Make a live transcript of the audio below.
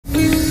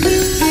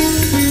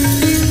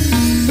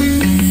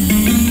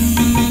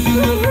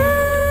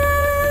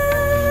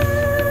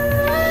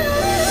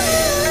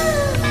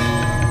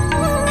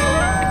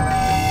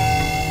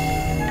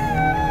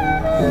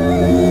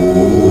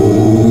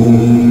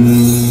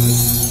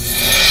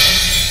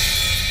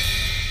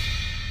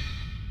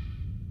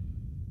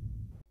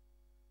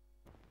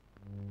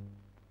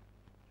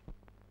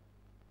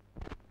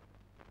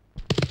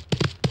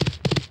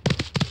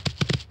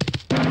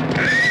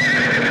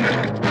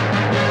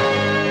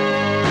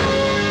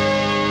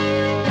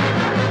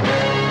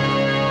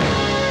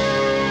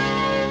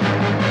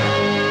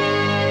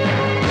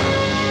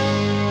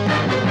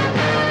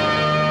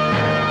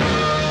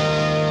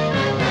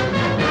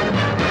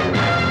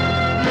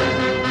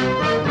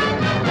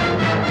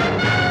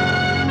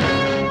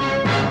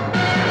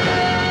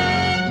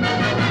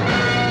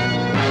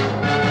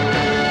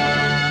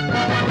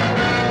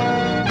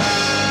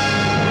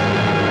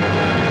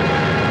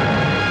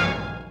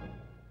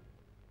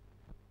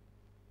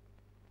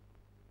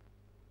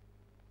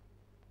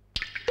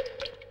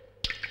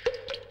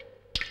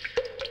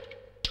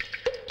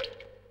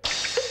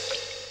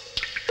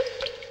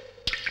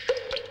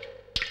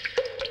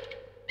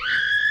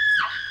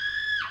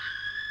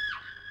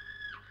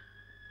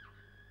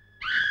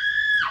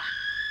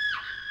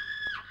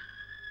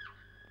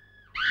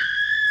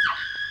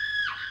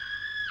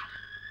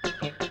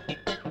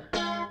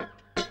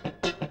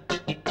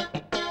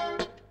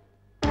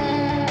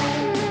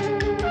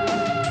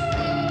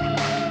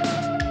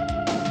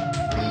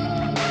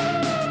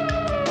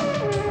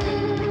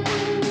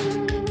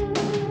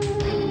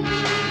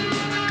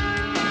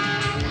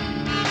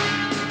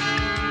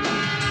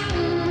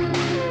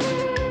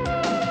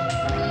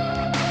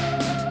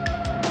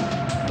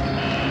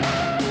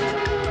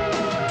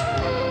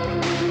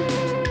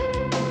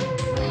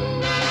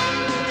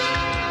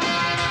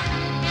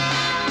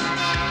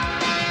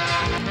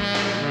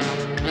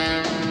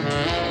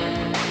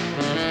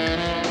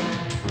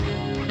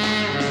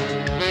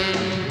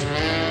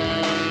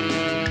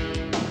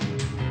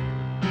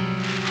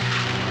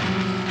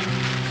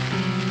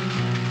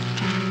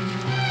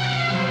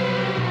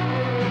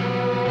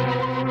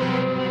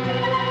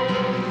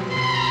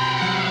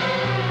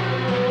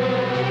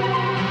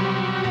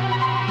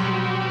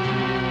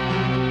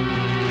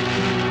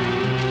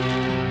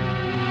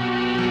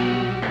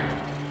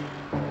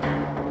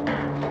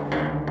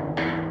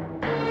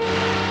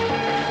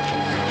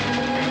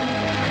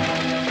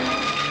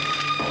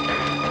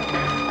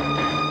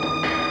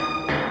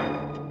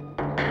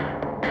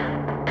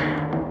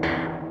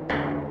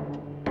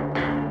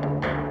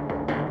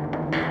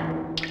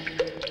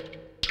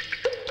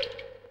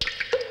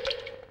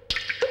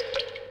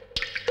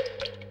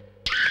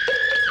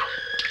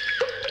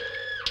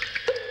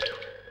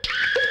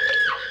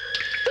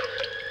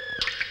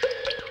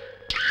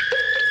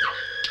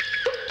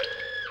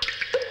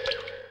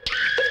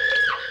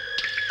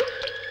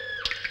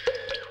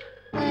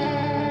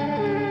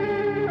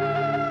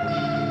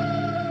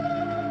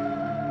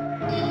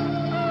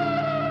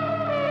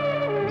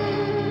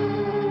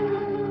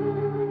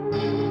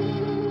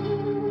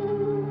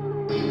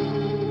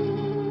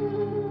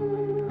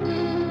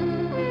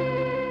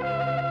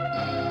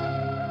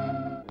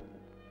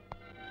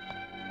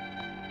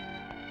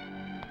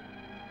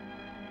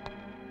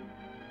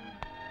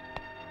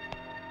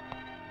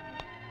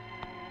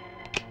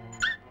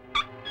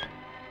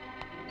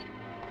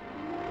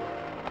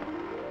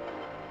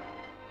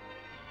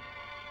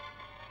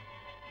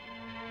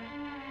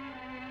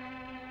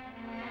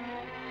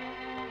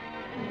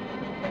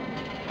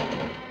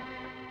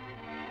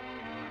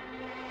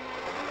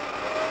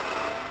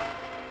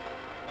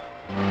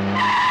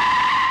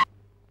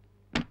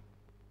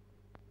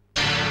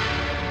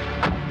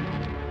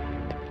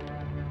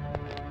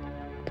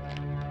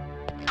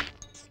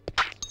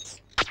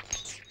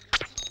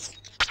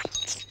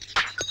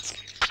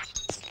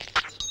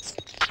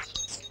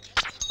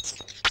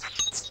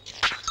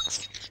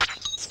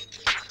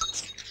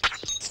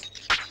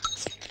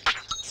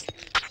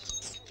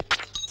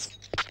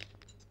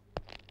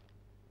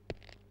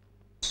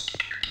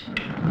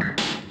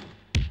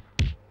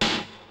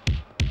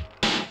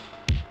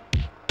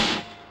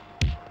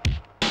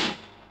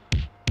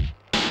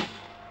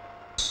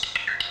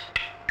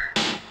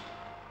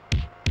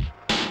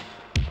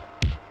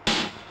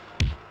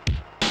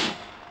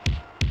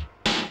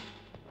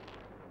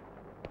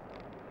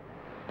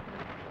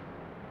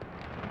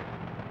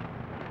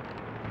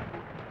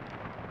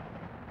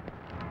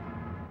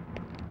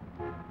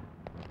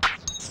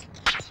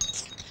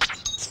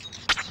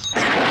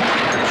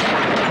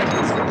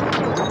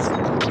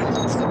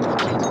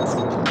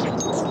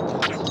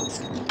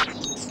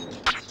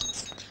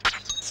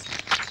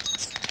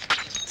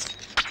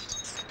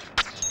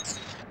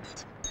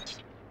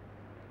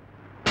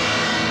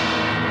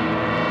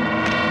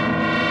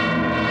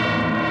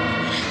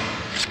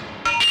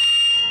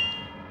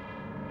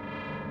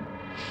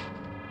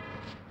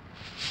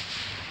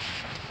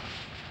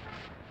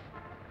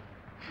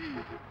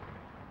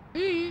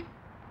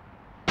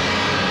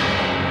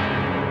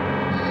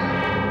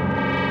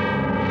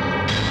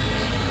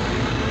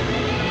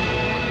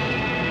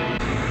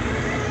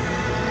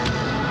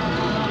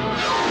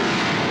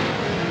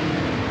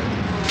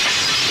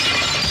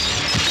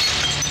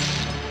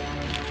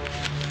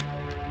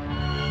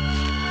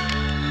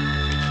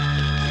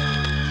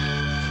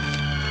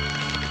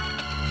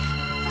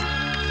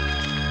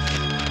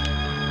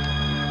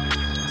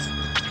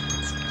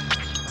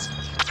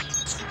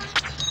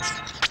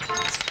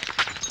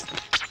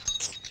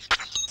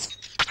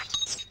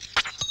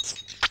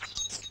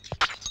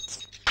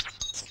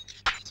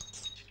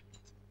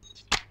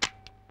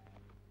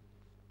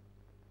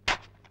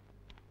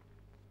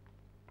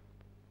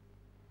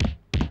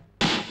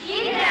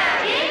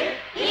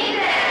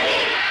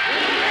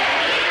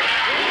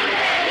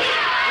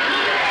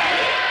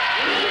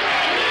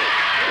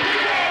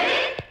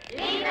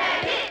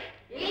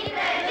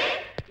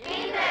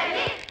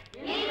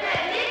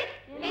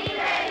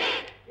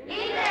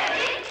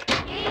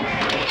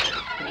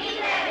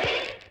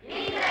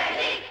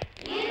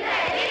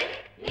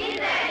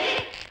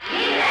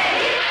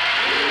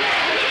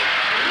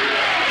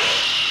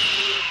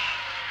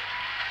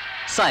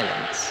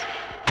Silence.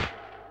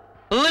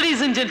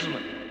 Ladies and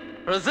gentlemen,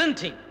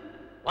 presenting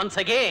once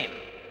again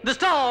the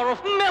star of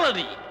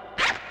melody,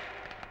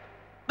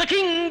 the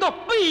king of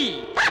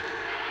beat,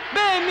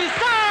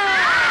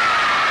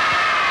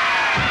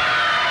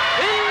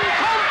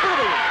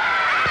 incomparable,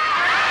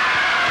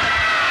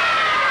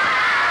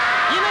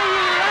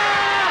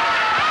 Ilaiyaraaja,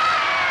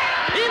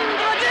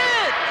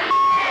 Inderjeet.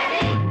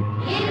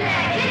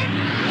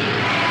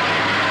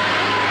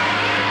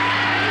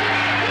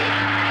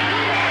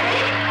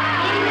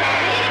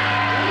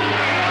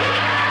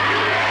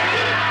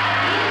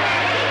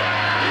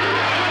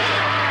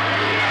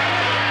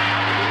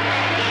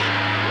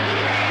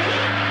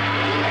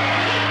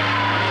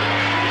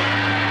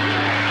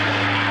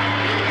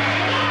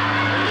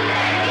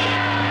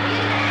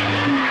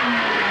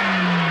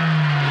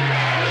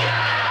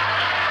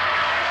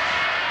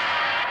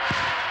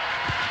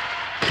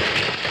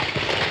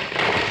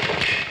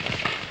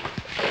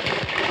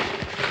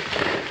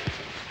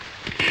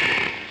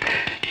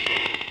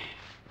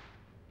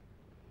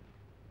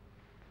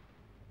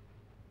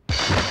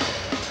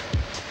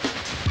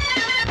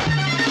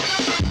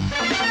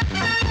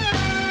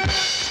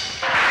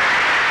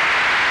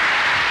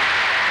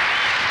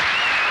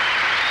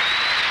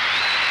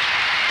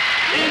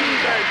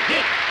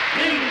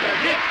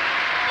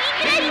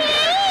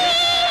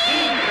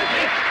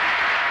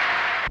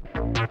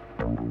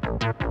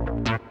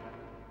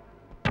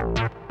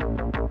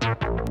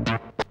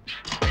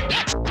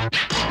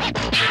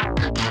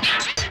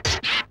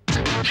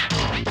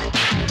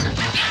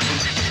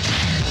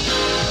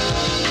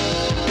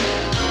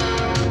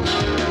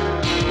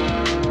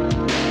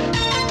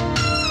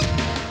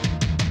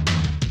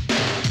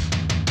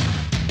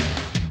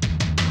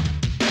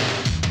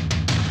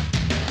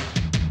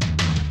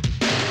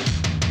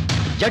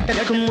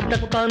 ஜடக்கு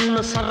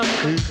முடக்கான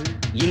சரக்கு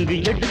இங்கு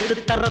எடுத்து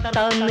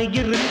தரத்தானே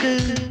இருக்கு.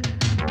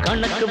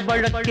 கணக்கு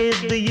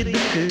வழக்கேது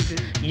இதுக்கு,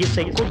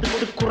 இசை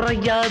கொடுத்து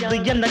குறையாது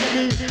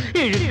எனக்கு.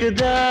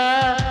 இழுக்குதா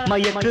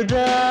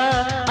மயக்குதா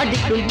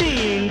அடிக்கும்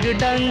டீங்கு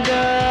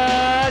டங்கா,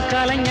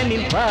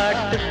 கலைஞனின்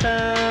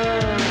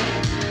பாட்டுத்தான்.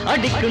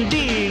 அடிக்கும்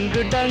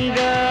டீங்கு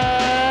டங்கா,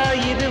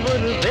 இது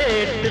ஒரு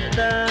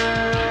வேட்டுத்தான்.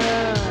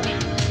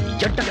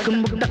 ஜடக்கு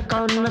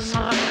முடக்கான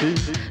சரக்கு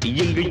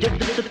இங்கு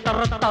எடுத்து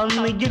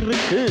தரத்தானே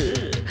இருக்கு.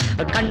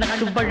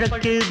 கணக்கு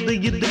வழக்கேது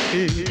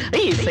இதுக்கு,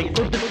 இசை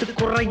கொடுத்து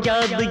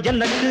குறையாது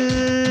எனக்கு.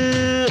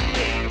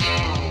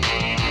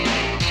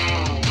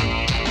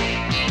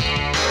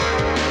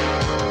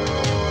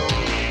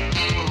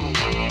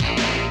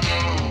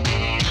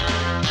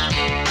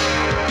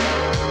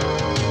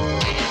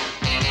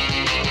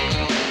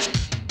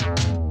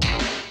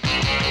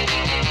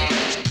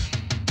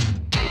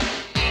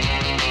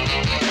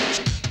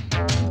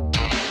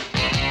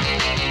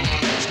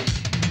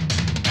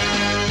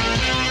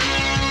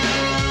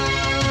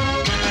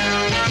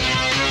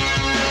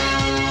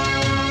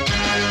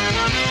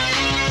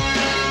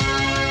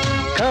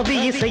 கவி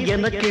இசை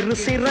எனக்கு இரு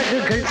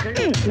சிறகுகள்,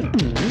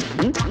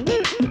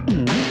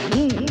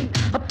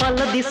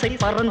 பல திசை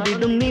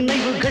பறந்திடும்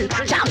நினைவுகள்.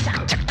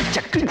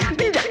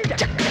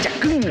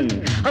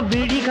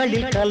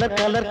 விழிகளில் கலர்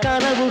கலர்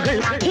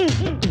கனவுகள்,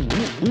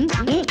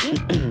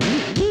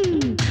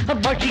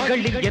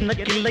 வழிகளில்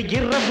எனக்கில்லை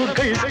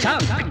இரவுகள்.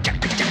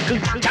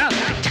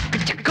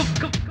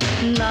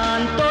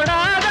 நான்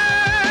தொடாத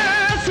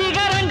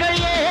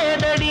சிகரங்கள்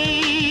ஏதடி,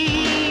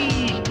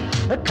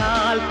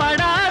 கால்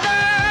படாத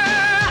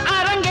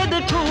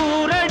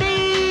கூரடி,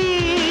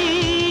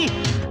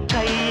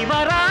 கை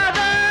வராத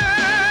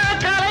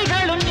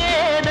கலைகளும்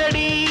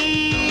ஏதடி,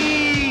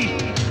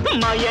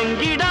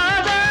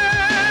 மயங்கிடாத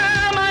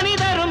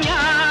மனிதரும்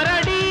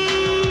யாரடி.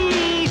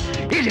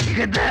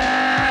 இழுக்குத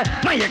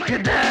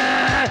மயக்குத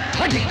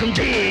அடிக்கும்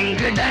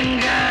தீங்கு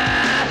டங்க,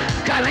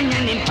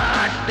 கலைஞனின்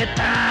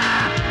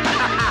பாட்டுத்தான்.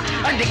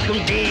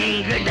 அடிக்கும்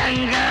தீங்கு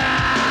டங்க,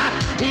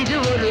 இது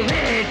ஒரு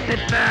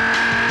வேட்டுத்தான்.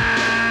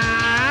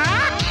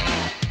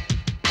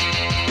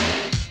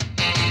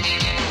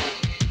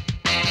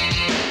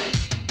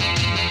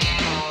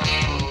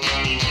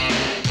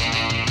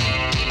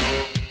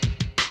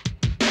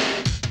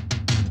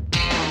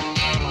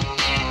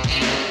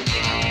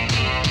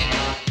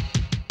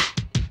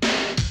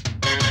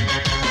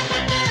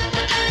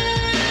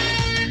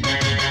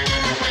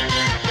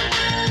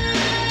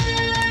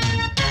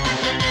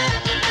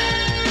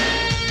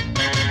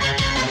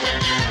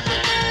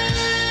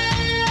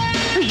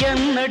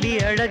 என்னடி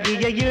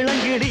அழகிய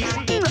இளங்கிடி,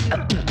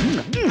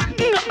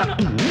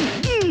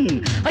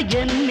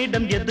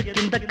 என்னிடம் எதுக்கு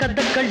இந்த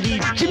கதகளி.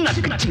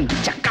 சின்னக்கு சிங்கி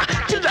சக்கா,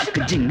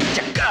 சின்னக்கு சிங்கி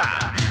சக்கா,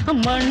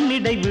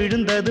 மண்ணிடை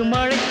விழுந்தது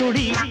மழை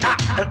துளி.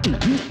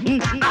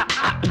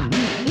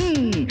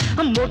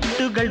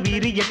 மொட்டுகள்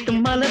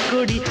விரியட்டும்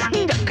மலர்கொடி.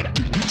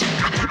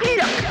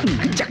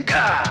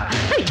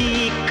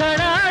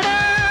 கடாட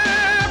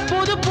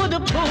புது புது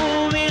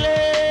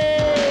பூவிலே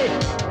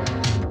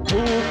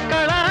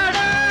பூக்களாட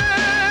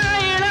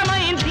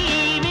இளமையின்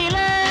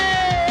தீவிலே,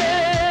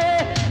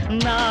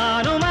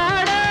 நானும்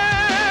ஆட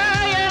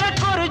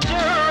எனக்கொரு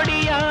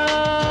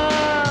ஜோடியாய்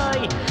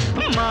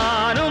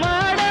மாற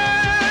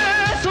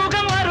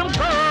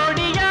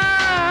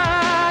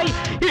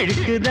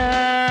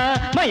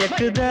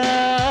மயக்குதா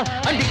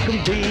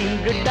அடிக்கும்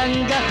தீங்கு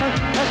டங்கா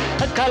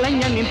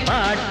கலைஞனின்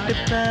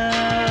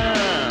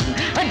பாட்டுத்தான்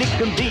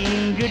அடிக்கும்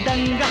தீங்கு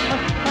டங்கா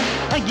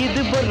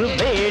இது ஒரு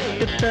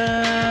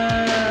வேட்டுத்தான்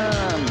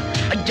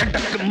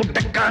ஜடக்கு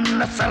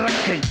முட்டக்கான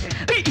சரக்கு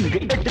இங்கு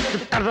எடுத்து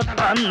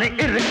தரத்தான்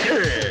இருக்கு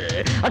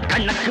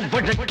கணக்கு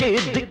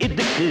வழக்கேது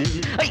இதுக்கு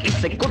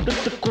இசை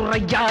கொடுத்து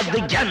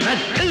குறையாது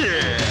எனக்கு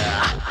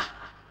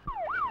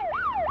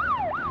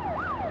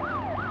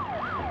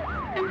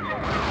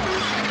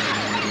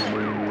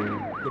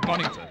Good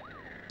morning, sir.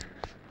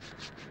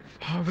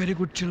 Very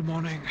good chill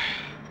morning.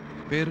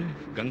 Peru?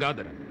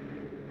 Gangadharan.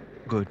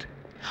 Good.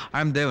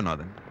 I am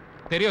Devanathan.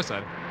 தெரியும்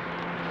சார்.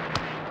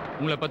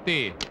 உங்களை பத்தி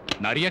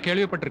நிறைய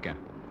கேள்விப்பட்டிருக்கேன்.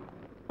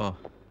 ஓ.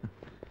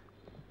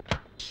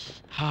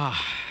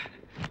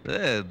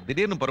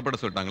 திடீர்னு புறப்பட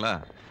சொல்லிட்டாங்களா?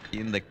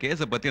 இந்த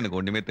கேஸை பத்தி எனக்கு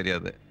ஒண்ணுமே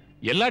தெரியாது.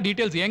 எல்லா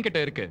டீடைல்ஸ்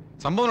என்கிட்ட இருக்கு.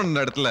 சம்பவம்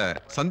நடந்த இடத்துல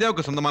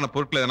சந்தியாவுக்கு சொந்தமான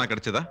பொருட்கள் எதனா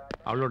கிடைச்சதா?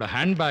 அவளோட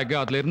ஹேண்ட்பேக்,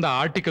 அதுல இருந்த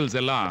ஆர்டிகல்ஸ்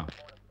எல்லாம்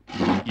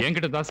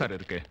என்கிட்ட தான் சார்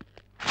இருக்கு.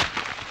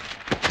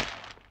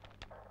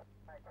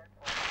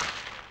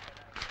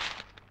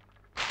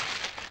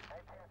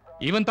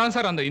 இவன் தான்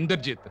சார் அந்த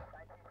இந்தர்ஜித்.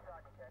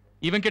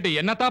 இவன் கிட்ட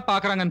என்னத்தான்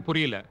பாக்குறாங்கன்னு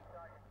புரியல.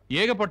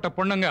 ஏகப்பட்ட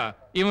பொண்ணுங்க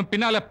இவன்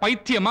பின்னால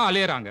பைத்தியமா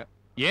அலையறாங்க.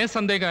 ஏன்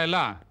சந்தேகம்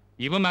எல்லாம்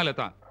இவன் மேல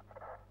தான்.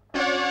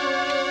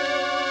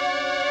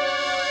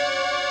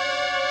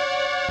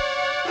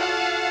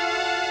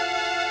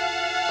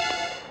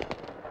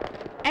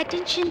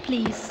 Attention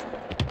please.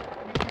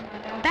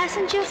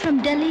 Passenger from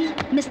Delhi,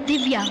 Miss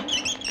Divya.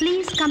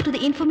 Please come to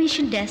the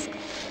information desk.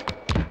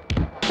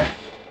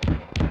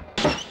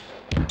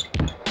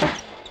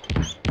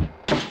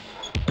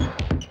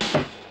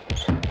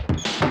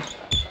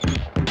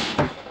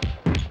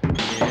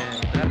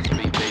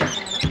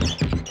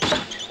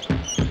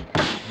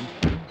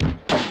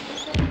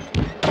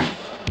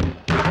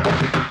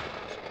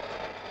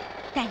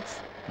 Thanks.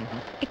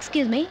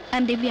 Excuse me,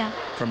 I'm Divya.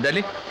 From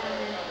Delhi?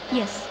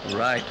 Yes.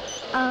 Right.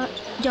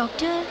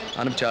 Doctor?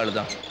 அனுப்பிச்ச ஆளு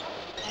தான்.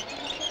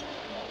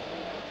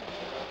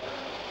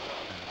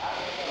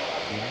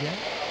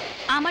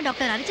 ஆமா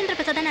டாக்டர் ஹரிச்சந்திர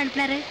பிரசாத் தான்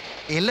அனுப்புனாரு.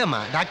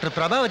 இல்லம்மா டாக்டர்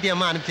பிரபாவதி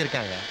அம்மா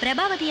அனுப்பிச்சிருக்காங்க.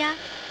 பிரபாவதியா?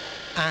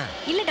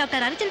 இல்ல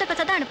டாக்டர் ஹரிச்சந்திர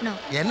பிரசாத் தான்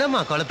அனுப்பணும்.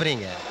 என்னம்மா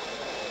குழப்பறீங்க?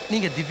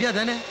 நீங்க திவ்யா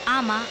தானே?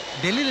 ஆமா.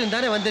 டெல்லியில இருந்து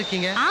தானே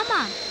வந்திருக்கீங்க? ஆமா.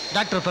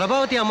 டாக்டர்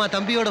பிரபாவதி அம்மா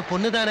தம்பியோட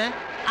பொண்ணு தானே?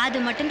 அது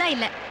மட்டும் தான்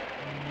இல்ல.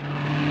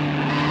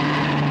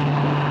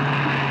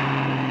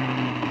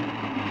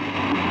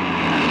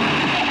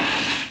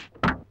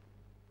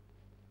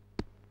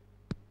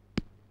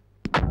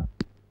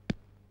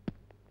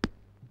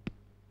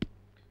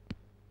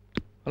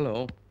 ஹலோ.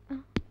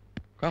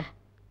 கம்.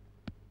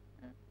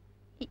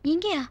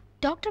 இங்கயா?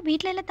 டாக்டர்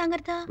வீட்ல எல்லாம்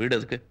தங்கறதா? வீடு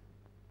எதுக்கு?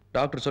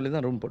 டாக்டர் சொல்லி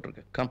தான் ரூம்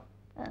போட்டுருக்கு. கம்.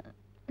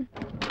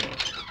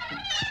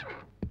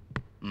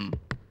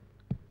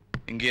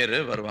 இங்கே இரு,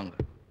 வருவாங்க.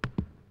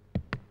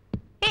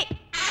 ஏய்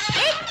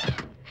ஏய்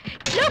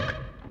லுக்.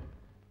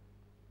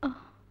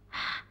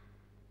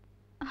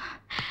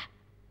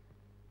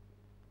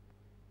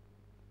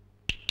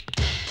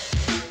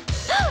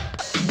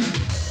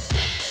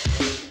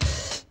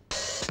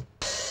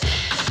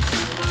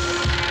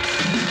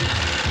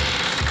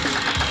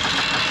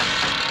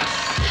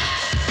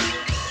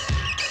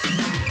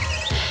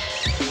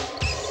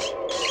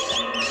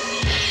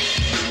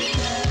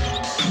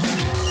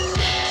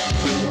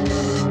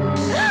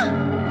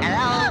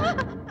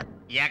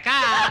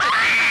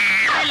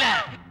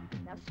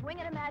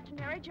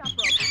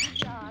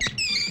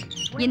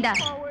 இந்த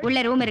உள்ள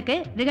ரூம் இருக்கு.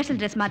 Rehearsal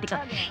Dress மாத்திக்கோ.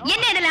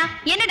 என்ன இதெல்லாம்?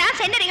 என்ன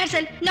டான்ஸ், என்ன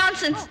ரிஹர்சல்?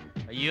 நான்சென்ஸ்.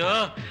 ஐயோ,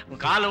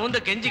 காலை ஊந்த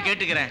கெஞ்சி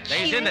கேட்டுக்கிறேன்.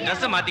 தயவு செய்து இந்த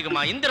Dress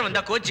மாத்திக்குமா. இந்திர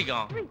வந்தா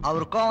கோச்சிக்கும்.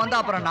 அவர் கோவம் வந்தா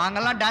அப்புறம்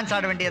நாங்கெல்லாம் டான்ஸ்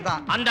ஆட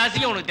வேண்டியதுதான். அந்த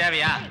அசிங்கம் உனக்கு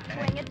தேவையா?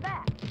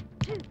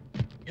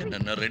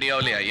 என்ன ரெடி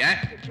ஆகலையா? ஏன்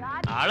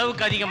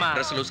அளவுக்கு அதிகமா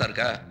ட்ரெஸ் லூஸா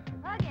இருக்கா?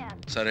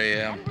 சரி,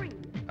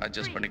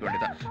 அட்ஜஸ்ட் பண்ணிக்க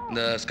வேண்டியதான்.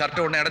 இந்த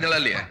ஸ்கர்ட் ஒண்ணு இடஞ்சலா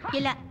இல்லையா?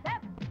 இல்ல.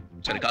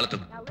 சரி,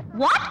 காலத்துக்கு.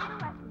 வாட்?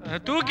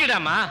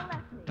 தூக்கிடாமா.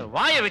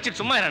 வாயை வச்சு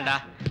சும்மா இருடா.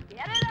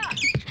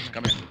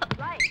 Come here.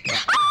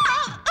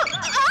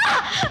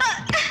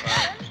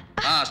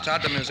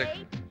 Start the music.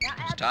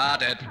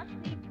 Start it.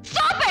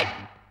 Stop it.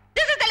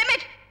 This is the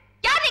limit.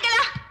 யார்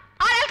நீங்களா?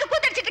 ஆளுக்கு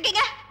கூத்தடிச்சிட்டு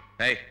இருக்கீங்க.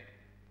 ஏய்,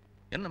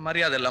 என்ன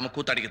மரியாதை இல்லாம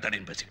கூத்தாடிக்க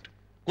தடின்னு பேசிக்கிட்டு.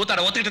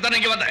 கூத்தாட ஒத்திக்கிட்டு தானே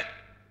இங்க வந்தேன்.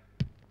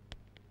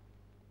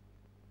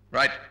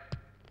 Right.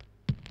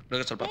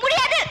 ரிஹர்சல் பண்ணு.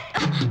 முடியாது.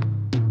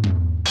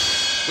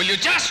 Will you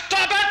just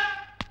stop it?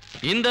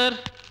 Inder.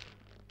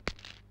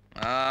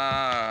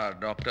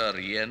 Doctor,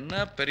 என்ன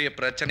பெரிய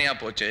பிரச்சனையா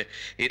போச்சு.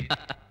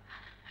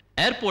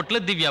 ஏர்போர்ட்ல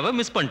திவ்யாவை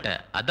மிஸ்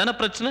பண்ணிட்டேன். அதான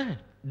பிரச்சனை.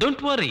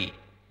 Don't worry.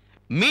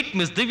 Meet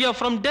miss Divya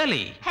from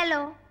Delhi. Hello.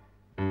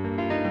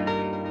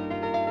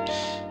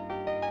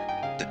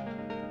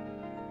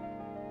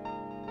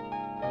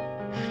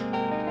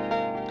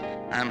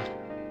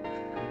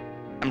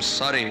 I'm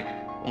sorry.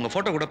 உங்க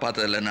போட்டோ கூட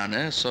பார்த்ததில்ல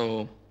நானு. ஸோ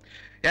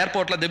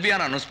ஏர்போர்ட்ல திவ்யா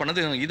அனௌன்ஸ்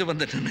பண்ணது இது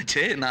வந்து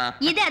நினைச்சு நான்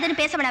இது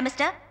அதுன்னு பேச வேண்டாம்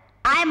mister.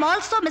 I am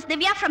also Miss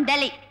Divya from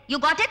Delhi. You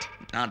got it?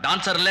 நான்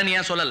டான்சர் இல்லன்னு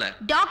ஏன் சொல்லல?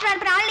 டாக்டர்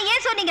அனுப்புற ஆள்னு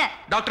ஏன் சொன்னீங்க?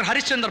 டாக்டர்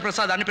ஹரிச்சந்திர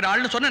பிரசாத் அனுப்புற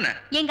ஆள்னு சொன்னேன்.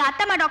 எங்க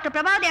அத்தம்மா டாக்டர்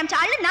பிரபாவதி அனுப்பிச்ச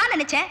ஆள்னு நான்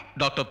நினைச்சேன்.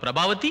 டாக்டர்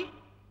பிரபாவதி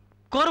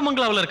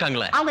கோரமங்கலாவுல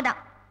இருக்காங்களே? அவங்கதான்.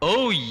 ஓ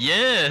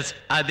எஸ்,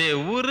 அதே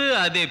ஊரு,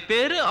 அதே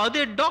பேரு,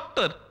 அதே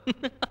டாக்டர்.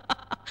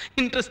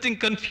 Interesting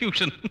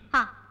confusion.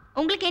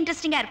 உங்களுக்கு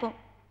இன்ட்ரெஸ்டிங்கா இருக்கும்.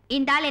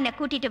 இந்த ஆள் என்ன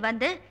கூட்டிட்டு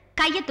வந்து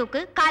கைய தூக்கு,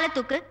 கால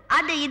தூக்கு,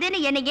 அது இதுன்னு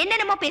என்ன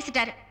என்னென்னமோ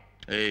பேசிட்டாரு.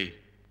 ஏய்,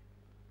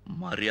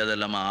 மரியாதை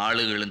இல்லாம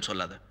ஆளுகள்னு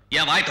சொல்லாத.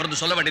 ஏன் வாய் திறந்து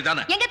சொல்ல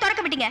வேண்டியதானே? எங்க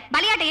திறக்க விட்டீங்க?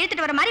 பலியாட்டை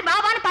இழுத்துட்டு வர மாதிரி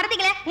பாபான்னு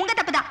பறந்தீங்களே, உங்க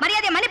தப்பு தான்.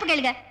 மரியாதையா மன்னிப்பு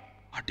கேளுங்க.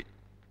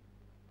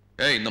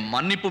 ஏய், இந்த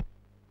மன்னிப்பு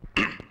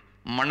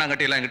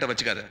மண்ணாங்கட்டி எல்லாம் என்கிட்ட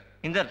வச்சுக்காத.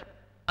 இந்தர்,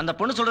 அந்த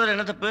பொண்ணு சொல்றது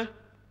என்ன தப்பு?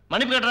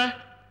 மன்னிப்பு கேட்றேன்.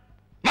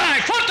 My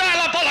foot,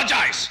 I'll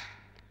apologize.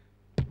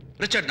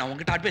 Richard, நான்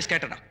உங்ககிட்ட அட்வைஸ்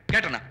கேட்டனா?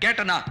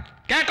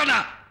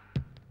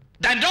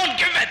 Then don't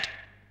give it.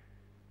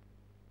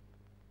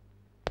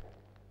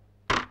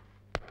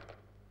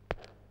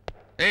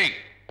 ஏய்,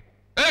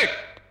 ஏய்.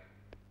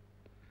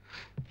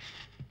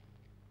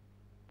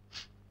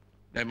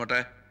 டேய் மொட்டை.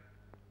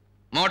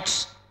 மோட்ஸ்.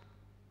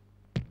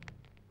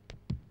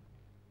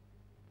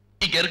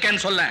 இங்க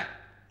இருக்கேன்னு சொல்ல.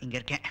 இங்க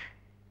இருக்கேன்.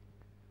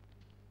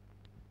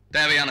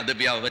 தேவையான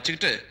திவ்யாவை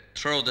வச்சுக்கிட்டு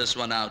throw this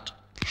one out.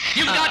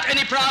 You've got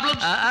any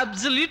problems?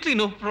 Absolutely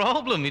no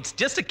problem. It's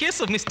just a case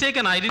of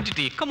mistaken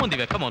identity. Come on,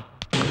 Divya, come on.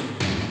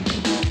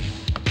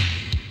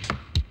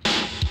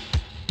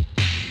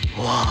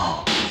 Wow.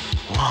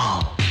 Wow.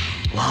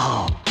 Wow.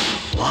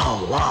 Wow.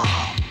 Wow.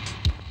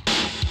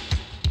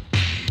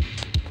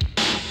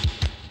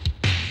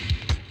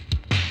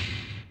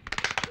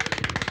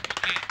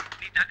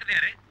 நீ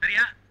தாக்குதேரே,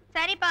 சரியா?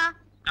 சரிப்பா.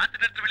 காத்து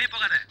நிறுத்து, வெளிய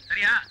போகாத,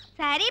 சரியா?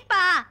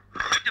 சரிப்பா.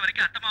 கொஞ்ச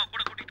வரைக்கும் அத்தம்மாவை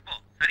கூட கூட்டிட்டு போ,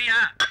 சரியா?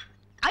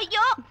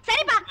 ஐயோ,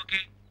 சரிப்பா. Okay,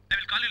 I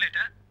will call you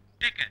later.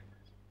 Take care.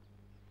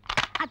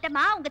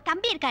 அத்தம்மா, உங்க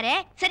தம்பி இருக்காரே,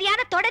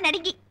 சரியான தொட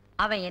நடுங்கி.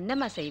 அவன்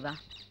என்னம்மா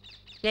செய்வான்?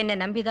 என்ன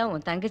நம்பிதான்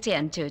உன் தங்கச்சியை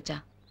அனுப்பிச்சு வச்சா.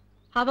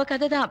 அவ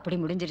கதை தான் அப்படி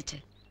முடிஞ்சிருச்சு.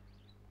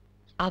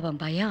 அவன்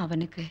பயம்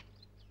அவனுக்கு.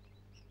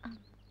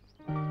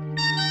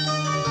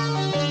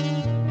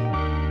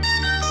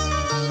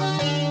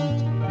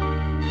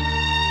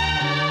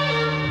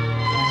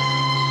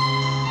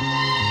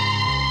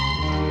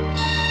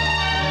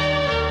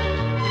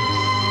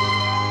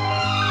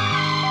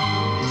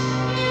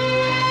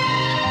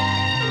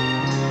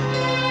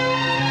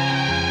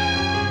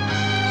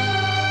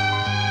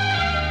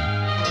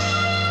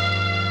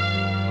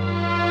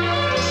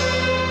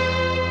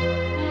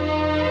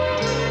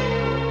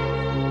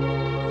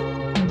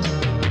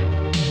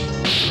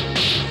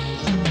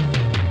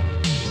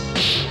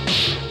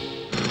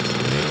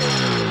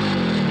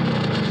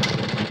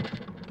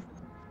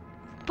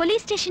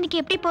 போலீஸ் ஸ்டேஷனுக்கு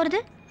எப்படி போறது?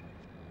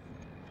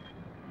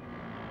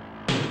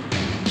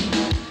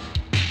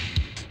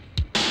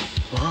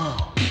 Wow.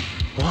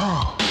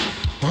 Wow.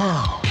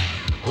 Wow.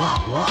 Wow.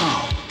 Wow.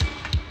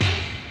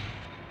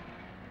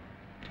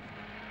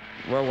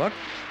 What?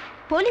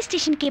 Police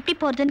ஸ்டேஷனுக்கு எப்படி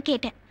போறதுன்னு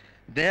கேட்டேன்.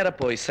 நேரா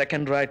போய்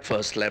second right,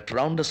 first left,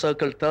 round the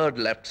circle, third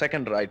left,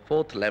 second right,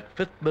 fourth left,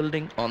 fifth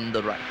building on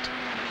the right.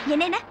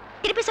 என்ன?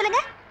 திருப்பி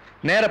சொல்லுங்க.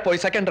 நேரா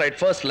போய் second right,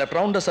 first left,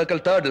 round the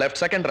circle, third left,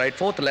 second right,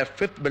 fourth left,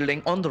 fifth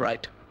building on the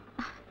right.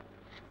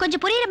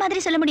 கொஞ்சம் புரியுற மாதிரி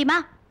சொல்ல முடியுமா?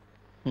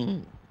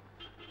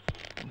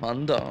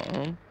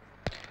 மந்தம்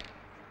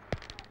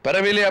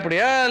பரவிலே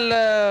அப்படியா இல்ல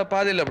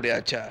பாதியில்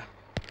அப்படியாச்சா?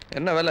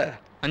 என்ன விலை?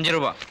 5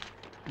 ரூபாய்.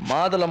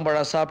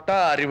 மாதுளம்பழம் சாப்பிட்டா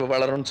அறிவு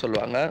வளரும்னு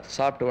சொல்லுவாங்க.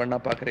 சாப்பிட்டு வேணா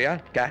பாக்குறியா?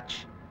 கேட்ச்.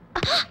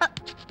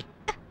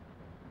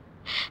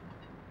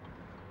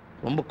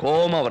 ரொம்ப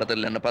கோவமா வரது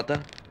இல்லை என்ன பார்த்தா?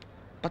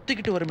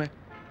 பத்திக்கிட்டு வருமே,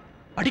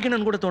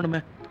 அடிக்கணும்னு கூட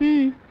தோணுமே.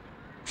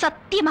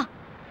 சத்தியமா.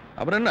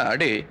 அப்புறம் என்ன?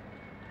 அடி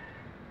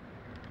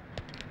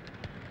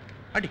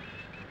அடி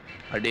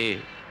அடி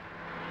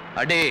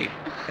அடி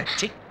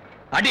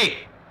அடி.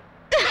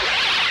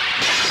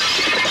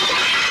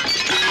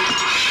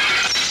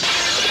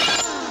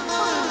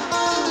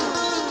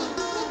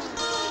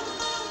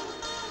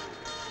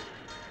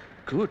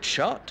 Good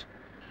shot.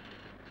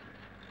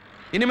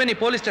 இனிமே நீ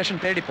போலீஸ்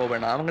ஸ்டேஷன் தேடி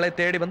போவேனா, அவங்களே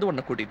தேடி வந்து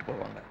உன்னை கூட்டிட்டு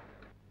போவாங்க.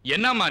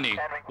 என்னம்மா நீ?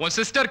 உன்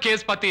சிஸ்டர்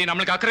கேஸ் பத்தி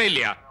நம்மளுக்கு அக்கறை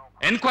இல்லையா?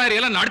 என்கொயரி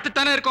எல்லாம்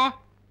நடத்தித்தானே இருக்கோம்.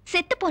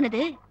 செத்து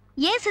போனது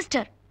ஏன்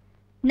சிஸ்டர்.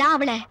 நான்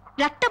அவளை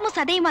ரத்தமும்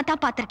சதையுமா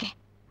தான் பார்த்திருக்கேன்.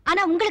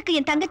 ஆனா உங்களுக்கு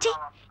என் தங்கச்சி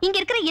இங்க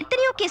இருக்கிற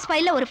எத்தனையோ கேஸ்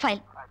ஃபைல்ல ஒரு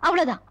ஃபைல்,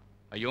 அவ்வளவுதான்.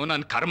 ஐயோ,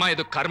 நான் கர்மா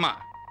இது கர்மா.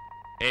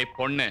 ஏய்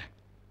பொண்ணு,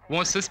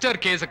 உன் சிஸ்டர்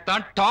கேஸுக்கு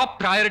தான் டாப்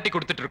பிரையாரிட்டி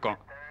கொடுத்துட்டு இருக்கோம்.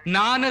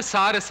 நானு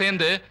சாரு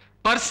சேர்ந்து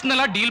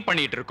பர்சனலா டீல்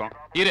பண்ணிட்டு இருக்கோம்.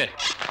 இரு,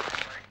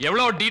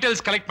 எவ்வளவு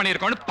டீடைல்ஸ் கலெக்ட்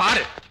பண்ணிருக்கோம்னு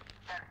பாரு.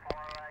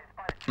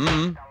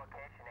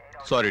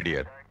 சாரி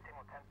டியர்,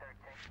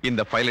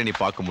 இந்த ஃபைலை நீ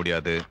பார்க்க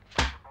முடியாது,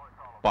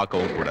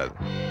 பார்க்கவும் கூடாது.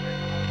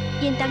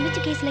 என்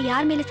தங்கச்சி கேஸ்ல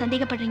யார் மேல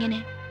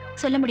சந்தேகப்படுறீங்கன்னு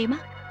சொல்ல முடியுமா?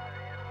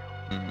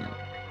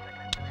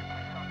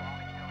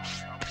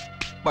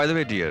 By the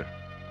way dear,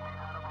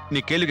 நீ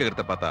கேள்வி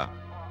கேட்கறத பார்த்தா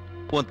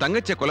உன்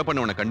தங்கச்சியை கொலை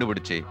பண்ணவனை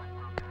கண்டுபிடிச்சு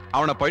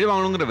அவனை பழி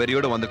வாங்கணுங்கிற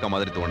வெறியோட வந்திருக்க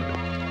மாதிரி தோணுது.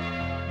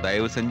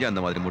 தயவு செஞ்சு அந்த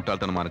மாதிரி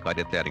முட்டாள்தனமான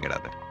காரியத்தை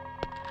இறங்கிடாத.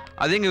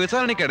 அது எங்க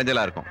விசாரணைக்கு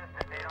இடைஞ்சலா இருக்கும்.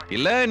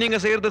 இல்ல நீங்க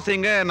செய்யறத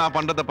செய்யுங்க, நான்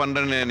பண்றத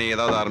பண்றேன்னு நீ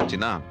ஏதாவது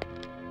ஆரம்பிச்சினா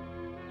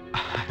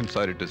I'm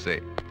sorry to say,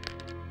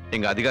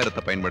 எங்க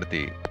அதிகாரத்தை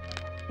பயன்படுத்தி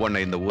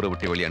உன்னை இந்த ஊரை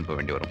விட்டு வெளியே அனுப்ப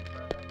வேண்டி வரும்.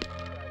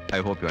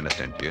 I hope you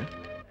understand, dear.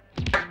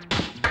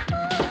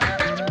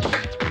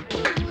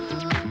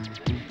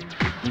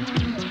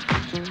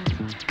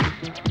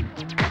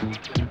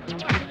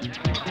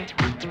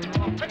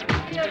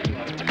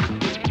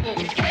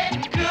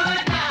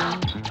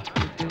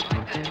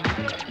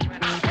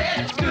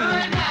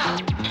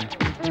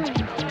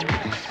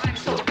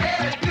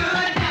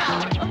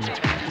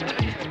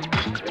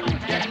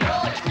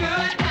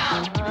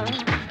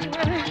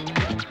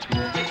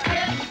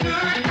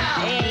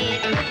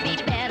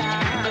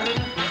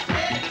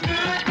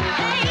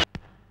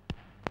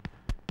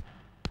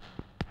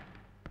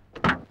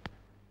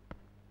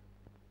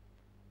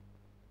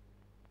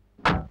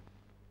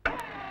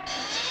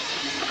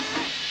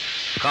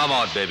 Come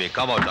out, baby.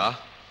 Come out, huh?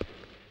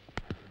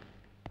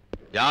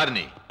 யார்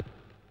நீ?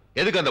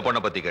 எதுக்கு அந்த பொண்ணை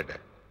பத்தி கேட்ட?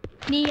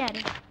 நீ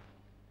யாரு?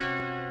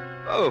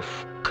 Oh,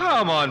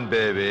 come on,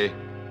 baby.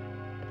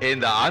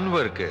 இந்த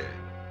அன்வருக்கு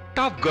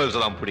டாப் கேர்ள்ஸ்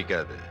எல்லாம்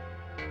பிடிக்காது.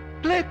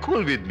 Play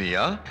cool with me,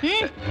 huh?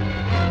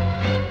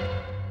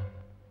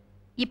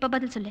 இப்ப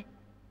பதில் சொல்லு.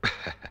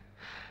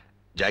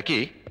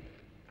 ஜாக்கி,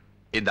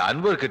 இந்த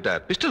அன்வர் கிட்ட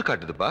பிஸ்டல்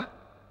காட்டுதுப்பா.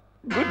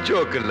 குட்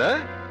ஜோக் இல்ல?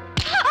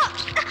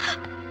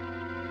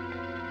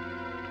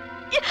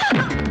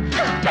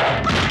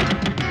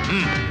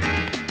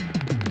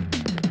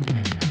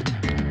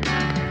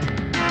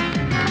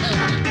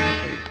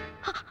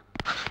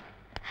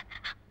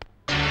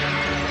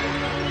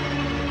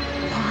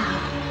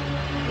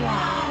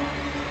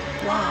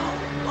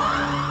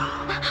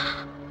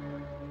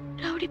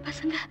 ரவுடி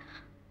பசங்க.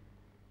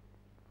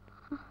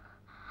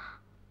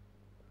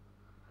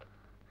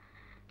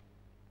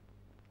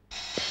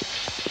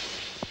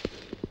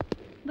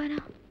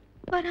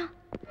 வரா.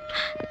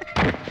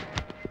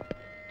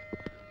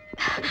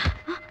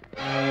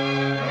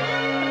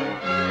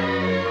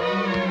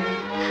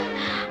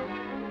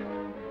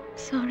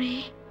 சாரி,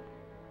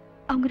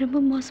 அவங்க ரொம்ப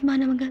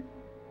மோசமானவங்க.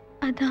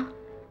 அதான்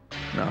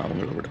நான்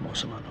அவங்கள விட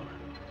மோசமானவன்.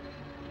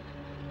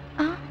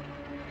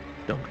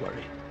 Don't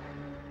worry.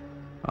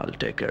 I'll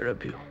take care of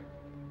you.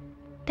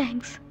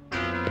 Thanks.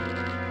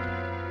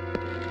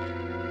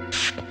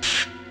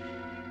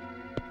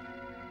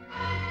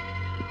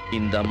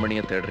 இந்த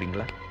அம்மணியை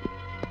தேடுறீங்களா?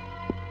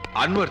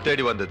 அன்வர்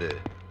தேடி வந்தது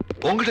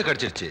உங்ககிட்ட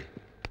கிடைச்சிருச்சு.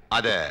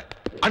 அத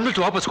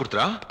அன்வர்ட்ட வாபஸ்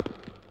கொடுத்துறா.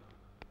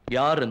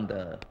 யார் இந்த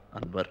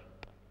அன்வர்?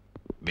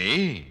 மீ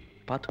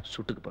பார்த்து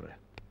சுட்டுக்கு போறேன்.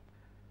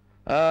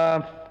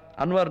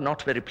 Anwar, not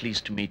very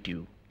pleased to meet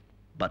you.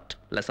 But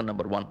lesson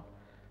number 1,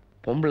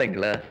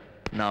 பொம்பளைங்களை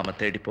நாம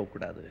தேடி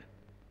போகக்கூடாது,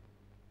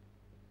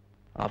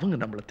 அவங்க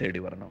நம்மளை தேடி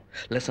வரணும்.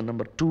 லெசன்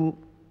நம்பர் 2,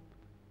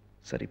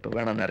 சரி இப்போ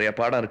வேணாம், நிறைய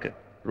பாடம் இருக்கு,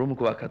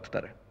 ரூமுக்கு வா, கற்று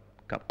தரேன்.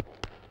 Come.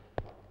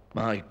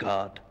 My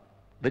God,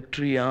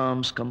 victory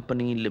arms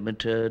company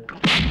limited.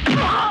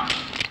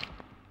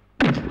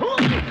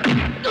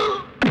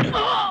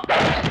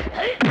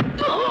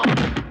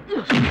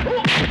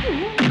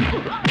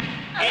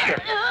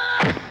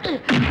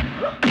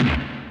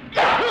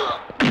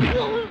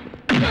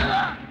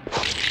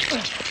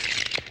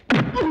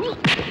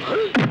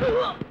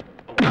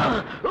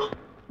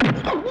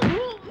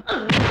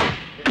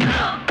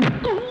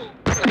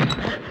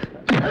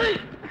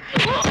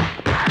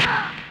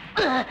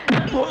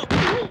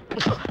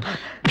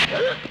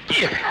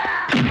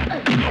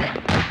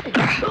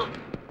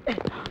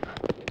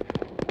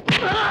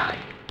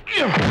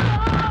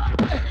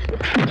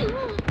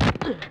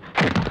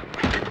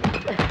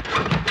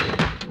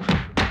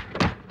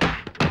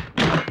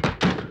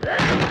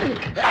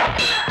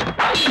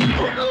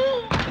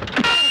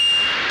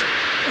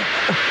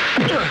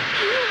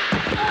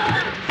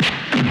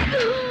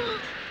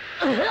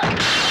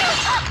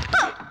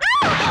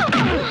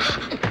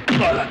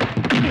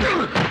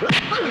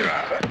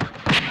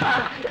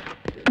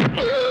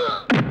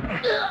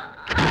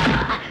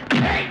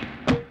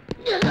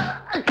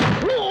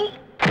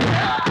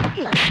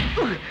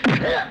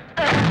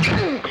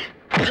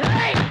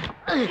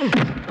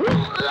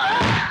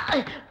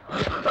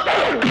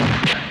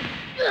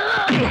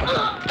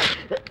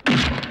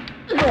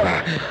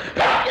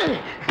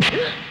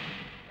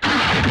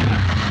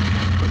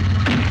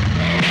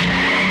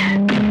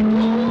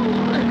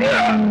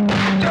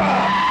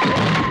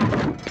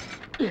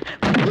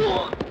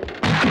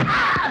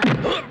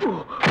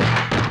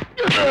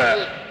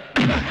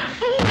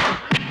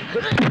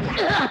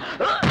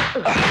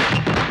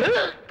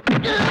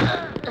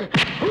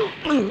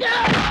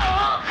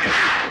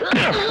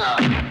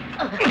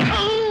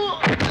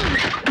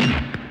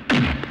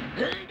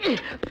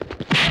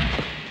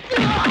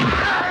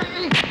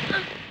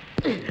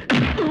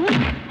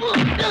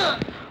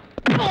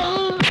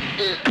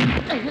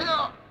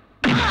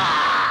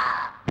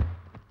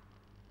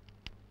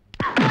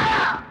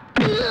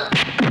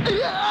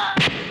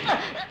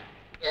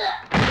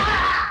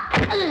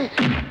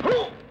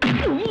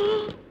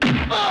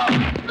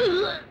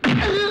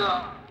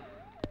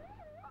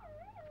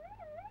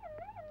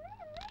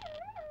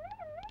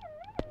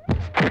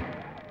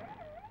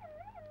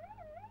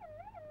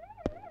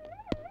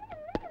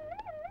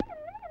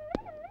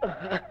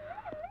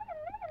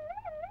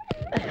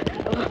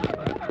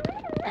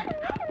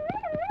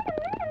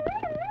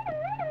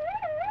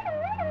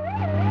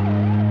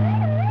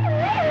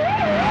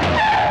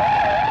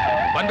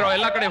 ಬಂದ್ರೋ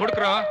ಎಲ್ಲ ಕಡೆ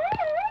ಹುಡುಕ್ರೋ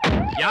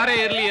ಯಾರೇ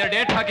ಇರ್ಲಿ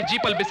date hockey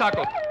ಜೀಪಲ್ಲಿ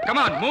ಬಿಸಾಕು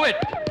come on move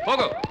it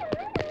ಹೋಗು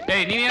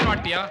ಏಯ್ ನೀನೇನ್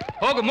ಮಾಡ್ತೀಯಾ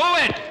ಹೋಗು ಮೂವ್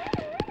ಇಟ್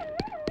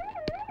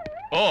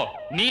ஓ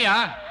நீயா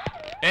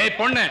ஏய்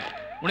பொண்ணு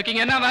உனக்கு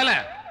இங்க என்ன வேலை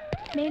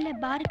மேல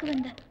பாருக்கு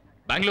வந்த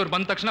பெங்களூர்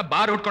ಬಂದ ತಕ್ಷಣ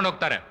ಬಾರ್ ಹುಡ್ಕೊಂಡು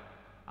ಹೋಗ್ತಾರೆ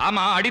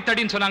ஆமா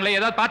அடித்தடின்னு சொன்னாங்களே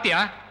ஏதாவது பாத்தியா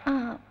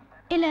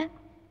இல்ல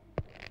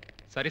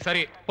சரி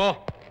சரி போ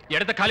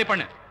இடத்தை காலி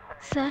பண்ணு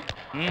சார்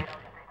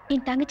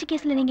என் தங்கச்சி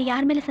கேஸ்ல நீங்க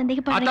யார் மேல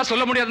சந்தேகப்படுறீங்க அதான்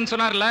சொல்ல முடியாதுன்னு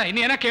சொன்னார்ல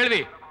இனி என்ன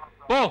கேள்வி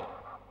போ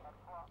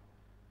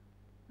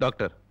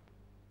டாக்டர்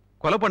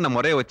கொலை பண்ண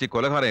முறையை வச்சு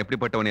கொலைகாரன்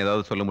எப்படிப்பட்டவன்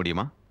ஏதாவது சொல்ல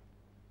முடியுமா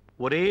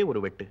ஒரே ஒரு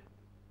வெட்டு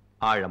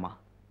ஆழமா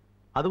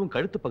அதுவும்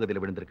கழுத்து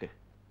பகுதியில் விழுந்திருக்கு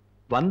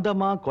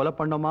வந்தமா கொலை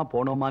பண்ணோமா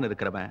போனோமான்னு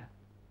இருக்கிறவன்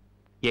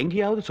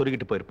எங்கேயாவது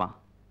சொருகிட்டு போயிருப்பான்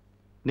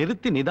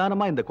நிறுத்தி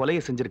நிதானமா இந்த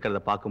கொலையை செஞ்சிருக்கிறத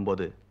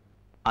பார்க்கும்போது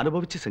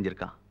அனுபவிச்சு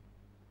செஞ்சிருக்கான்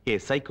ஏ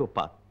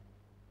சைக்கோபாத்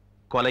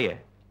கொலையை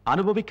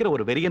அனுபவிக்கிற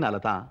ஒரு வெறியனால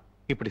தான்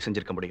இப்படி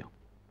செஞ்சிருக்க முடியும்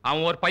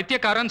அவன் ஒரு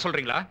பைத்தியக்காரன்னு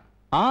சொல்றீங்களா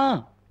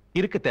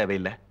இருக்க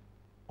தேவையில்லை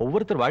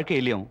ஒவ்வொருத்தர்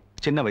வாழ்க்கையிலையும்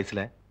சின்ன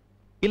வயசுல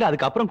இல்ல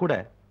அதுக்கப்புறம் கூட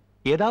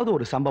ஏதாவது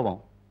ஒரு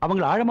சம்பவம்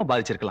அவங்களை ஆழமா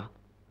பாதிச்சிருக்கலாம்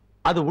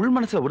அது உள்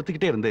மனசுல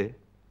உறுத்திக்கிட்டே இருந்து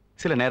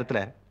சில நேரத்துல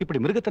இப்படி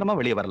மிருகத்தனமா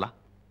வெளியே வரலாம்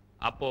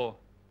அப்போ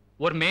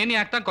ஒரு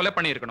மேனியாக் தான் கொலை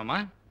பண்ணி இருக்கணுமா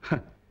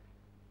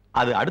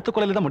அது அடுத்த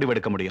கொலையில தான்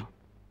முடிவெடுக்க முடியும்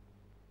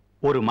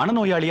ஒரு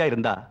மனநோயாளியா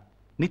இருந்தா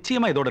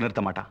நிச்சயமா இதோட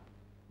நிறுத்த மாட்டான்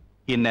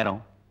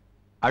இந்நேரம்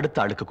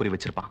அடுத்த ஆளுக்கு குறி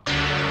வச்சிருப்பான்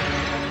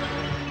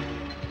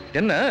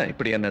என்ன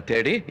இப்படி என்ன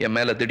தேடி என்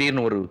மேல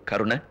திடீர்னு ஒரு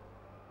கருணை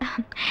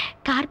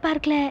கார்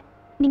பார்க்ல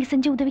நீங்க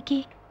செஞ்ச உதவிக்கு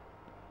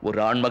ஒரு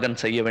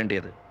ஆண்மகன் செய்ய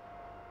வேண்டியது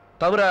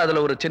தவிர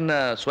அதுல ஒரு சின்ன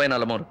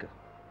சுயநலமும் இருக்கு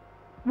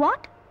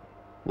வாட்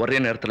ஒரே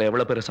நேரத்துல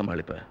எவ்வளவு பேரை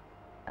சமாளிப்ப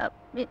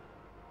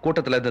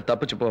கூட்டத்துல இருந்து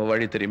தப்பிச்சு போக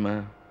வழி தெரியுமா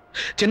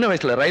சின்ன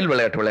வயசுல ரயில்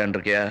விளையாட்டு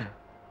விளையாண்டுருக்கியா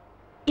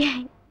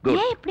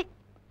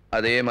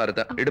அதே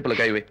மாதிரிதான் இடுப்புல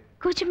கை வை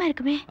கூச்சமா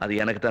இருக்குமே அது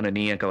எனக்கு தானே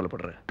நீ ஏன்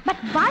கவலைப்படுற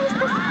but why is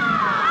this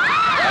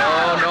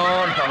no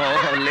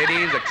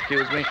ladies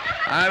excuse me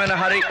I'm in a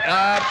hurry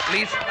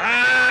please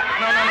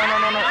no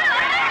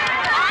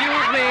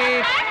excuse me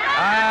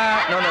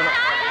no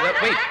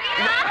wait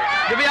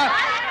Divya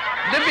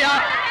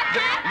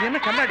என்ன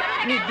கண்ணாடி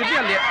நீ திவ்யா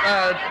இல்லையா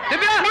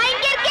திவ்யா நான்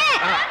இங்க இருக்கேன்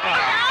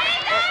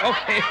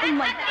okay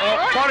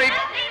sorry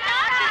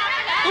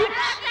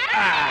oops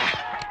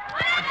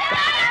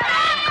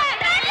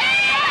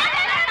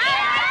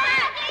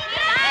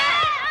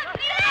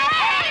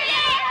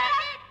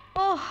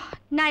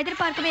நான்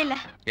எதிர்பார்க்கவே இல்ல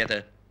எதை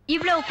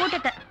இவ்வளவு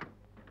கூட்டத்தை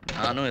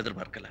நானும்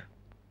எதிர்பார்க்கல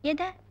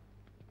எதை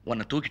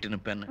உன்னை தூக்கிட்டு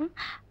நிப்பேன்னு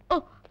ஓ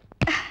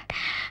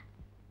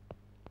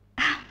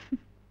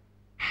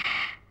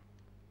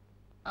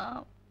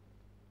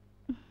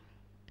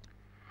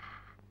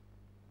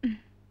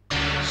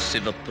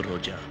சிவப்பு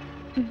ரோஜா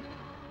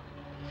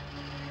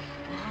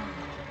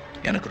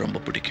எனக்கு ரொம்ப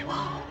பிடிக்கும்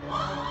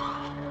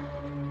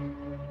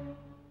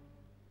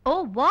ஓ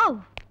வாவ்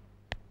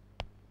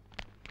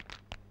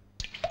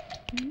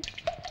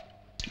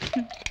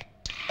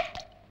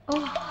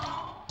oh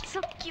so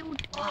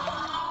cute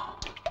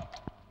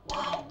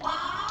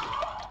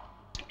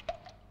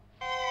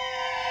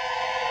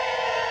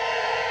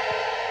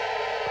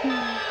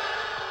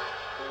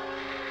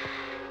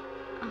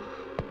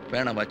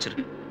வேணாம்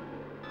வச்சிரு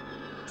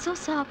so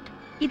soft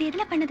இது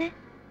எதுல பண்ணது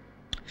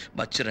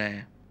வச்சிரேன்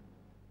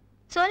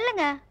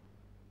சொல்லுங்க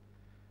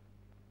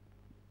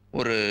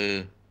ஒரு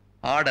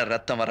ஆடை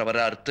ரத்தம் வர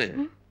அறுத்து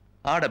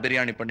ஆடை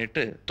பிரியாணி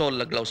பண்ணிட்டு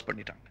தோல்ல கிளவுஸ்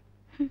பண்ணிட்டாங்க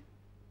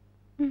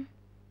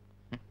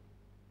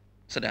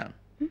Sit down.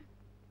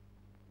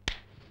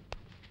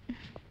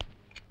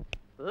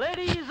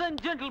 Ladies and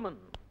gentlemen,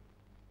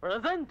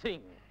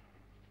 presenting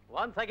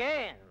once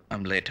again.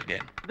 I'm late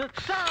again. The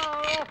star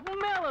of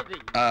melody.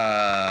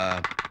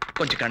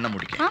 கொஞ்சம் கண்ணை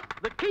முடிக்க.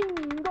 The king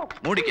of.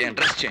 முடிக்க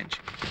dress change.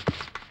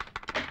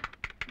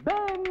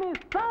 Then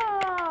Nassar.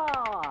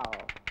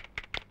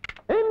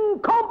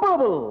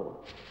 Incomparable.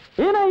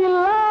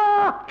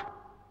 Ilaiyaraaja.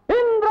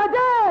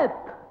 Inderjeet.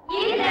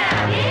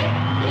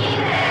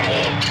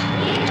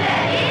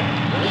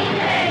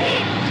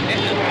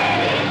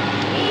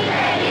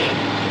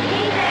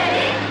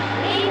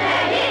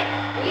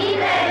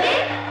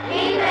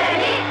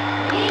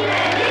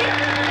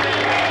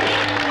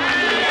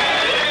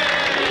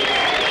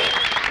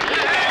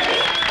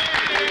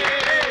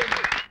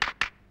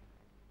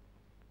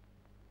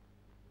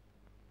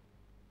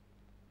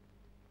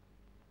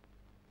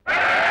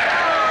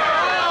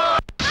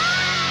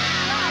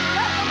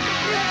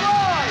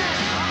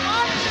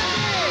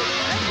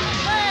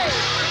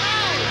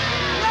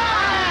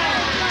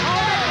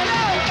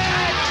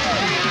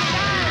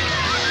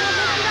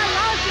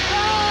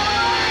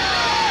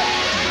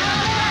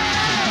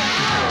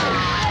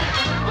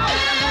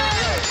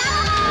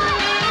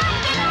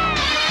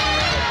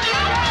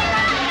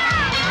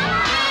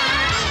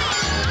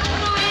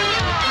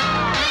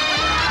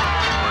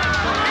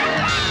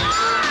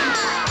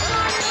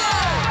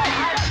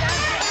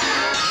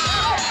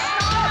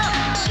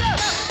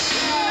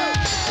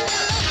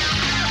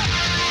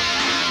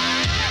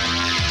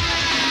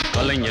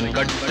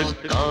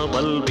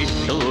 காவல்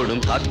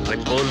விட்டோடும்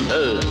காற்றைப் போல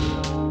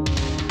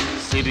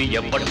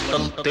சிறிய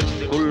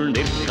வட்டத்திற்குள்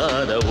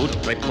நிற்காத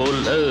ஊற்றைப்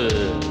போல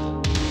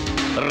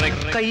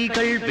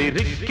ரெக்கைகள்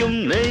விரிக்கும்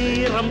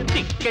நேரம்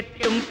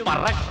டிக்கெட்டும்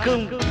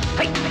பறக்கும்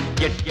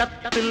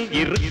எட்டத்தில்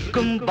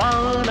இருக்கும்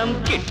வானம்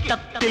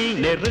கிட்டத்தில்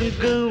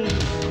நெருங்கும்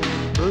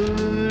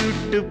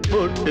வீட்டு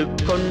போட்டு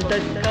கொண்ட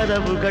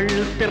கதவுகள்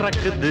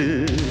திறக்குது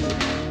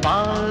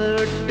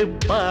பாட்டு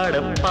பாட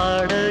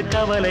பாட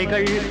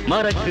கவலைகள்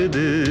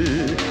மறக்குது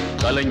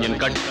கலைஞன்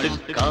கட்டு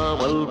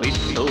காவல்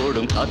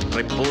விட்டோடும்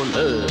காற்றைப்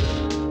போல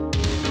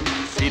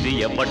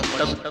சிறிய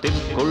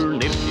வட்டத்திற்குள்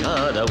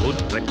நிற்காத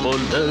ஊற்றைப்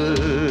போல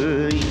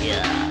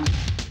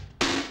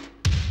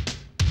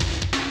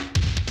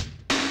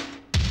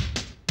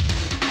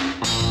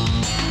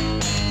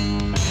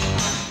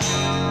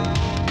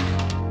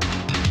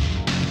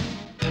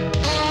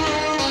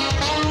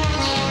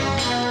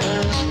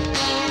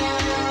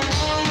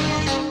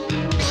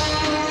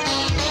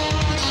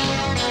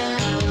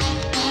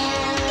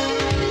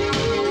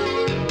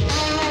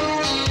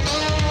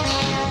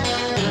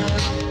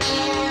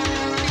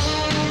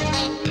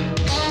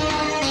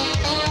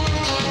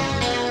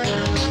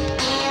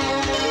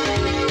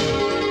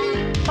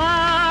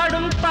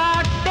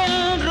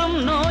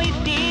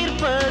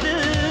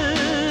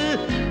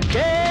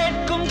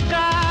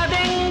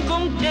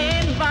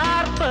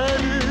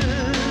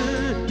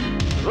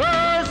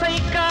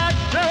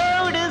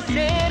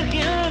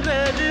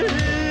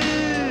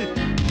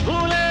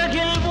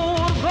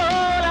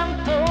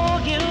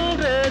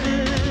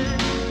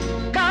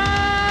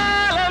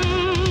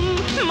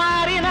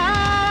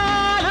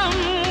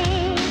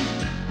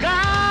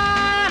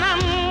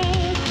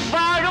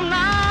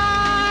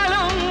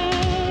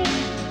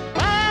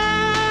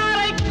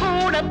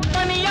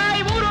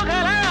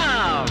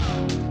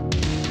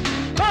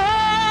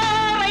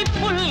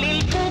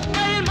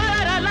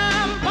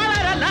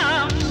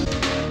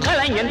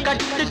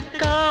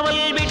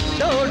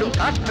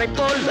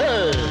போல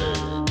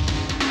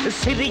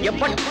சிறிய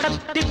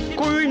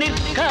பட்டத்திற்குள்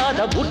நிற்காத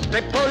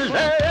ஊற்றைப் போல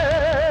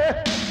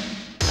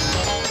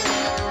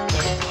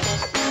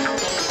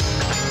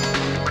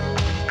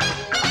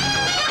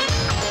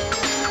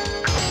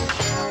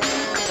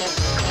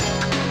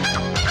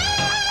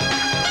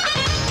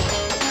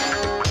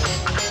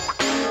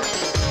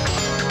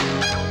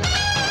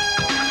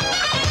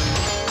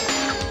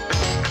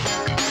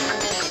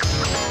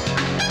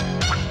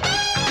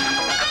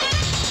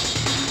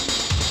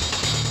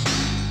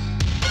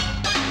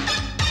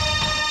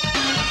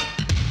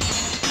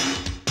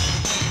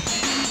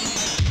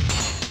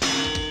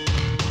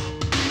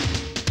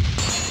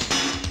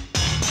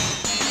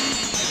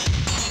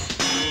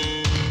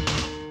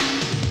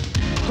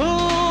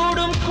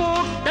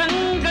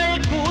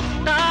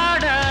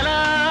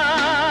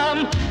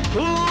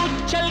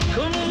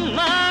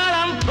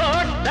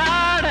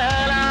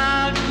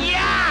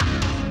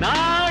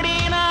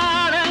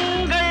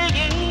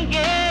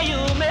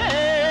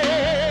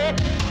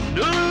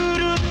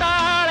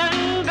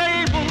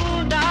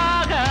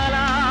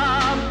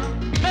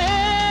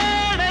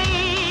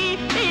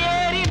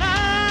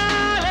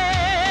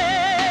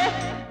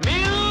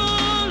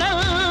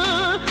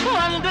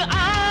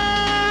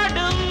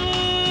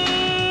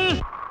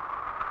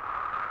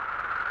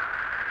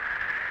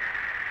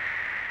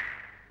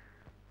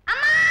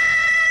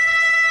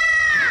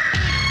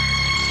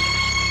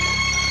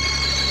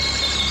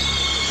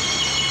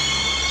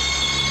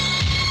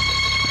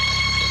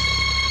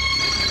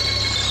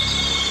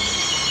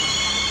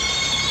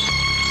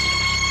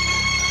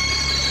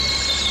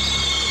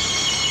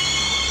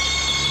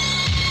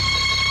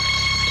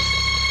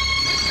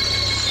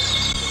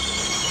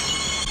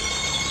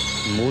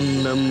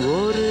முன்னம்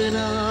ஒரு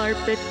நாள்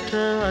பெற்ற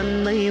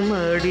அன்னை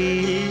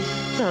மடியில்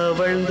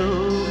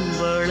தவழ்ந்தோம்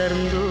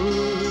வளர்ந்தோம்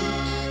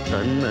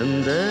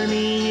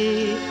தன்னந்தனியே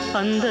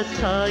அந்த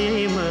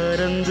தாயை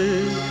மறந்து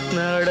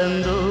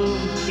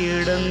நடந்தோம்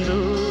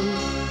கிடந்தோம்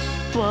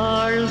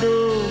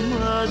வாழ்ந்தோம்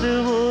அது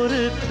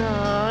ஒரு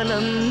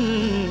காலம்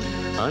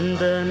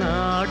அந்த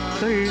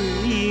நாட்கள்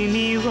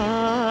இனி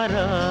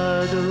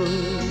வாராதோ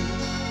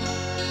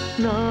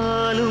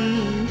நாளும்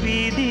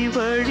விதி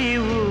வழி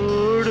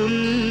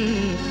ஓடும்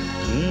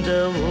இந்த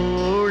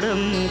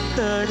ஓடம்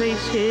கரை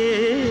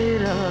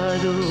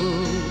சேராதோ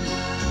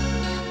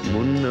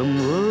முன்னம்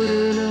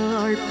ஒரு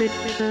நாள்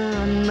பெற்ற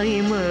அன்னை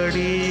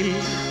மடியில்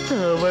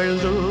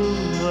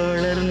தவழ்ந்தோம்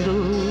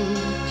வளர்ந்தோம்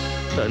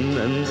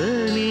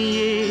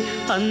தன்னந்தனியே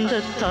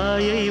அந்த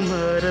தாயை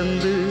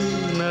மறந்து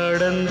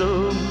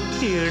நடந்தோம்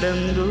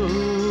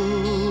கிடந்தோம்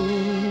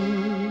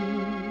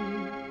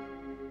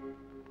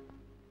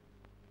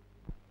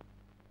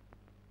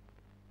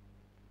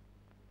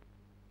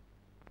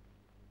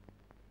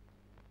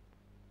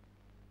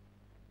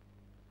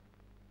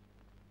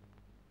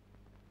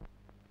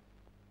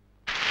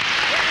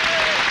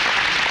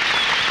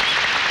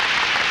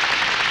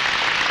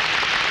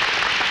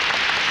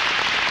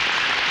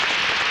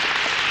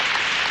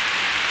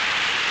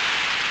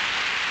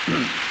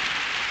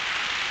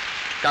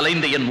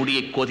கலைந்த என்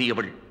முடியை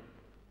கோதியவள்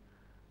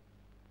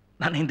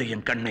நனைந்த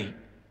என் கண்ணை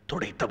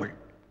துடைத்தவள்.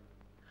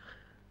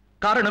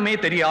 காரணமே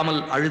தெரியாமல்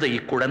அழுத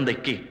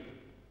இக்குழந்தைக்கு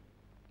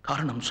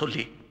காரணம்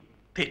சொல்லி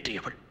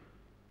தேற்றியவள்.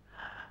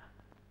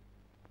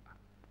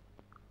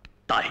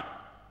 தாய்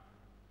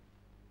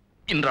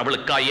இன்று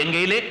அவளுக்காய்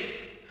எங்கையிலே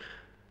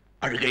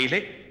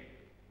அழுகையிலே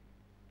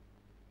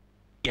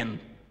என்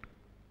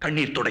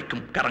கண்ணீர்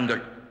துடைக்கும்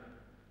கரங்கள்,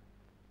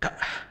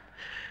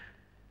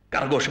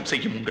 கரகோஷம்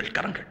செய்யும் உங்கள்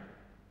கரங்கள்.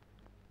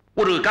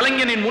 ஒரு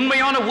கலைஞனின்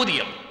உண்மையான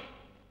ஊதியம்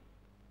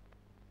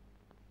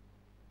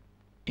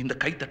இந்த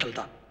கைத்தட்டல்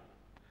தான்.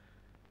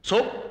 சோ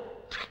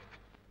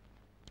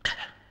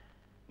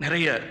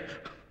நிறைய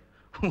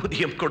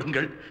ஊதியம்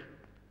கொடுங்கள்.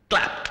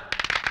 Clap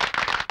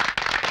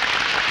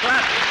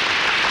clap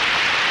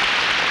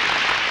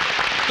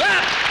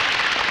clap.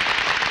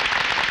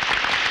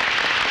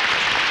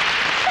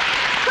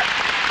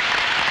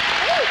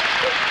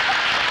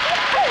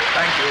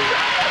 Thank you.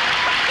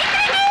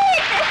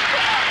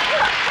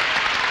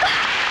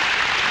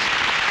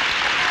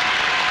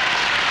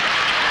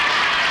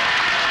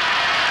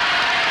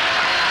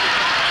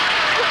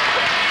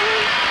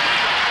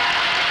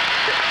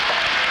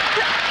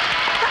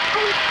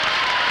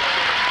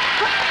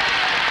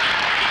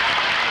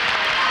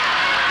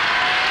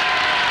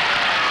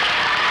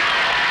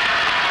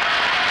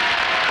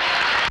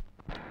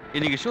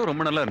 இன்னைக்கு ஷோ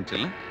ரொம்ப நல்லா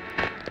இருந்துச்சுல்ல?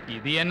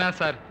 இது என்ன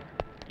சார்,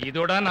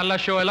 இதோட நல்ல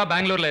ஷோ எல்லாம்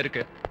பெங்களூர்ல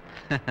இருக்கு.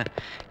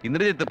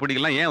 இந்திரஜித்தை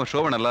பிடிக்கலாம், ஏன்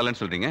ஷோவை நல்லா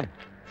இல்லைன்னு சொல்றீங்க?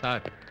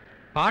 சார்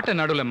பாட்டை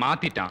நடுவில்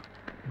மாத்திட்டான்.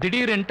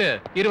 திடீர்னுட்டு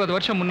 20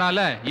 வருஷம்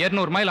முன்னால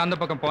 200 மைல் அந்த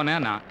பக்கம்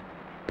போனேன்னா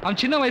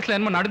அவன் சின்ன வயசுல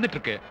என்னமோ நடந்துட்டு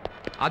இருக்கு,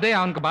 அதே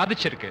அவனுக்கு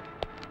பாதிச்சிருக்கு.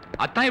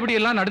 அதான் இப்படி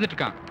எல்லாம் நடந்துட்டு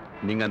இருக்கான்.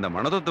 நீங்க அந்த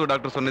மனதத்துவ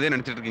டாக்டர் சொன்னதே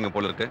நினைச்சிட்டு இருக்கீங்க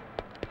போல இருக்கு.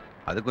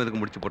 அதுக்கும்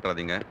இதுக்கு முடிச்சு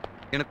போட்டுறாதீங்க.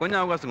 எனக்கு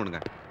கொஞ்சம் அவகாசம்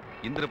கொடுங்க.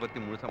 இந்திர பத்தி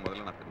முழுசா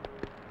முதல்ல நான் தெரியும்.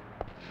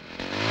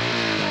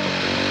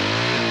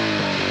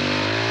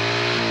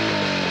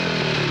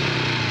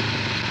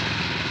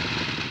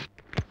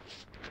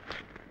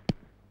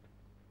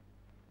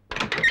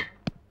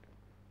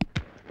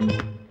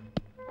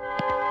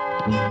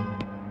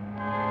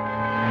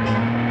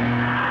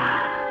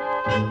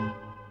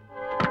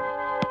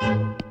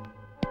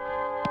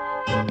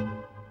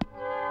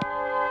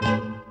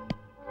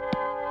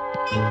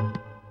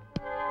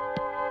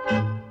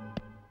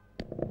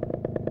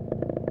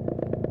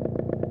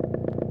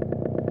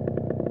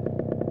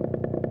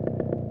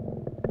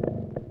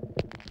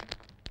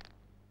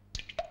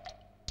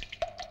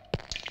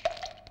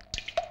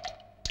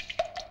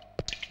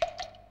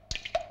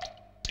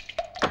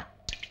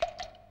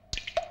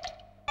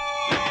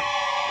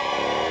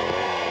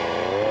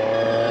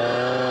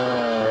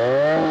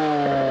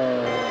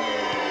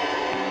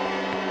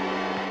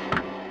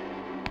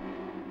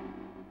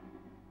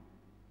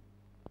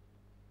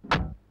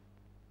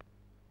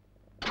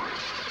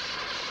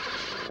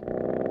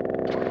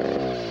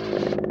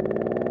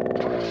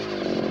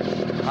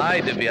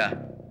 ஹாய் திவ்யா.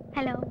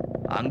 ஹலோ.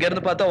 அங்க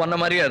இருந்து பார்த்தா ஒன்ன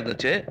மாதிரியா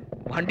இருந்துச்சு,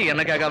 வண்டி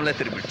என்ன கேட்காமலே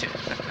திரும்பிடுச்சு.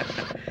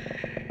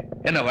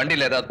 என்ன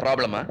வண்டியில ஏதாவது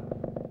ப்ராப்ளமா?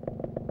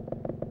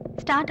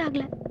 ஸ்டார்ட்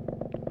ஆகல.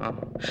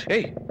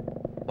 ஏய்,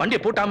 வண்டியை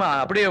பூட்டாம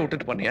அப்படியே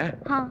விட்டுட்டு போனியா?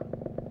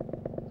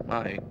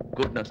 My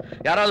goodness.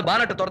 யாராவது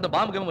பானட்டை திறந்து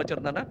பாம்பு கேம்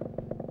வச்சிருந்தானா?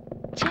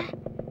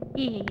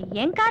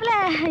 என் கார்ல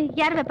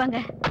யார் வைப்பாங்க?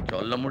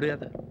 சொல்ல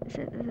முடியாது.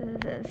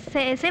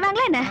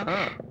 செய்வாங்களா என்ன?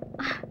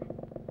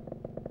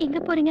 எங்க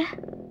போறீங்க?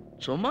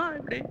 சும்மா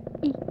இப்படி.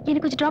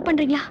 எனக்கு கொஞ்சம் டிராப்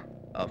பண்றீங்களா?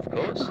 Of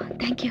course.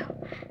 Thank you.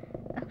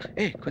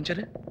 ஏய் கொஞ்சம்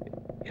இரு.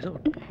 ஏதோ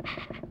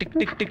டிக்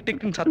டிக் டிக்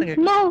டிக்னு சத்தம்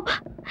கேக்குது. No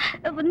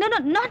no no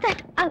not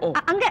that.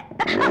 அங்க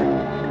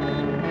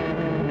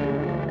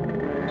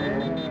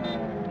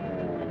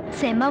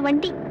செம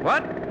வண்டி.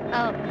 What?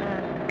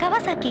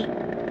 Kawasaki.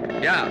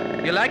 Yeah,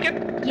 you like it?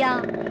 Yeah.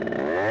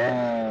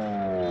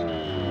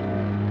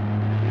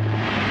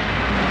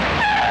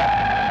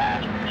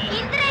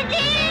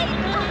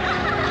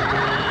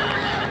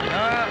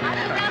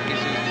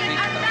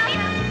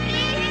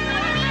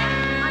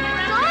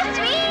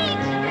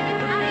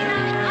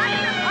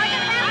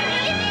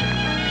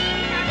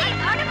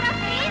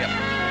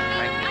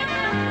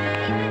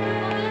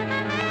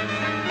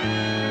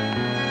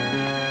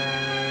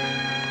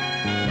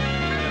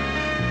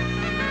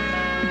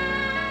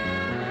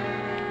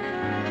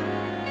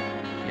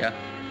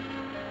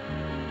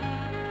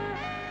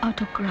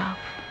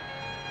 Autograph.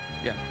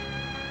 Yeah,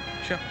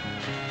 sure.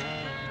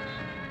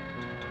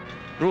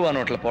 ரூபா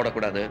நோட்ல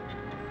போடக்கூடாது.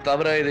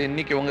 தவிர இது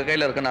இன்னைக்கு உங்க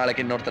கையில இருக்க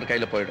நாளைக்கு இன்னொருத்தர்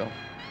கையில போயிடும்.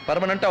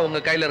 பர்மனண்டா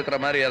உங்க கையில இருக்கிற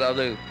மாதிரி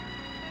ஏதாவது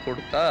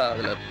கொடுத்தா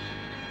அதுல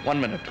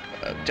 1 minute.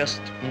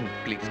 Just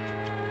please.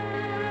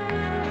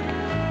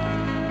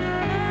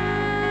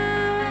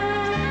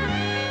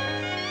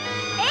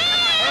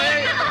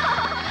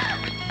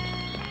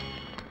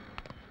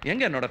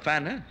 எங்க என்னோட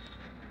ஃபேன்?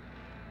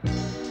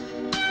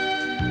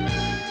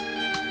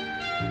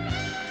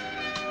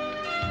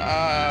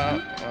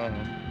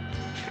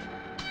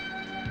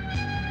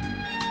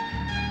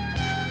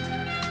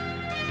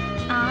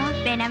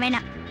 வேணா வேணா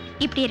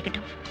இப்படி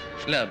இருக்கட்டும்.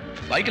 இல்ல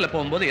பைக்ல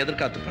போகும்போது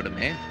எதிர்காத்து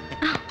படுமே.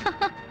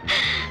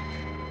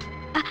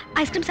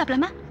 ஐஸ்கிரீம்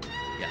சாப்பிடலாமா?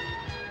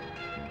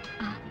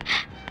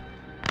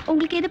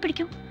 உங்களுக்கு எது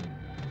பிடிக்கும்?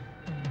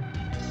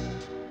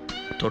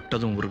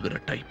 தொட்டதும் உருகுற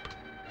டைப்.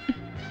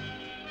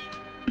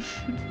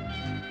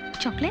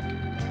 சாக்லேட்?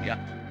 யா.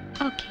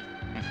 ஓகே.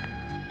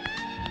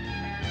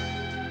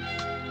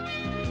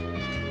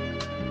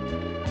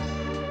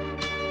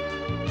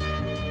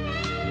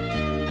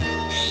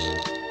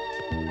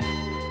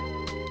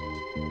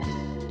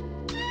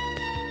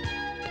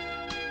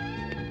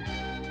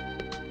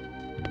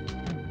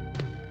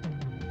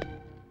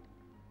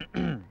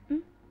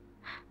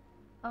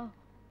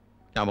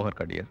 ஞாபகம்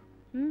இருக்கா டியர்?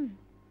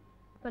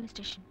 Police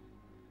station.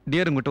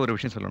 டியர், உங்ககிட்ட ஒரு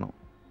விஷயம் சொல்லணும்.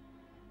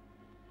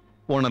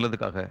 உன்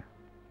நல்லதுக்காக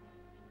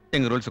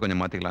எங்க ரூல்ஸ்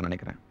கொஞ்சம் மாத்திக்கலாம்னு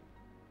நினைக்கிறேன்.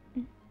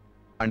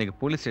 அன்னைக்கு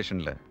போலீஸ்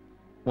ஸ்டேஷன்ல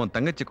உன்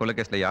தங்கச்சி கொலை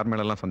கேஸ்ல யார்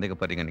மேலெல்லாம்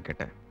சந்தேகப்படுறீங்கன்னு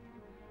கேட்டேன்.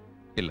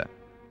 இல்ல,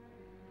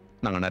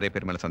 நாங்க நிறைய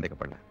பேர் மேல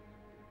சந்தேகப்படல.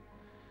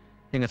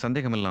 எங்க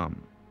சந்தேகம் எல்லாம்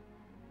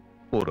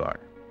ஒரு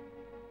ஆள்,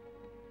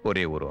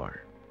 ஒரே ஒரு ஆள்.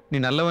 நீ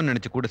நல்லவன்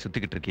நினைச்சு கூட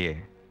சுத்திக்கிட்டு இருக்கியே,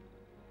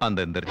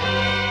 அந்த இந்தர்ஜித்.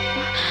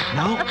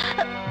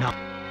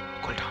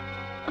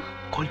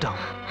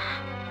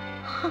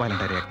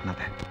 வயலண்டா ரியாக்ட்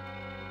பண்ணாத.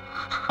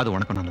 அது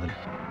உனக்கும் நல்லது.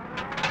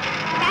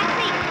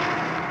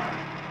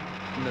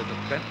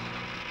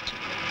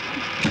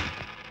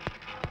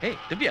 ஏய்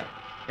திவ்யா,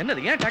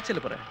 என்னது? ஏன்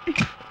டாக்ஸில போற?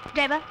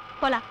 டிரைவர்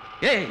போலாம்.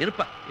 ஏய்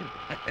இருப்பா.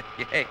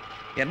 ஏய்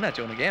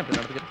என்னாச்சு உனக்கு? ஏன் இப்படி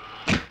நடந்துக்கிற?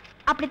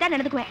 அப்படித்தான்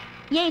நடந்துக்குவேன்.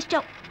 ஏன்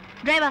இஷ்டம்.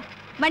 டிரைவர்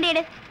வண்டி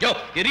எடு. யோ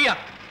இரியா.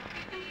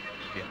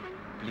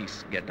 Please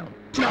get down.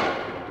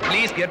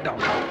 Please get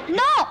down.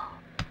 No.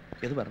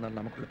 எதுவா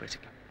இருந்தாலும் நமக்குள்ள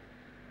பேசிக்கலாம்.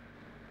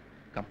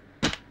 கம்.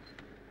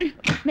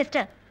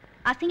 மிஸ்டர்,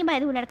 அசிங்கமா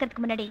எதுவும்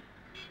நடக்கிறதுக்கு முன்னாடி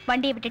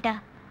வண்டியை விட்டுட்டா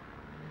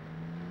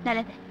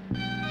நல்லது.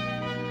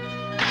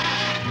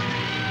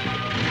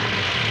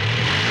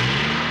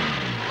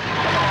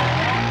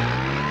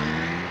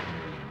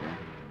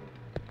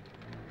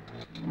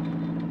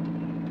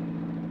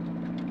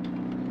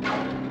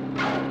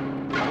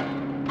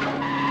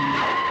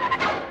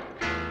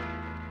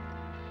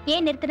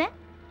 ஏன் நிறுத்துன?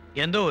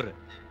 எந்த ஊரு?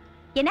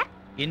 என்ன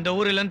இந்த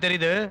ஊர் இல்லன்னு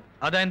தெரியுது,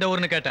 அதான் இந்த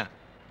ஊர்னு கேட்டேன்.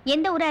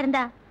 எந்த ஊரா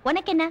இருந்தா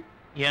உனக்கு என்ன?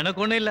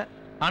 எனக்கு ஒண்ணும் இல்ல.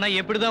 ஆனா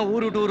எப்படிதான்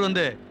ஊர் விட்டு ஊர்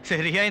வந்து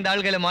சரியா இந்த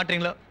ஆள்களை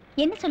மாற்றீங்களோ?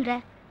 என்ன சொல்ற?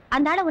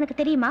 அந்த ஆளை உனக்கு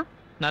தெரியுமா?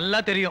 நல்லா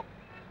தெரியும்.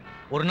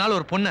 ஒரு நாள்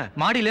ஒரு பொண்ணை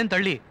மாடியிலேன்னு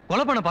தள்ளி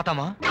கொலை பண்ண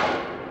பார்த்தாமா.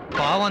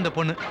 பாவம் அந்த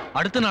பொண்ணு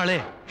அடுத்த நாளே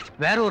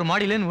வேற ஒரு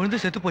மாடியிலேன்னு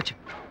விழுந்து செத்து போச்சு.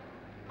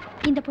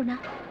 இந்த பொண்ணா?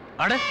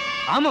 அட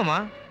ஆமாமா.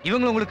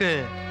 இவங்க உங்களுக்கு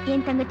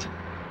என் தங்கச்சி.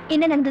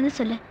 என்ன நடந்தது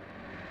சொல்லு.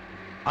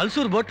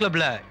 அல்சூர் போட்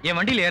கிளப்ல என்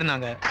வண்டியில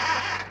ஏறினாங்க.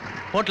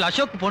 போட்ல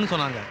அசோக் போன்னு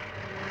சொன்னாங்க.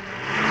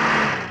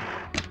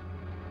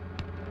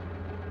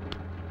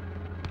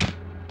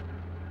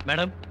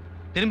 மேடம்,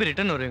 திரும்பி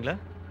ரிட்டர்ன் வருவீங்களா?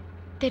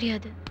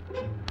 தெரியாது.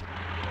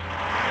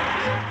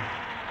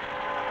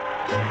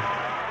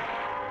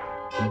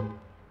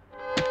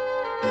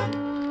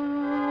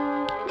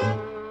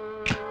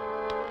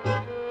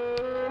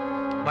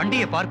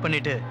 வண்டியை பார்க்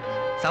பண்ணிட்டு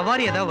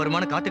சவாரி ஏதாவது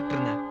வருமானம் காத்துக்கிட்டு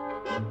இருந்தேன்.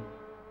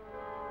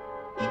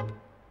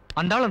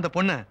 அந்த ஆள் அந்த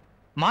பொண்ணை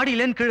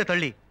மாடியிலேன்னு கீழே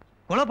தள்ளி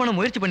கொலை பண்ண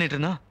முயற்சி பண்ணிட்டு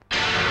இருந்தா.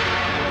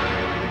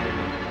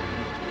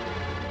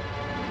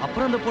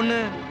 அப்புறம் அந்த பொண்ணு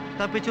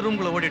தப்பிச்சு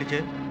ரூம்குள்ள ஓடிடுச்சு.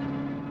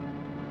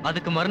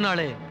 அதுக்கு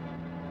மறுநாளே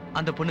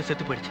அந்த பொண்ணு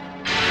செத்து போயிடுச்சு.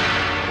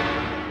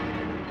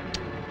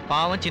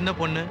 பாவம் சின்ன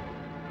பொண்ணு.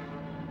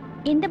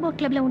 எந்த போட்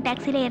கிளப்ல உன்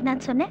டாக்ஸில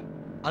ஏறினான்னு சொன்ன?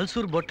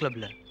 அல்சூர் போட்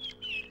கிளப்ல.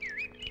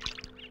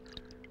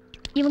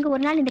 இவங்க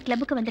ஒரு நாள் இந்த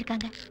கிளப்புக்கு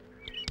வந்திருக்காங்க.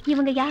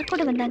 இவங்க யார்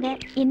கூட வந்தாங்க,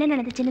 என்ன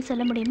நடந்துச்சுன்னு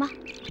சொல்ல முடியுமா?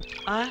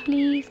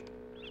 ப்ளீஸ்.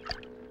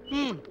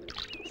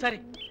 சரி,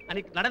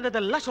 அன்னைக்கு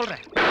நடந்ததெல்லாம்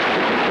சொல்றேன்.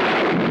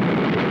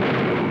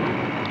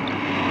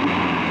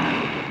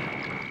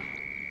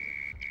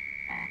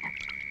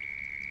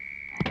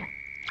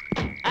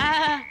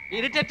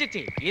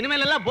 இருந்துச்சு.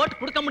 இனிமேல் எல்லாம் போட்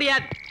கொடுக்க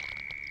முடியாது.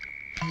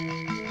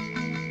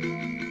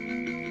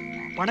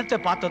 பணத்தை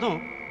பார்த்ததும்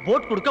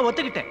போட் கொடுக்க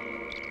ஒத்துக்கிட்டேன்.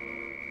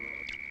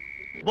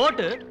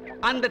 போட்டு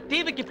அந்த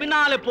தீவுக்கு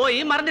பின்னால போய்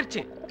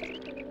மறந்துடுச்சு.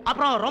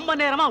 அப்புறம் ரொம்ப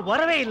நேரமா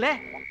வரவே இல்லை.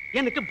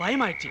 எனக்கு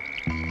பயமாயிடுச்சு.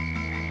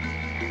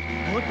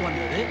 போட்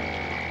வந்தது,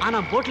 ஆனா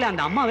போட்ல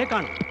அந்த அம்மாவே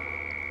காணும்.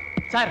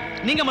 சார்,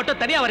 நீங்க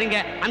மட்டும் தனியா வரீங்க,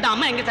 அந்த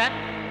அம்மா எங்க சார்?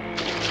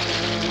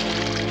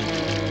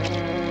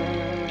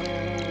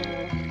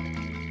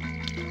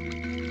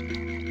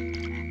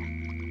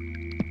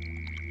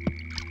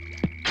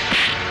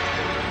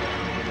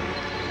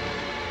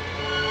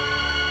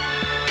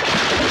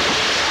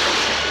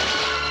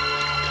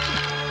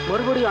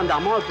 மறுபடியும் அந்த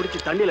அம்மாவை பிடிச்சி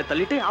தண்ணியில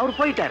தள்ளிட்டு அவர்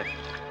போயிட்டாரு.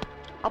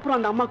 அப்புறம்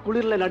அந்த அம்மா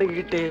குளிர்ல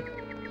நடுங்கிட்டு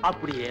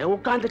அப்படியே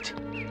உட்காந்துச்சு.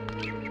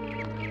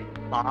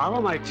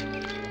 பாவம் ஆயிடுச்சு.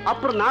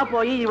 அப்புறம் நான்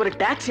போய் இவர்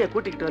டாக்ஸியை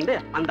கூட்டிக்கிட்டு வந்து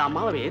அந்த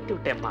அம்மாவை ஏத்தி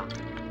விட்டேம்மா.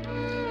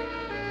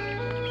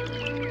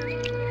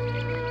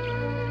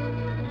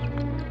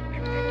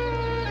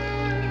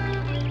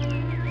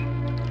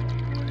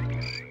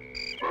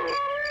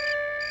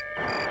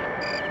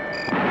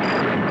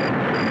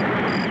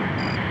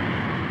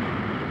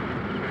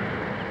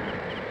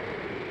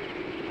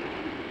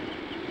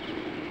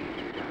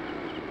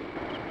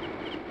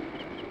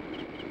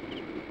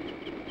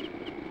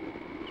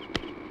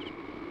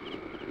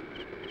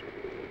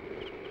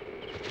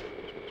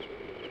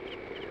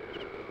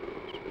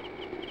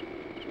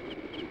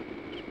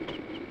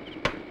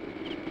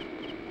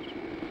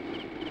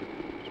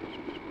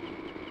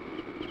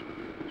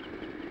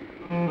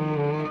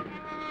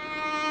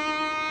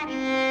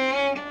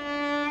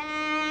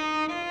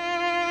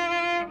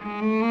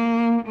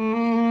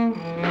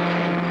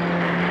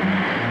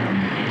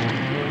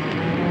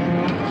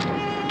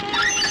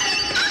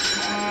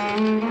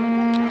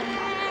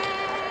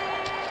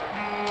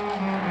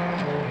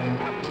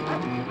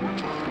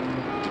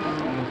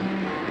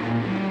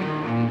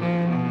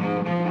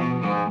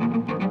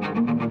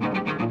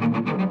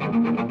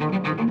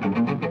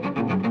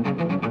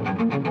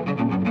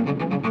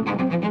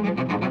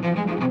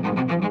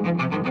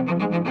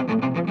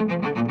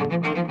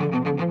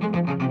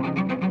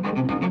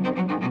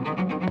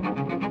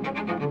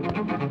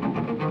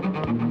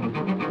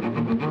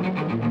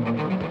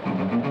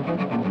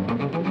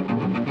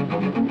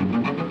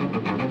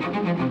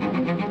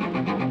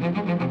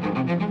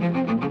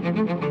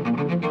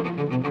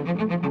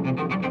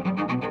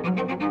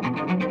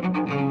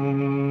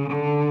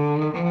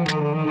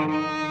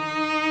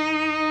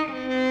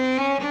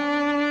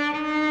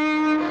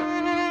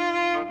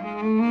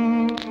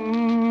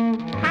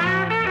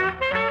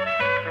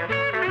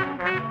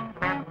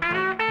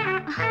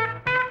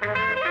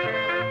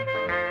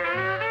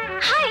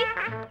 Hi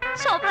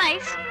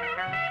surprise.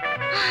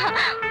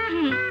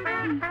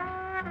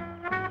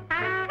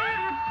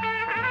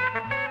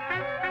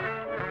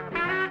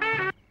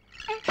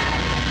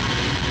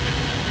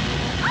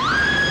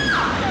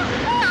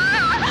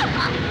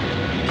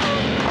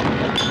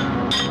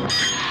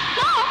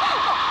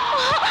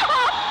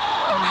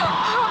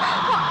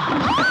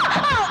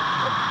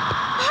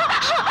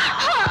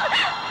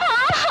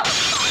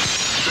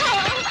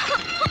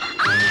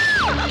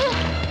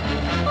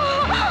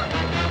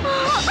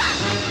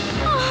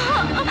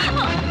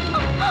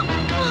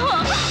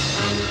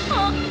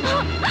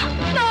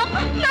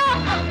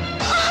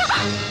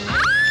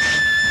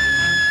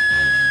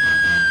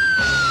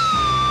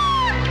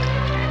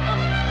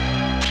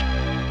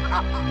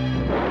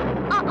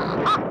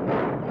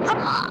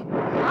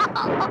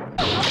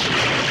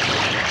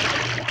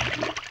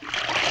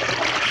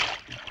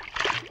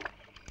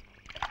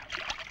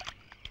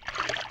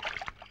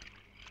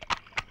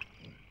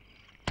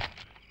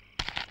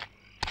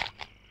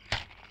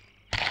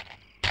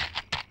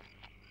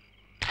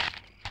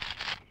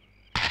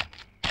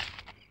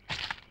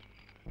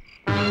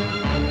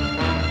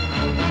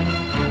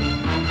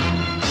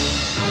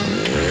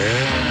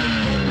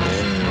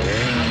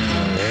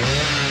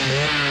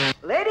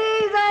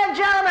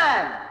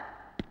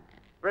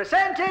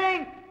 Presenting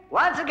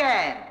once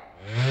again,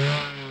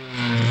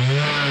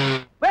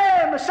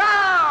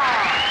 Nassar,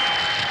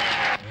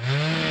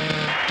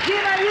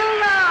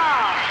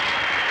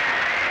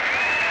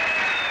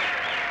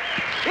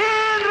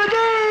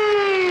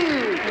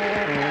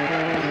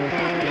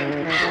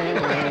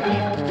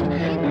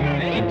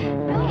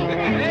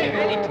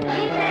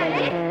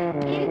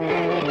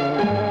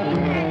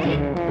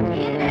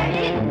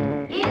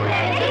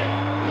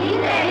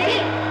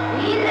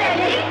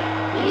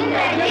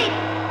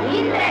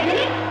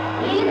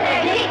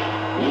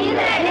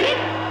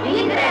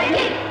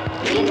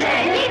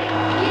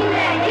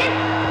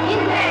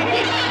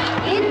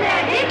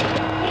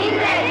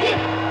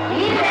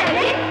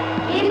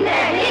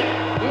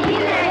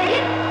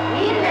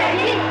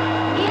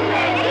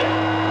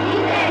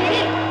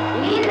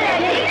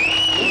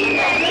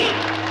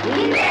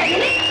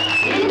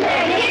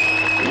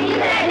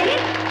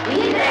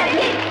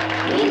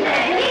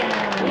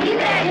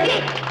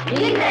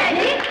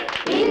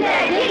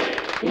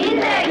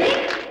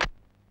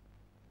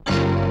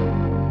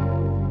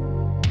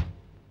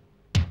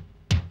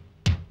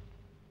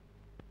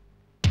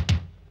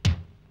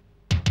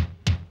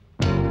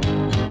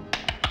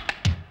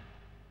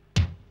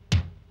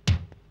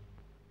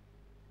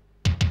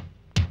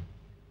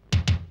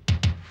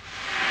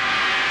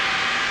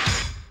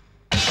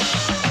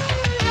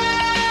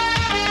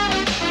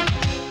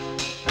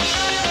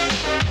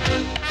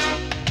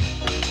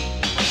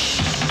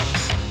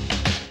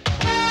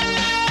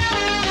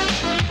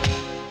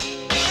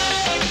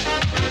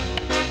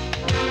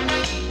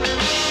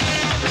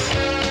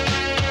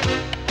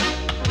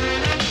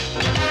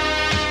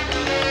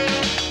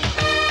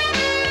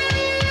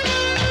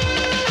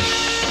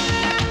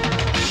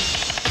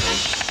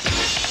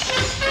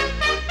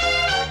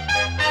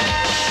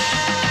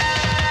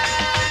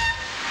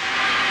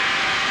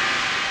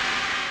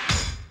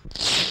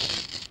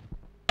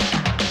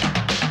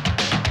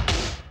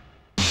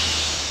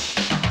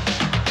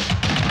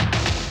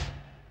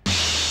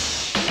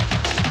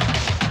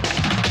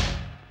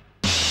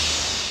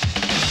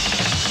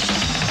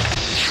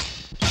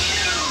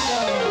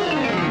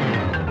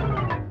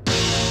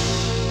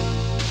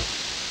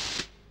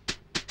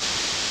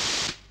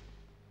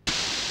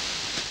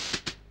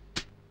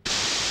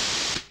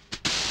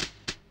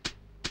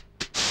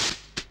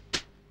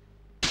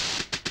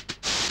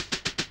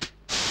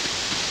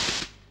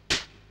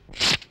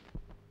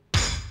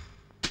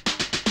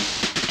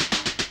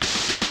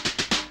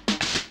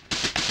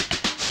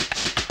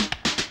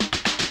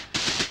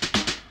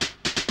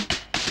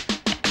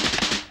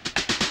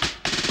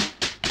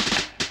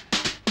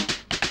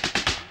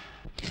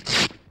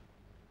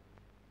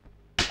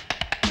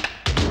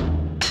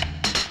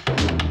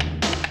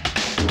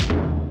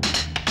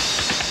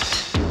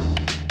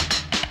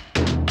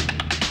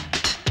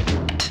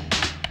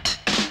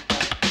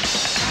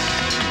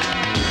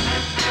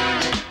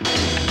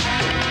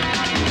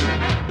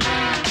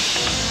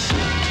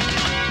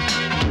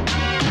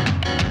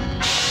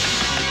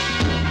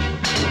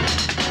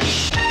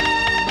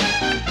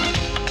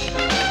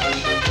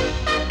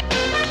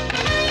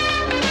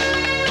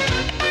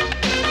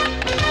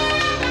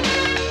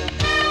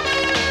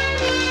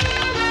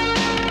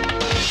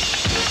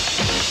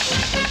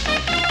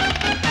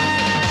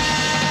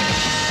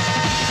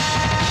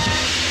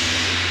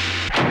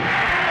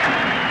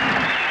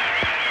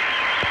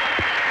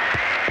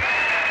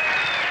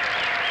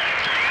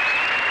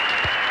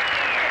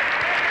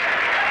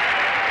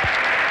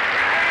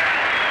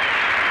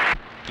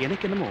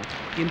 எனக்கு என்னமோ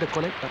இந்த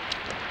கொலை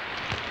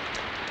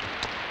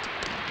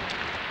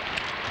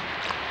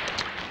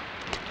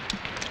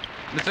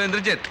Mr.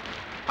 Inderjeet,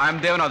 I am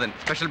Devanathan,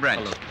 Special Branch.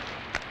 Hello.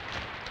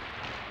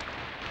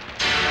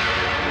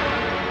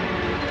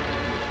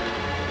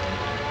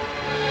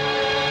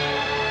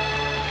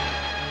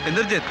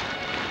 Inderjit,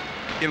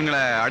 இவங்களை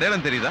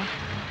அடையாளம் தெரியுதா?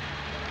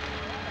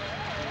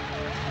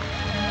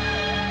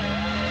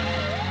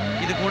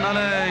 இதுக்கு முன்னால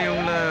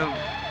இவங்களை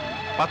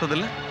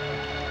பார்த்ததில்ல?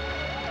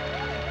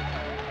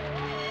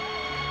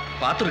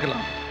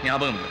 பார்த்துருக்கலாம்,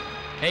 ஞாபகம் இல்லை.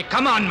 ஏய்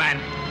கம் ஆன்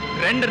மேன்,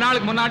 2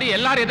 நாளுக்கு முன்னாடி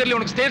எல்லாரும் எதிரில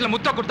உனக்கு ஸ்டேஜ்ல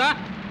முத்த கொடுத்தா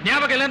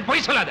ஞாபகம் இல்லைன்னு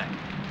பொய் சொல்லாத.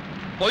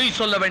 பொய்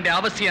சொல்ல வேண்டிய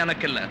அவசியம்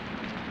எனக்கு இல்லை.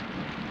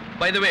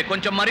 பை தி வே,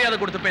 கொஞ்சம் மரியாதை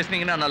கொடுத்து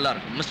பேசுனீங்கன்னா நல்லா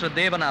இருக்கும். மிஸ்டர்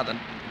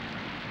தேவநாதன்,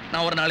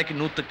 நான் ஒரு நாளைக்கு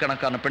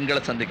 100கணக்கான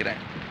பெண்களை சந்திக்கிறேன்.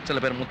 சில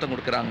பேர் முத்தம்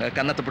கொடுக்குறாங்க,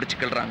 கன்னத்தை பிடிச்சு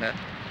கிள்றாங்க.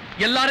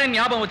 எல்லாரையும்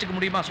ஞாபகம் வச்சுக்க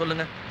முடியுமா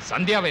சொல்லுங்க?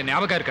 சந்தியாவை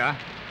ஞாபகம் இருக்கா?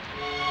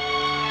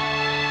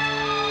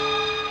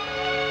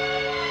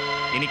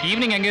 இன்னைக்கு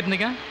ஈவினிங் எங்க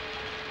இருந்தீங்க?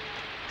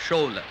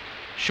 ஷோவில்.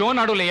 ஷோ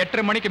நடுவில்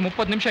 8:30 மணிக்கு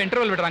 30 நிமிஷம்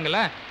இன்டர்வல் விடுறாங்கல்ல,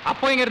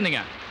 அப்போ எங்க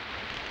இருந்தீங்க?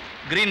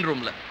 கிரீன்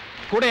ரூம்ல.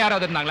 கூட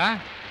யாராவது இருந்தாங்களா?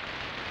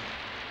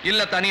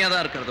 இல்ல, தனியா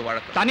தான் இருக்கிறது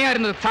வழக்கம். தனியா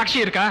இருந்தது சாட்சி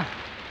இருக்கா?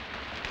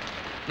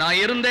 நான்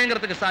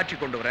இருந்தேங்கிறதுக்கு சாட்சி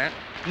கொண்டு வரேன்,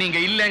 நீங்க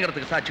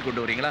இல்லைங்கிறதுக்கு சாட்சி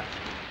கொண்டு வரீங்களா?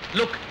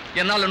 லுக்,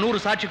 என்னால 100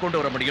 சாட்சி கொண்டு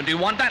வர முடியும். Do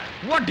you want that?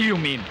 What do you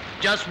mean?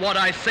 Just what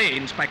I say,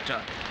 Inspector.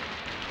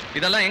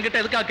 இதெல்லாம்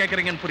எங்கிட்ட எதுக்காக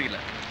கேட்கறீங்கன்னு புரியல.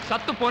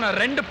 சத்து போன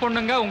 2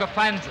 பொண்ணுங்க உங்க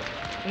ஃபேன்ஸ்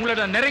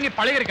உங்களோட நெருங்கி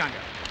பழகிருக்காங்க.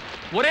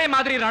 ஒரே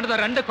மாதிரி நடந்த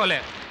 2 கொலை,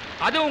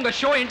 அது உங்க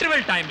ஷோ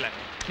இன்டர்வல் டைம்ல.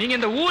 நீங்க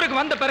இந்த ஊருக்கு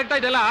வந்த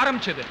பிறகு இதெல்லாம்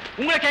ஆரம்பிச்சது.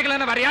 உங்களை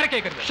கேட்கலன்னா வேற யாரை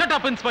கேட்கறது? Shut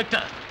up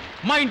inspector,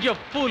 mind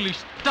your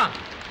foolish tongue.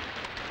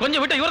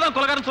 கொஞ்சம் விட்டு இவர்தான்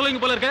கொலைகாரன்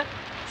சொல்லுவீங்க போல இருக்கு.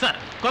 சார்,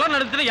 கொலை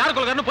நடந்துட்டு யார்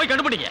கொலைகாரன் போய்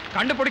கண்டுபிடிங்க.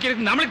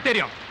 கண்டுபிடிக்கிறது நம்மளுக்கு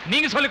தெரியும்,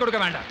 நீங்க சொல்லிக் கொடுக்க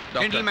வேண்டாம்.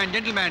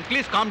 Gentleman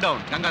please calm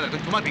down. Gangadhar,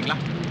 கொஞ்சம் சும்மா இருக்கீங்களா?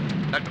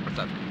 டாக்டர்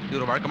பிரசாத், இது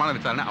ஒரு வழக்கமான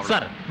விசாரணை.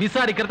 சார்,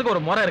 விசாரிக்கிறதுக்கு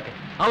ஒரு முறை இருக்கு.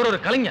 அவர் ஒரு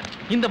கலைஞர்.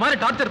 இந்த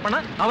மாதிரி டார்ச்சர் பண்ண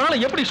அவரால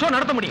எப்படி ஷோ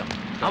நடத்த முடியும்?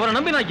 அவரை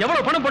நம்பி நான்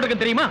எவ்வளவு பணம்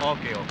போட்டுருக்கேன் தெரியுமா?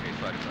 Okay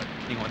sorry.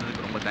 நீங்க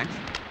வந்ததுக்கு ரொம்ப தேங்க்ஸ்.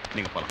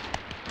 நீங்க போலாம்.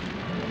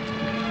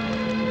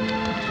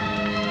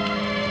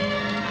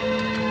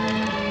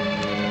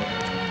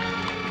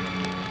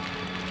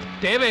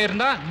 தேவை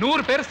இருந்தா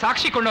 100 பேர்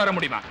சாட்சி கொண்டு வர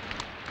முடியுமா?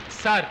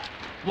 சார்,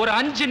 ஒரு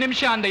 5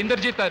 நிமிஷம் அந்த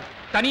இந்தர்ஜித்தை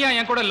தனியா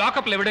என் கூட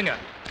லாக்அப்ல விடுங்க.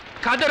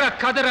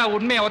 கதற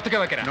உண்மையை ஒத்துக்க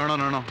வைக்கிறேன்.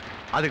 நோ,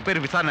 அதுக்கு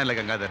பேர் விசாரணை இல்லை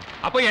கங்காதர்.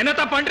 அப்போ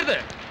என்னத்தான் பண்றது?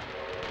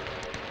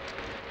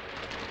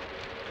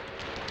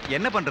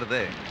 என்ன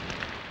பண்றது?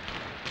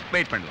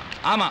 வெயிட் பண்ணலாம்.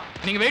 ஆமா,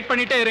 நீங்க வெயிட்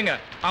பண்ணிட்டே இருங்க.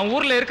 அவன்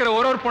ஊர்ல இருக்கிற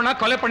ஒரு பொண்ணா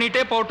கொலை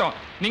பண்ணிட்டே போட்டோம்.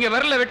 நீங்க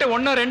விரல விட்டு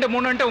 1 2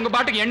 3 உங்க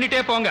பாட்டுக்கு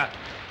எண்ணிட்டே போங்க.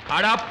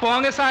 அடா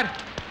போங்க சார்.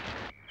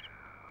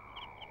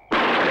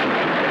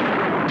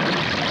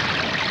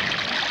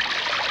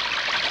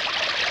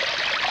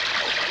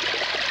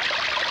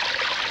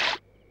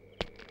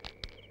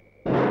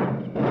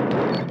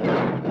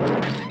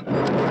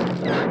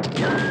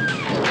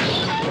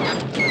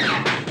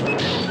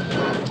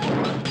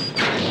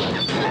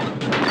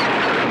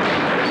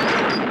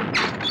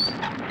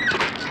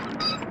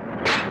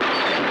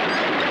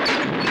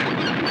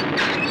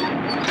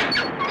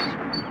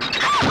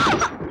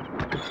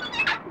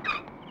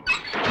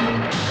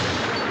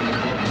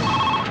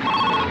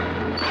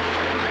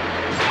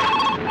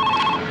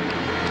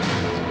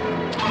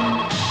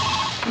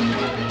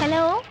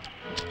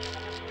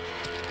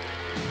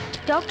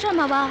 டாக்டர்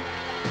அம்மாவா?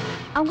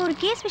 அவங்க ஒரு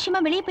கேஸ் விஷயமா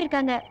வெளியே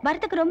போயிருக்காங்க,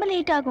 வரதுக்கு ரொம்ப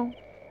லேட் ஆகும்.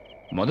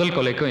 முதல்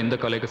கொலைக்கும் இந்த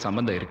கொலைக்கும்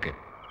சம்பந்தம் இருக்கு.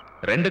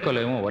 2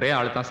 கொலையும் ஒரே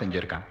ஆள் தான்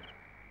செஞ்சிருக்கான்.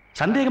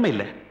 சந்தேகமே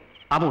இல்லை,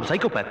 அவன் ஒரு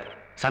சைக்கோபேத்.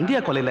 சந்தியா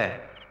கொலையில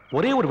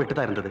ஒரே ஒரு வெட்டு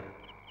தான் இருந்தது.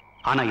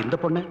 ஆனா இந்த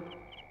பொண்ணு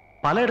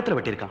பல இடத்துல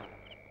வெட்டியிருக்கான்.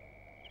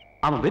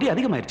 அவன் வெறி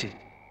அதிகமாயிருச்சு.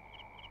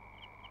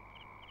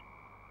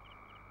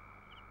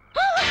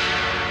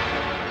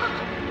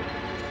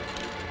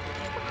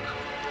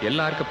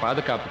 எல்லாருக்கும்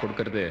பாதுகாப்பு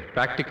கொடுக்கறது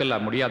பிராக்டிக்கலா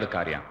முடியாத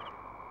காரியம்.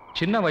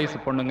 சின்ன வயசு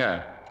பொண்ணுங்க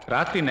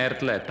ராத்திரி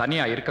நேரத்துல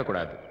தனியா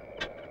இருக்கக்கூடாது.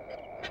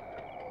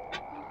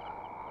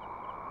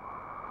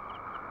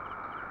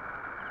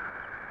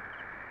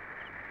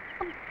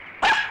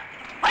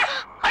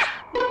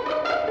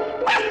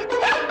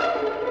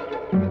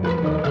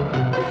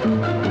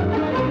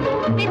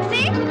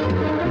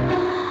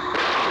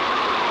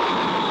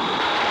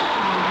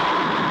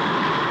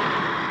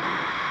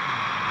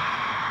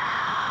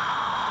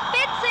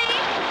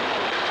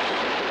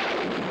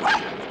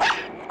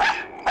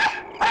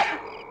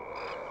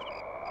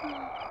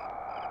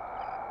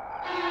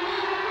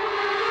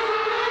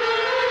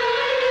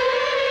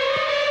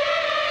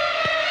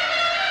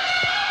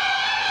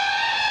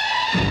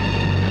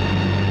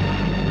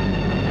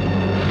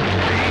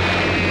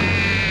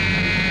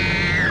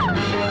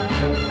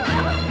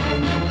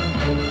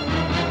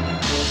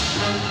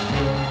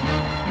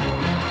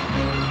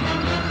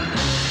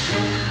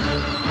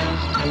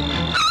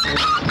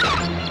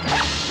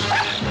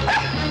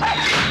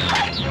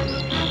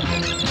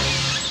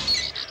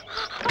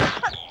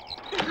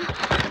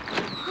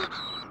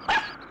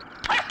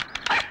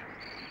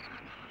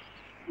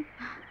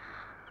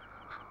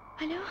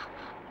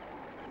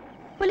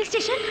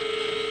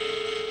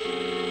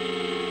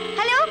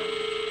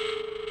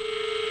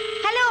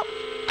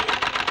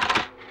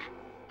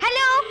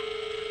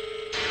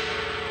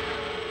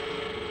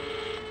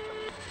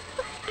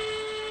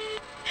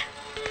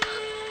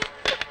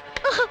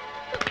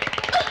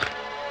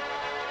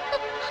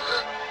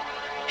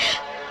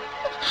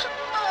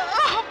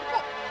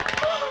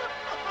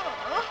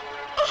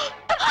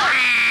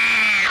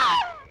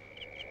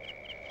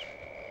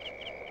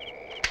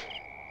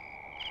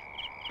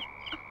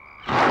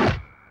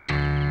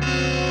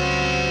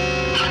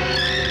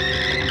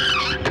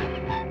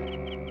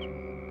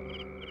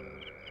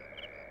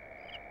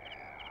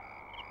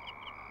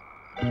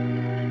 திவ்யா,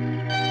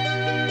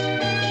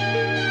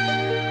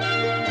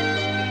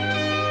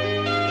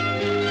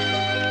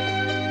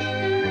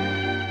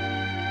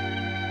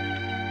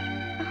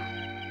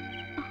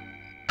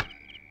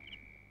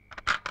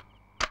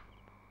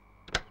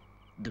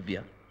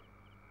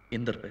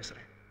 இந்தர்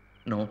பேசுறேன்.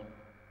 நோ,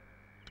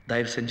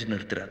 தயவு செஞ்சு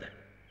நிறுத்திடாத.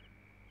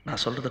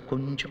 நான் சொல்றத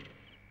கொஞ்சம்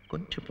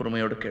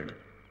பொறுமையோடு கேளு.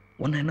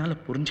 உன்னை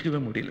என்னால்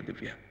புரிஞ்சிக்கவே முடியல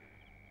திவ்யா.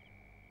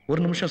 ஒரு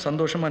நிமிஷம்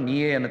சந்தோஷமா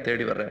நீயே என்னை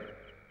தேடி வர்ற,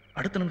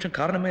 அடுத்த நிமிஷம்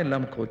காரணமே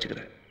இல்லாமல்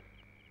கோச்சுக்கிற.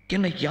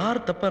 என்னை யார்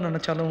தப்பா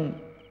நினைச்சாலும்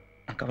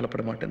நான்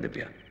கவலைப்பட மாட்டேன்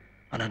திவ்யா.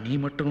 ஆனா நீ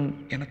மட்டும்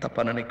என்னை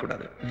தப்பா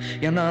நினைக்கக்கூடாது.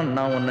 ஏன்னா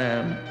நான் உன்னை,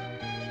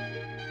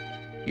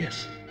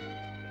 எஸ்,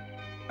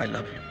 ஐ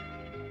லவ் யூ.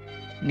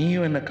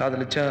 நீயும் என்னை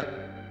காதலிச்சா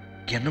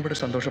என்னை விட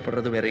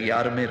சந்தோஷப்படுறது வேற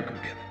யாருமே இருக்க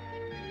முடியாது.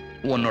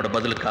 உன்னோட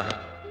பதிலுக்காக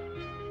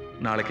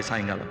நாளைக்கு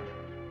சாயங்காலம்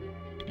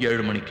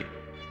 7 மணிக்கு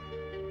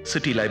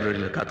சிட்டி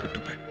லைப்ரரியில் காத்துக்கிட்டு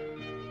இருப்பேன்.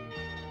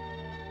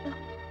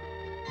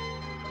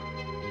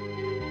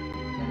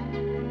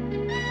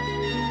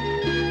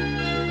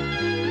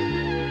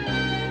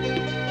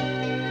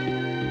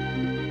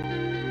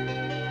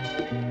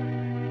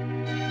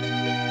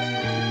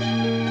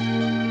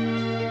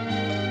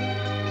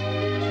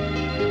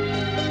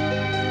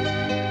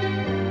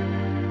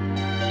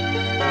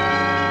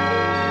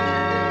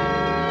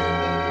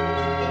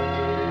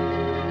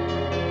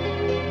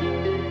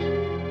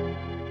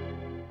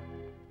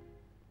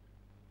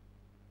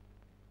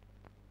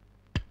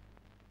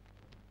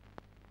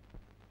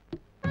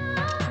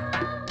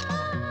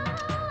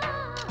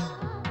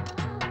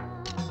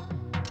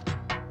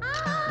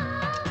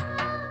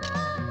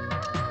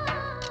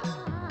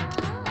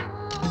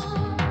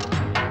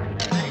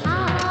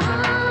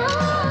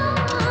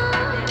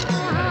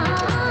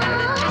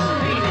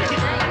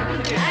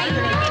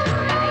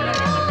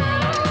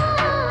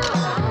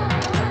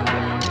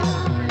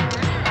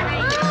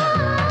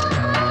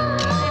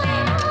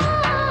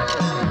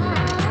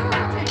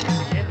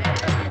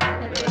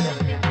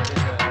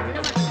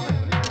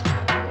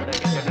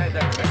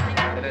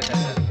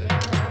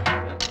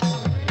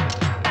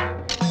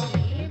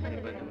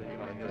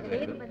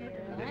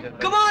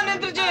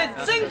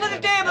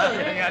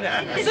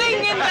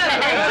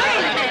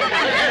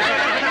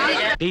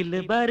 दिल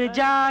भर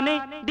जाने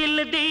दिल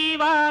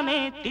दीवाने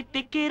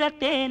தித்திக்கிற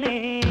தேனே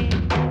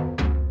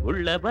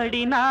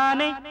உள்ளபடி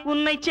நானே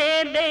உன்னை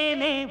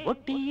சேர்ந்தேனே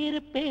ஒட்டி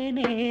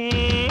இருப்பேனே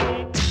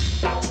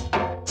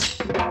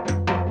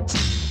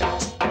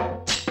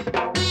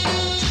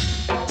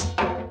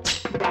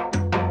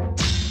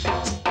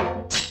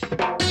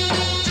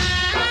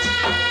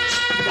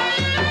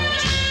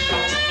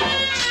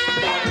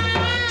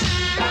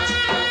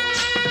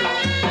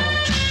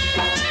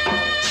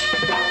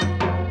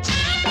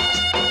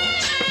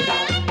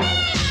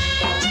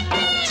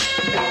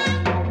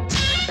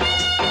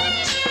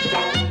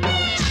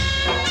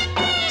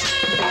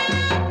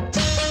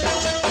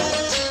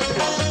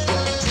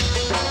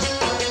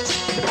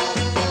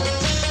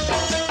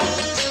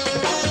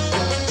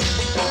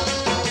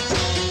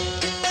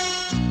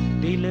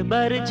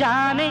भर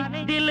जाने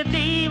दिल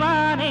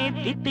दीवाने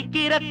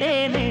தித்திக்கிற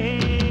தேனே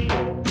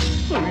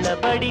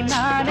உள்ளபடி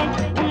நானே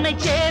உன்னை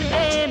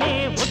சேர்ந்தேனே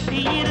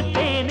ஒட்டி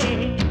இருப்பேனே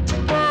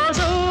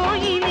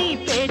போதும் இனி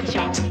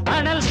பேச்சு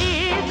அனல்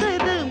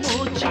வீசுது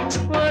மூச்சு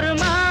ஒரு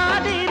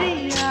மாதிரி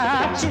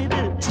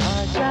ஆச்சுது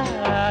ஆஜா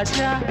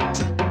ஆஜா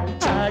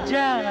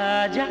ஆஜா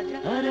ஆஜா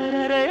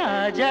அரரர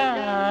ஆஜா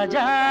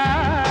ஆஜா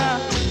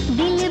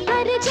दिल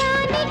भर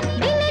जाने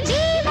दिल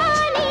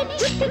दीवाने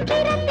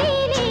தித்திக்கிற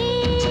தேனே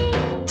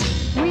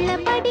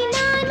உள்ளபடி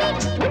நானே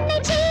உன்னை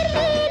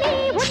சேர்ந்தேனே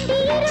ஒட்டி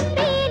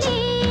இருப்பேனே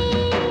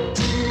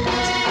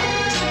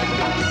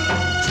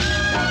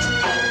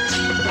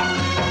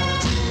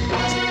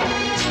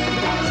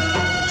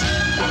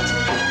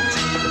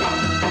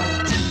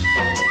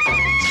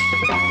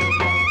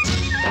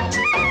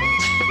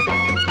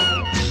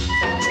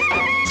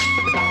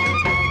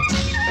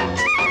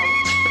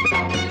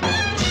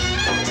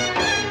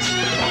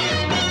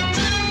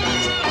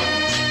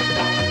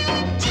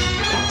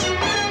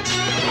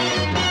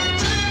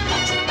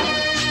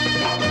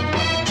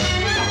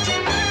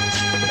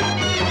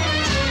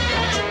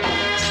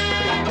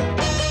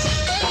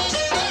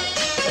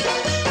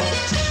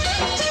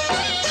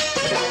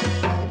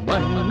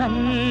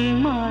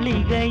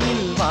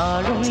மாளிகையில்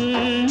வாழும்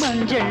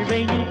மஞ்சள்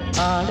வெயில்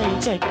ஆடை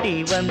கட்டி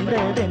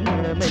வந்ததென்ன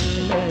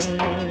மெல்ல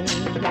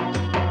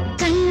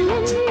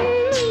கண்ணன்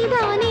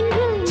நீதான்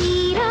என்று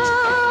நீரா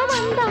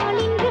வந்தாள்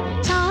என்று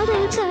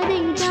காதல் கதை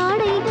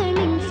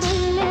ஜாடைகளில்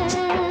சொல்ல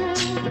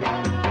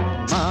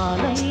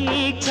மாலை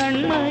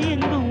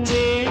கண்மயங்கும்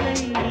வேளை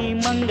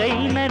மங்கை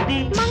நதி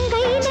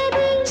பொங்கி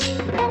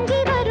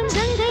வரும்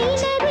கங்கை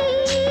நதி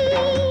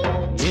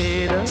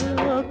ஏதோ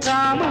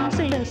காமம்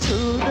செய்ய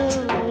சூதோ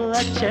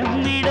அச்சம்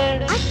விட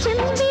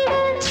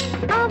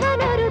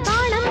அவன் ஒரு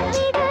பானம்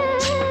விட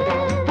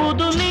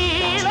புது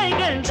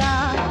நீலைகள்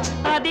தான்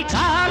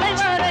அதிகாலை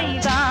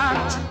வரைதான்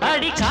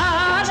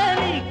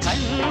அடிக்காதலை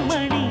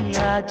கண்மணி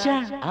ஆஜா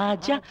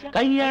ஆஜா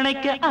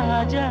கையணைக்க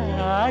ஆஜா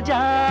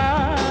ஆஜா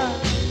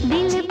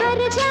दिल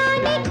भर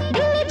जाने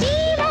दिल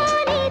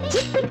दीवाने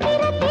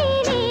चिपकिற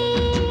தேனே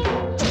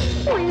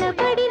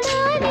உள்ளபடி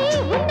நானே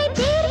உன்னை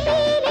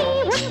சேர்த்தேனே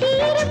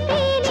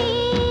ஒட்டியிருப்பேனே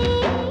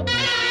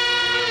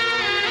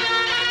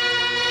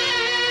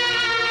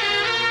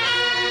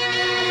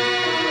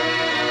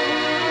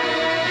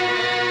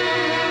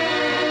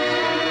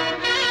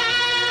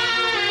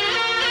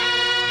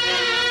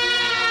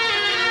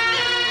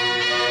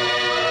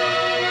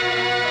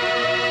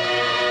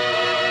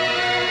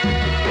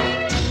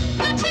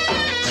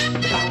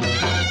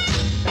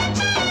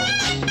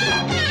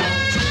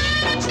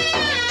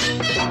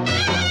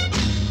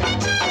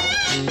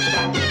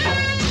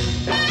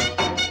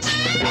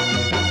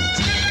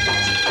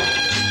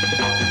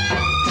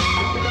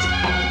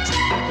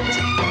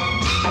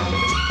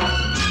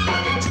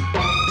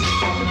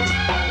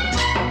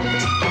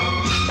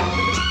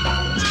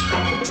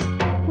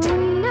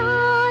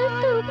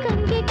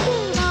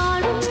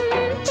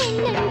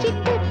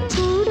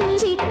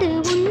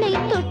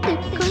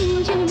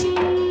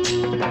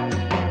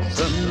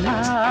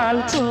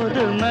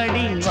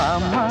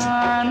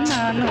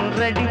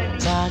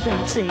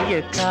செய்ய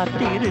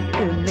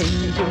காத்திருக்கு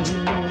நெஞ்சும்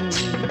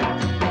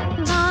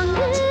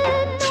வாங்கு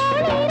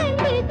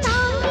தோளிரண்டு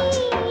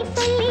தாங்கி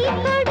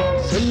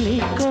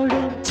சொல்லிக்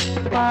கொடு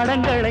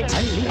பாடங்களை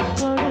அள்ளிக்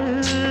கொடு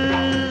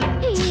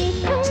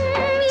ஏற்றும்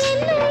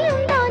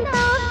என்னையும் நான்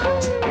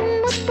தாக்கும்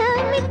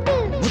முத்தமிட்டு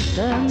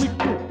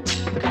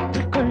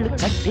கற்றுக்கொள்ளு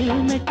கட்டில்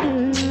மெட்டு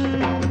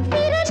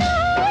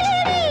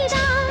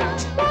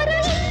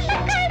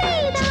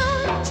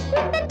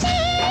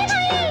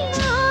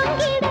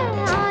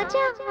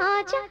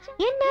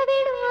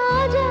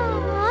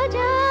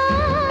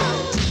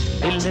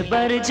दिल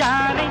भर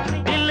जाने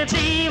दिल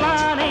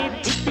दीवाने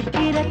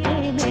चिपकिற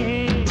தேனே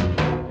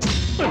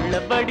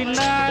உள்ளபடி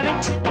நானே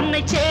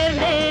உன்னை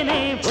சேர்ந்தேனே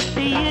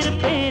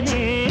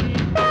ஒட்டியிருப்பேனே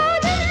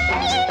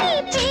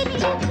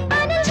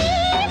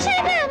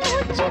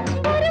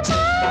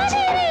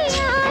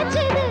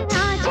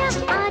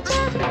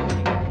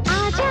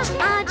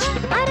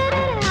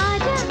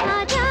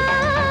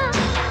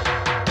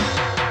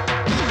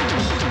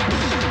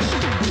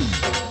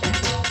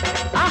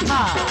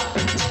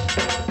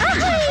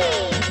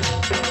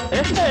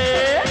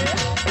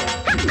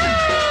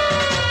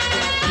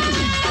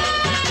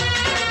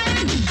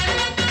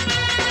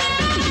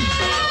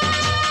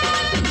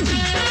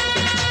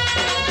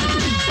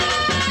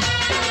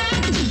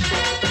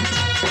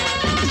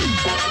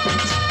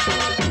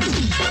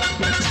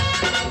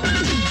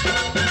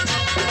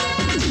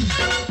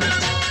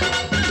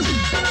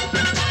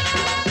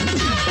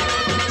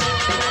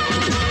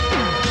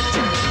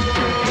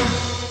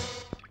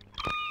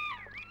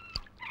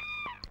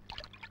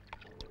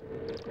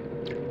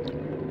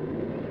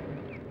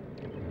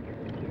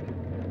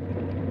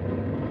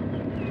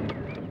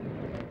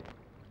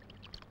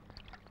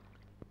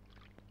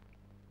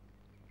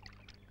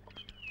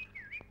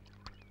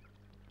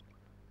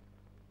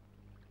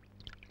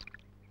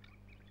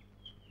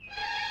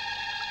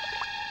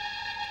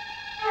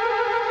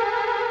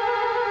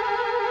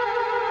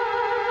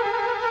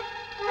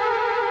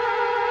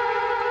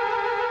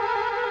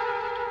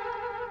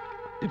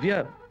திவ்யா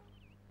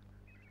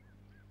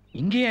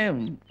இங்கே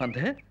வந்த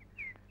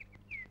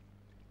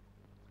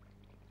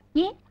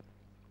ஏன்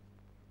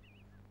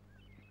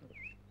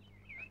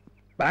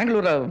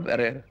பெங்களூர்ல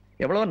வேற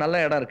எவ்வளவு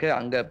நல்ல இடம் இருக்கு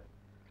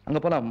அங்க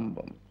போலாம்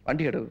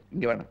வண்டி எடு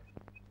இங்க வேணாம்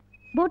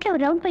போட்ல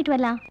ஒரு ரவுண்ட் போயிட்டு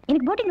வரலாம்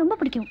எனக்கு போட்டிங் ரொம்ப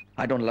பிடிக்கும்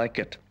I don't like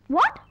it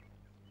what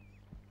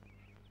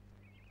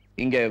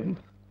இங்க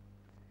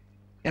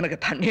எனக்கு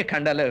தண்ணியை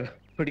கண்டால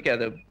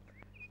பிடிக்காது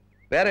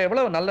வேற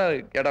எவ்வளவு நல்ல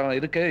இடம்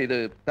இருக்கு இது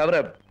தவிர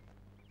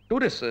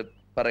டூரிஸ்ட்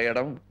வர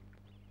இடம்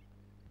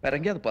வேற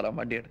எங்கேயாவது போலாம்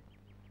வண்டி எடு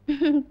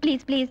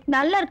ப்ளீஸ் ப்ளீஸ்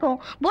நல்லா இருக்கும்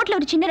போட்ல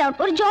ஒரு சின்ன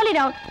ரவுண்ட் ஒரு ஜாலி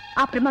ரவுண்ட்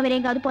அப்புறமா வேற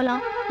எங்காவது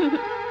போலாம்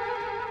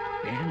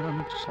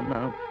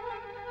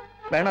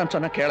வேணாம்னு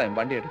சொன்னா கேளேன்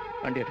வண்டி எடு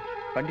வண்டி எடு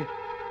வண்டி எடு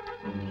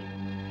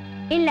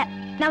இல்ல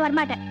நான்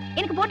வரமாட்டேன்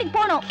எனக்கு போட்டிங்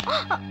போகணும்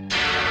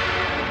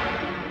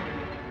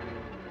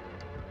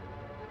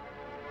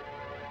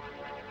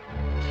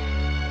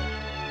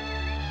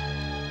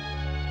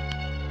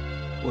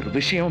ஒரு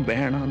விஷயம்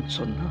வேணாம்னு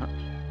சொன்னா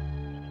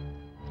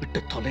விட்டு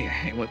தொலைய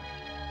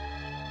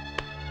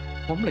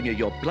பொம்பளைங்க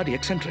you're bloody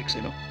eccentrics,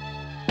 you know.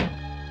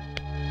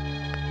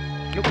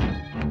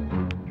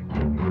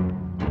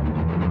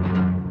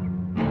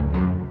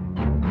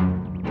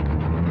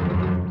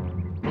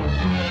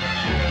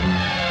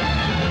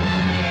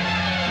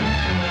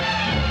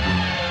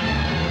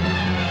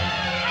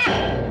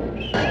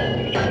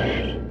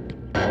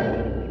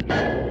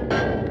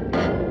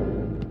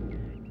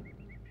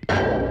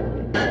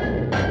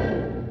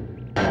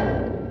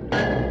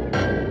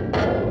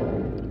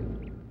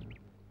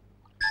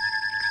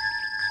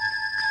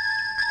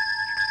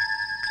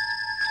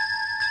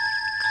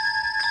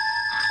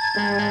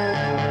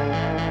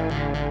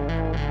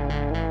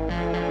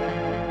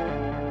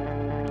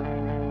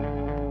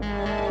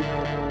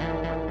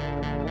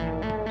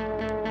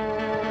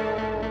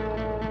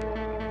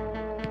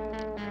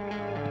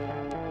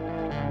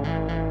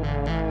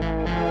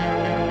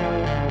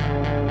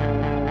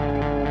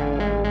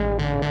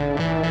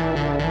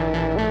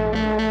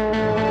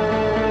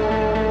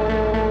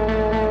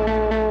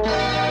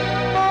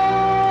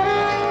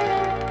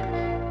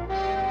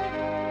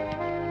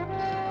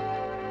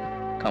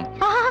 Come.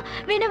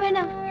 வேணாம்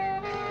வேணாம்.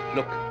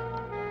 Look,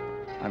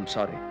 I'm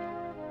sorry.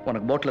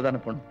 உனக்கு போட்ல தானே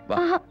போகணும். வா.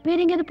 வேற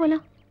எங்கேயாவது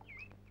போலாம்.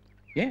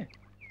 ஏன்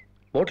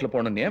போட்ல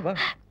போகணும்? ஏன் வா.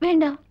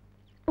 வேண்டாம்.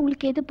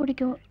 உங்களுக்கு எது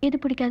பிடிக்கும் எது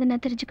பிடிக்காதுன்னு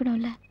நான்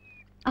தெரிஞ்சுக்கணும்ல.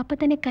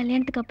 அப்பதானே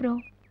கல்யாணத்துக்கு அப்புறம்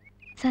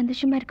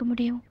சந்தோஷமா இருக்க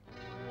முடியும்.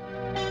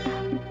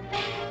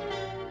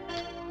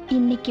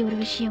 இன்னைக்கு ஒரு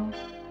விஷயம்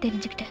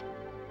தெரிஞ்சுக்கிட்டேன்.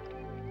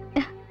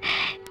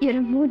 You're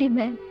a moody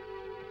man.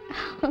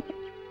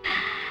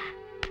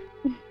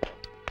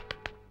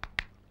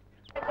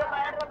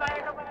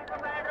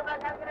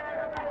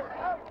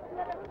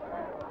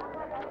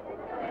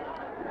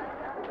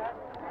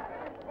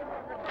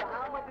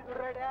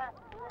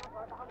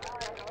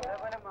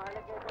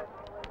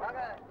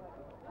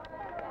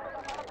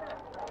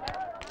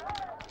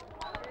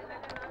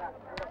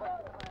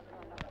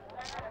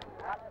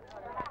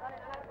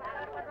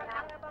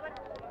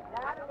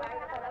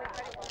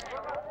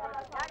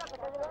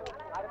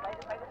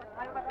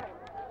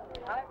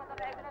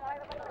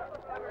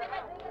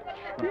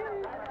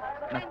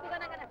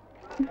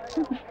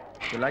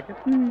 You like it?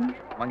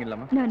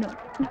 வாங்கிடலாமா? No, no.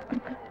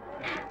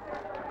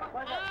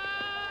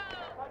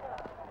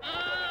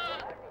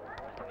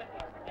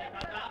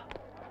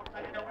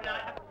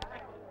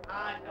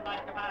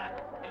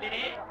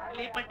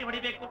 ಪಲ್ಟಿ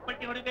ಹೊಡಿಬೇಕು,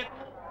 ಪಲ್ಟಿ ಹೊಡಿಬೇಕು.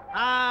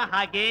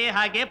 ಹಾಗೆ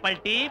ಹಾಗೆ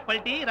ಪಲ್ಟಿ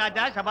ಪಲ್ಟಿ. ರಾಜ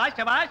ಶಬಾಷ್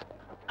ಶಬಾಷ್.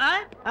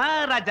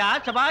 ರಾಜ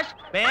ಶಬಾಷ್.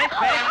 Base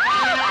base.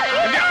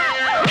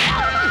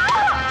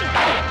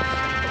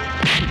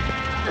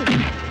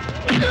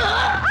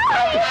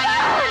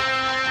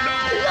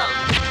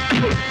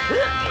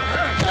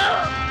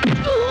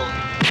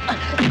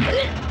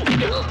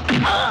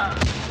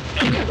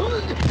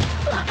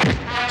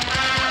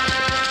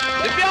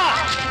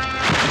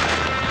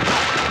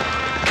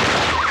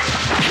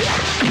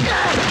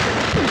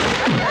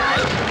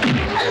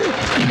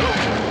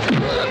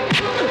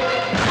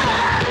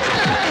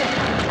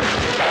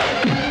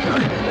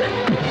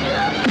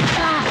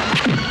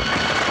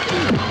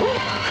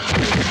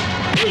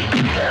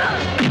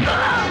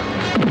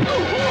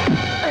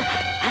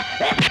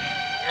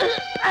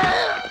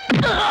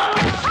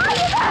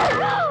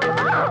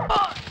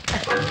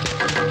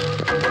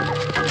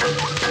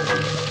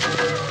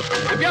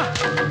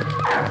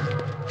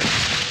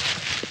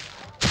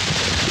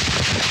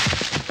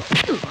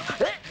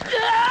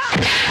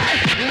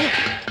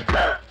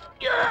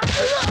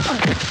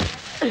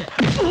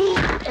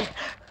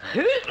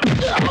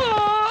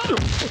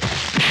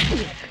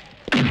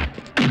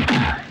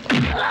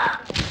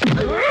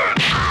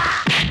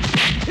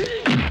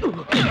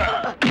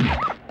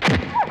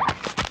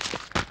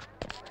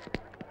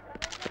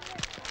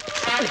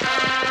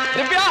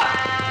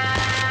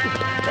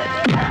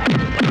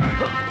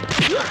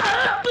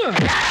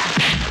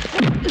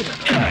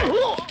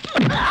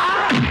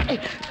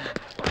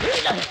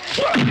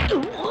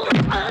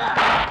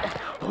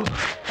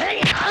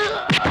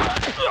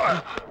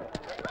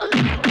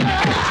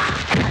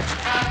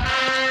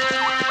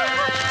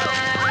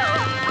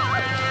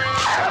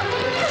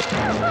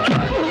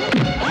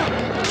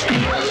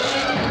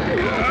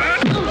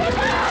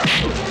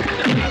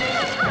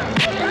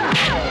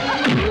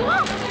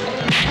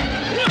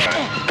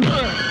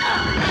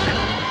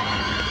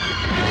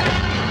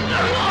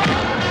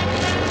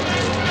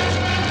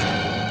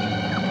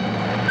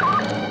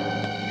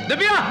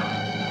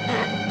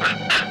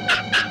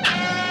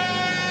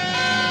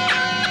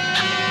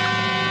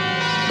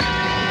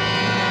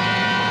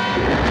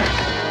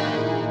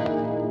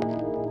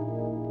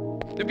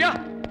 ದಿವ್ಯಾ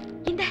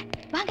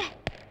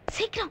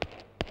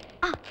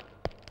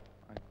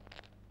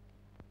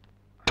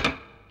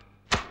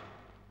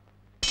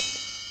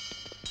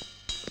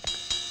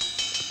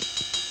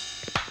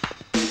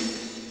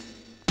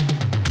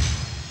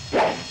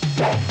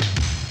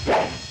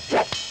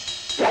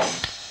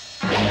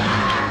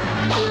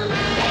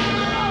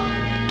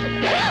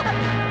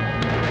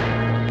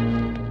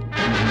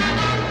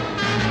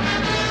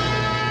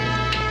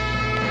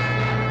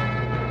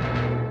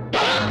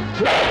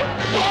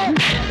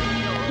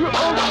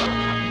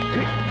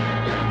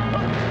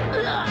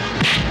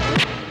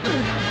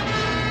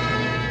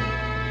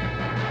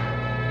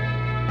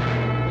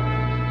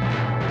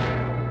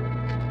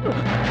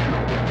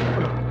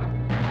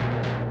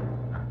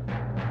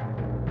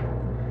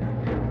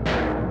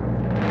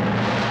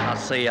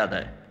செய்யாத.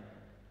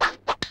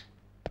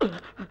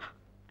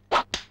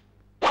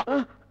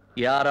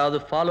 யாராவது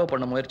ஃபாலோ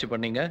பண்ண முயற்சி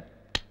பண்ணீங்க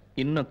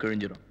இன்னும்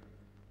கிழிஞ்சிரும்.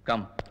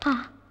 கம்.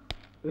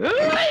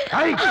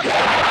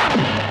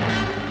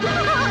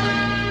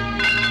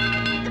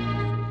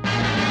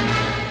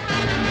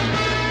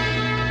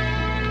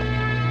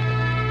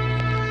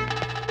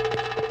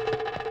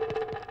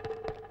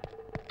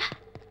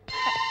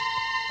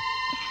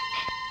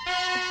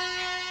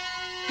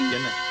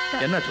 என்ன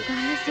என்ன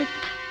சொல்?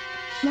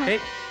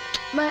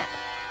 My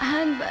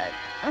handbag.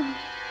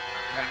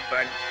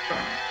 Handbag.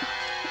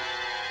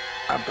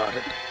 I've got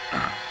it.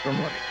 Don't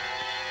worry.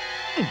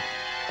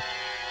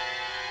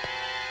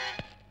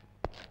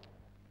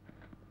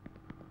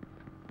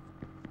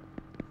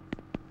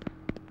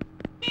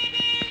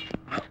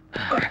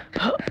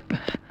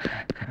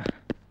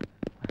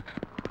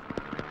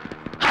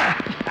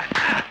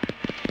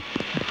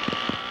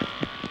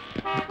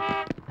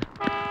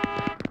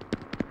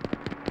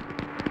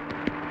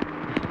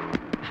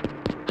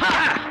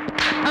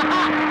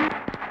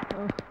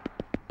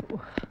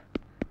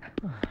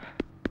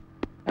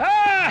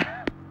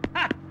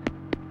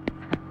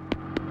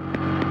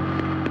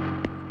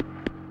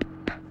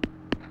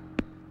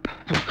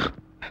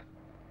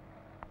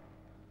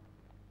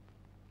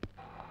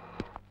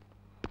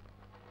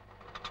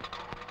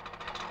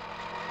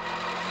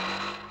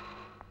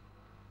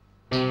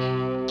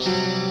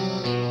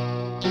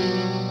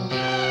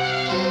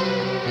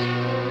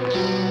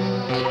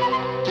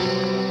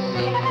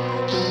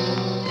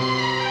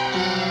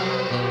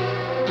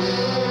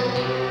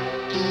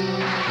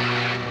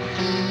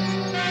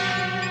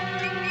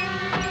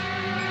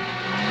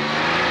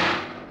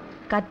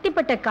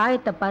 கத்திப்பட்ட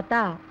காயத்தை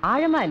பார்த்தா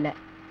ஆழமா இல்ல,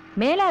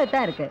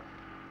 மேலாதான் இருக்கு.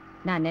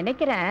 நான்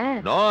நினைக்கிறேன்.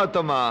 No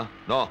அத்தம்மா,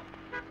 no.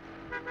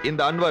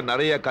 இந்த அன்வர்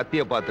நிறைய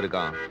கத்திய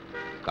பார்த்திருக்கான்,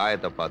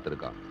 காயத்தை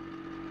பார்த்திருக்கான்.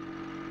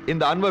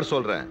 இந்த அன்வர்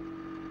சொல்றேன்,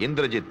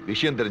 இந்திரஜித்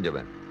விஷயம்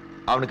தெரிஞ்சவன்.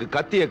 அவனுக்கு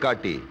கத்திய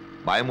காட்டி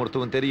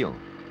பயமுறுத்தவும் தெரியும்,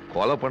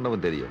 கொலை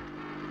பண்ணவும் தெரியும்.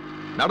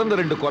 நடந்த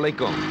 2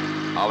 கொலைக்கும்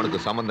அவனுக்கு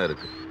சம்பந்தம்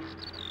இருக்கு.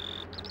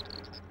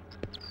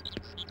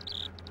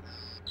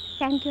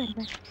 Thank you,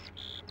 Anwar.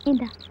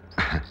 இந்தா.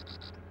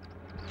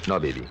 No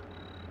baby,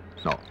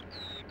 no.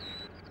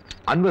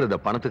 அன்வர் இதை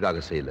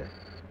பணத்துக்காக செய்யல,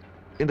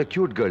 இந்த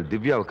கியூட் கேர்ள்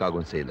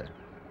திவ்யாவுக்காகவும் செய்யல.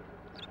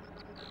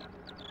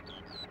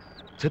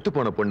 செத்து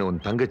போன பொண்ணு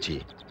உன் தங்கச்சி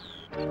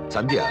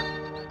சந்தியா,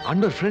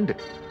 அன்வர் ஃப்ரெண்டு.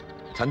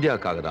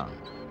 சந்தியாவுக்காக தான்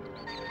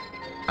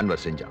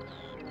அன்வர் செஞ்சான்,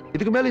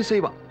 இதுக்கு மேலேயும்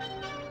செய்வான்.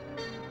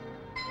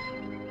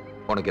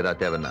 உனக்கு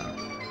ஏதாவது தேவைன்னா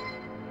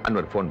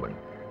அன்வர் ஃபோன் பண்ணு.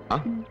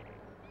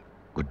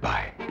 Good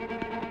bye.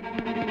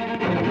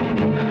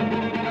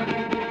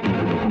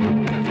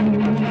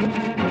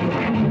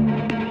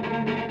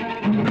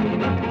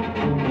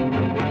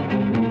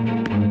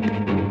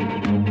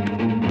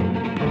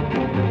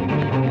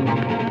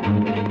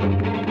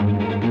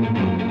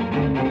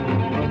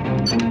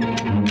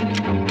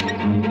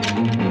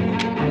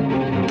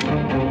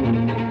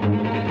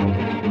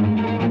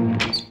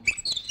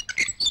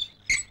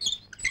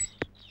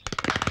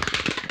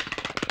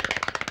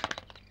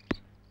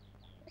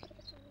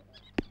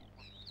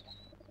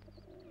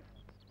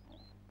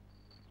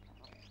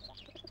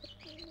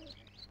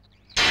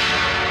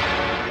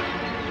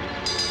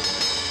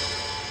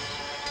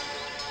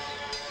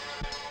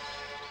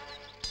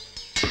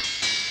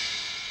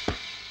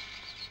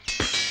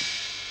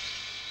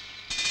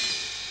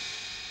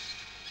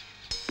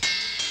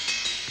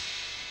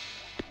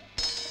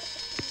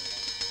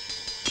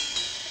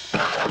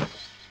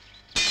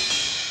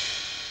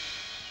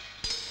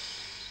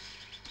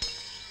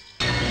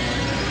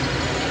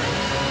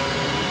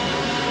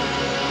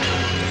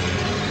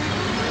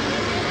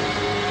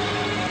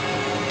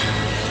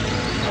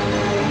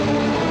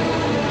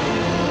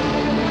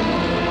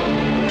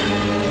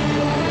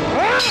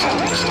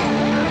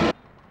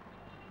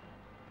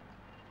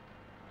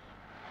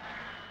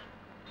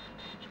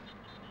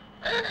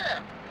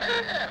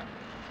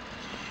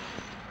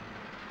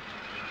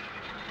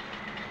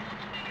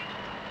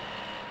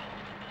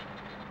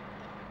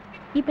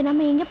 இப்ப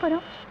நம்ம எங்க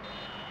போறோம்?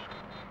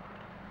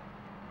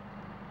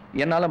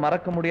 என்னால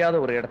மறக்க முடியாத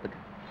ஒரு இடத்துக்கு.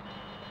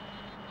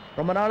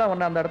 ரொம்ப நாளா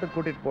உன்னை அந்த இடத்துக்கு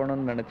கூட்டிட்டு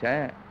போகணும்னு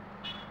நினைச்சேன்,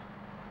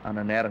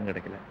 ஆனா நேரம்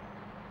கிடைக்கல.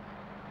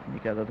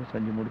 இன்னைக்கு அதை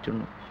செஞ்சு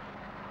முடிச்சிடணும்.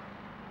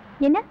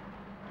 என்ன?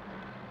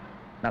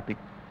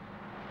 நத்திங்.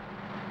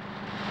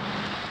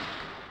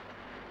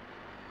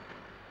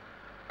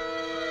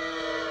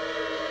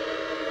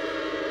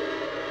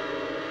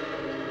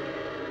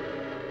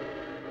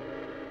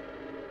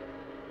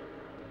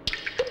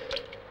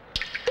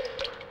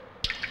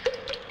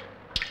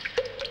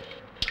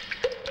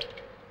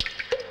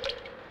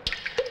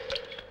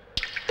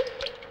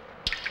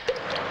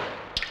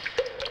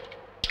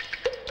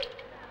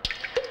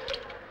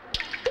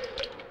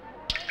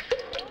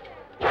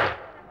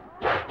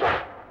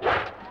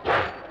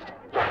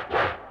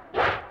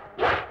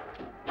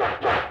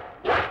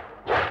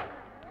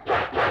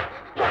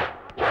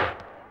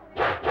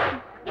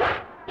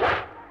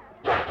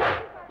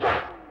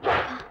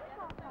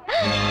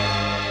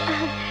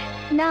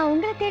 நான்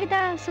உங்களை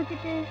தேடிதான்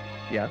சுத்திட்டு.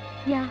 யா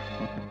யா.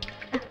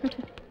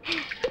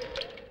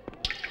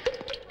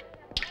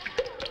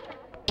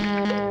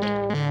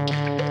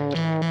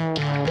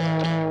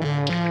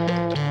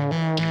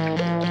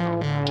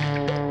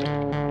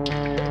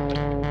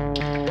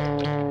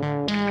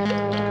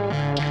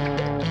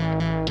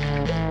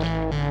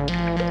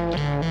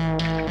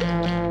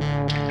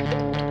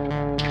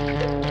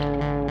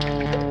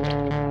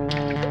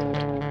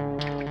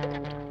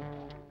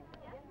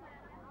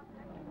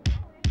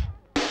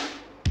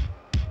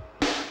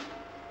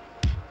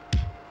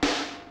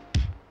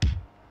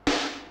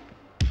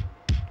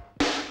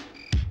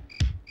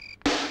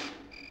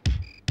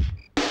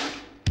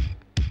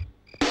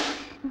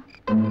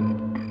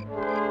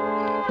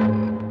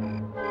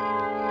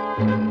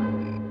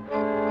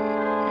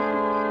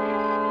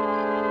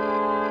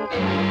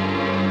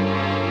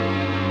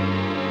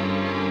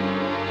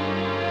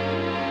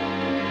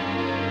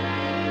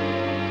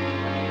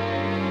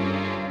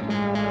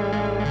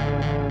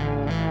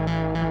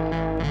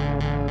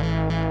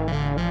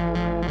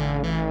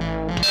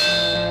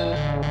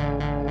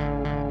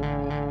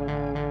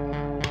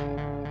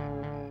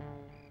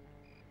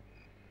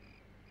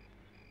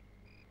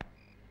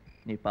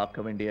 நீ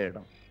பார்க்க வேண்டிய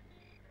இடம்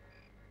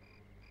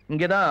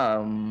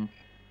இங்கதான்.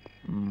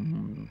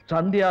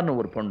 சந்தியான்னு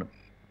ஒரு பொண்ணு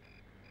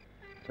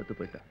செத்து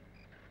போயிட்டா.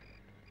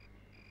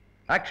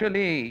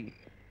 ஆக்சுவலி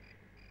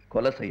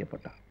கொலை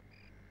செய்யப்பட்டா.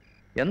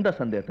 எந்த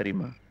சந்தியா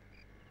தெரியுமா?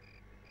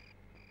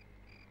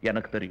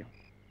 எனக்கு தெரியும்.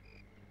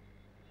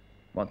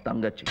 உன்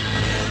தங்கச்சி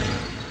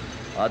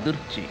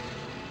அதிர்ச்சி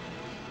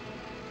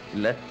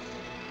இல்ல?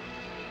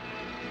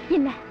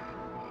 இல்ல,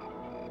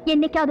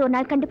 என்னைக்காவது ஒரு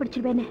நாள்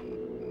கண்டுபிடிச்சிருவேன்னு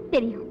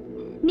தெரியும்.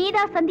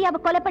 நீதான் சந்தியாவை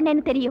கொலை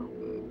பண்ணேன்னு தெரியும்.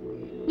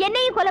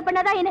 என்னையும் கொலை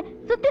பண்ணாதான் என்ன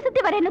சுத்தி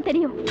சுத்தி வரேன்னு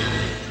தெரியும்.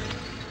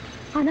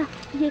 ஆனா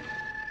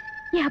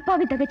என்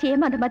அப்பாவி தங்கச்சி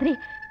ஏமாந்த மாதிரி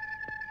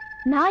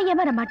நான்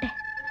ஏமாற மாட்டேன்.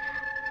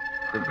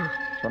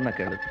 சொன்ன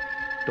கேளு.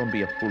 Don't be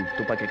a fool.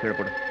 துப்பாக்கி கீழே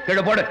போடு.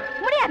 கீழே போடு.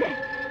 முடியாது.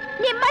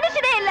 நீ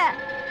மனுஷனே இல்ல.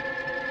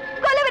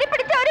 கொலைவெறி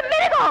பிடிச்ச ஒரு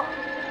மிருகம்.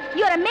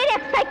 You are a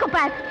maniac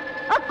psychopath.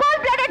 A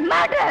cold-blooded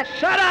murderer.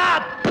 Shut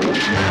up!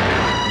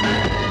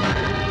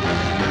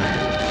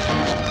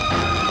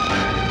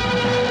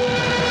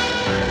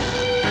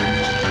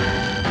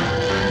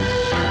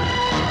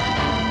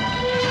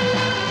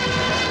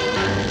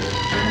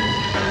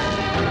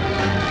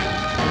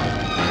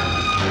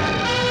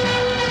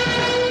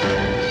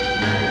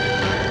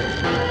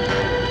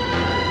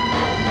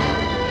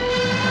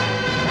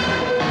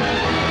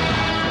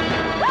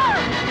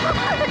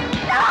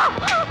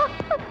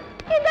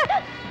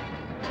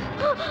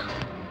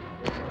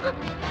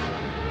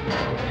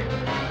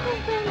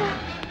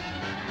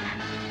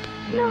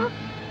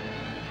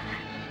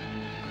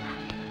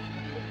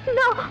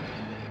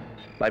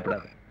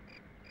 பயப்படாத.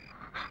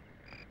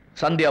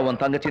 சந்தியா உன்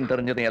தங்கச்சின்னு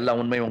தெரிஞ்சதும் எல்லா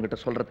உண்மையும் உங்ககிட்ட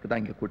சொல்றதுக்கு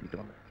தான் இங்க கூட்டிட்டு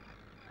வந்த.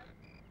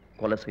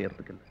 கொலை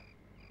செய்யறதுக்கு இல்ல.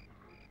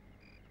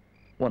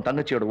 உன்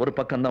தங்கச்சியோட ஒரு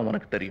பக்கம் தான்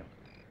உனக்கு தெரியும்.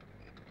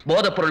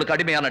 போதைப் பொருளுக்கு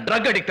அடிமையான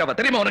ட்ரக் அடிக்ட் அவ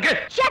தெரியுமா உனக்கு?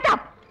 Shut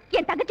up!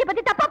 என் தங்கச்சி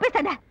பத்தி தப்பா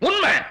பேசாத.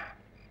 உண்மை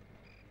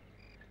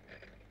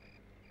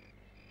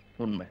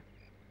உண்மை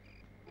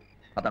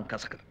அதான்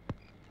கசக்குது.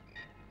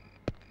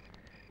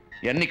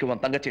 என்னைக்கு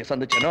உன் தங்கச்சியை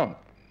சந்திச்சனோ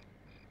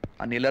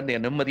அன்னில இருந்து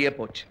என் நிம்மதியே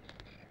போச்சு.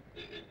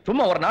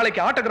 சும்மா ஒரு நாளைக்கு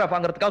ஆட்டோகிராஃப்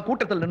வாங்குறதுக்காக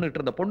கூட்டத்தில் நின்றுட்டு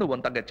இருந்த பொண்ணு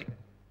உன் தங்கச்சி.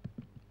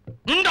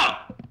 முண்டம்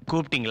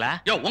கூப்பிட்டீங்களா?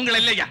 யோ உங்களை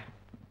இல்லையா?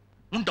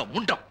 முண்டம்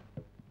முண்டம்.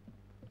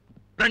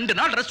 2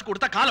 நாள் ரெஸ்ட்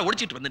கொடுத்தா காலை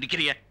ஒடிச்சிட்டு வந்து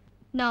நிக்கிறிய.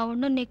 நான்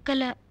ஒண்ணும்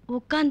நிக்கல,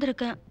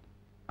 உட்கார்ந்திருக்கேன்.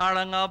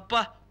 ஆளங்க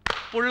அப்பா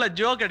புள்ள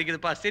ஜோக்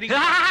அடிக்குதுப்பா. சரி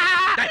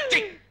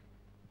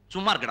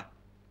சும்மா இருக்கடா.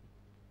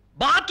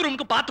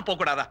 பாத்ரூமுக்கு பார்த்து போக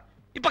கூடாதா?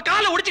 இப்ப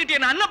காலை ஒடிச்சிட்டு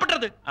என்ன அண்ணா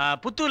பண்றது?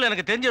 புத்தூர்ல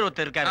எனக்கு தெரிஞ்ச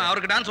ஒருத்தர் இருக்காரு.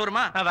 அவருக்கு டான்ஸ்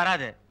வருமா?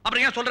 வராது.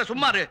 அப்புறம் ஏன் சொல்ற?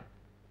 சும்மா இரு.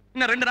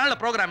 இன்னும் 2 நாள்ல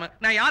ப்ரோகிராம்.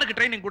 நான் யாருக்கு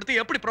ட்ரைனிங் கொடுத்து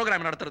எப்படி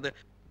ப்ரோகிராம் நடத்துறது?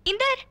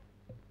 இந்தர்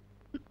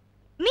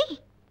மீ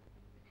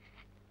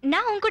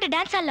நான் உன் கூட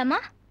டான்ஸ்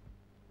ஆடலாமா?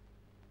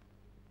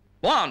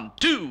 1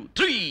 2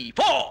 3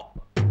 4.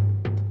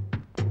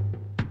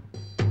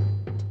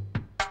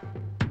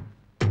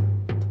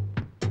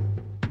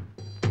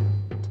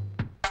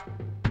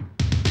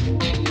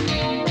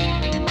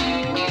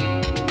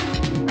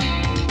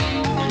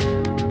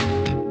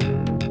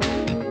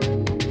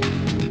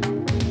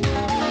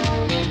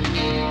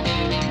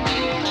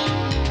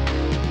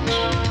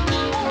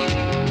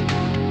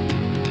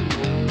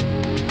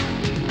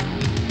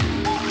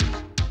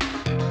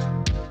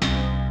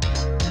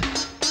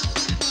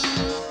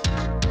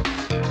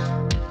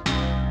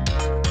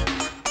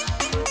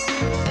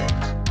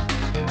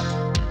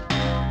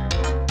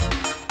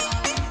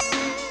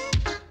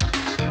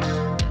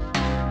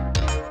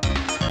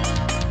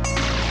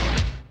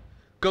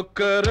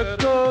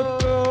 கொக்கரக்கோ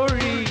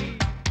தோழி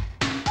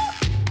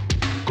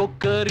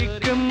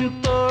கொக்கரிக்கும்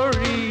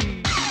தோழி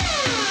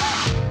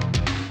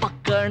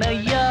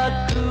பக்கணையா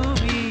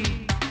கூவி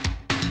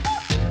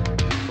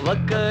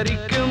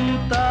வக்கரிக்கும்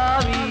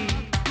தாவி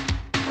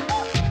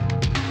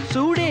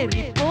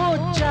சூடேறி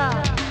போச்சா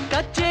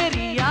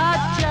கச்சேரி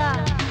ஆச்சா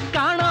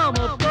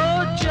காணாம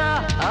போச்சா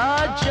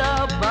ஆச்சா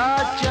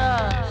பாச்சா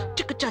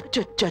சிக்கச்சா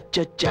சச்சா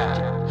சச்சா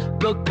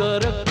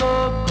கொக்கரக்கோ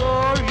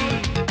கோழி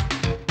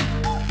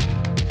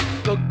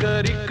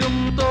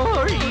கொக்கரிக்கும்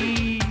தோழி.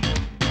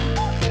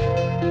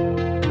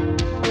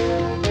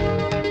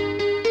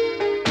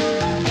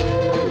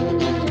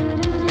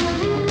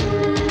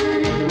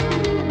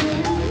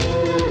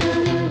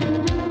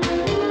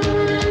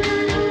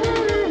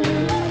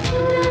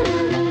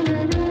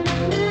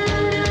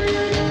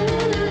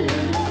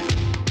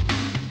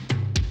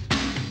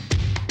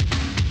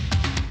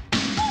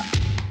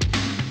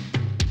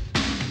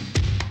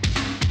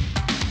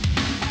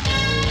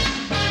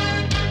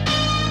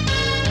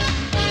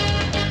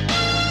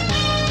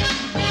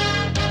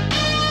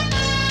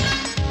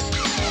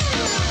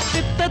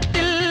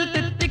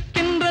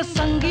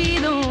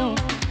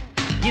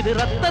 இது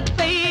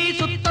ரத்தத்தை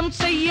சுத்தம்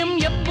செய்யும்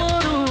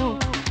எப்போதும்.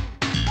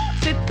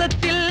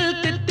 சித்தத்தில்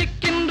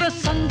தித்திக்கின்ற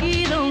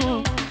சங்கீதம்.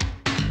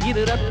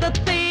 இது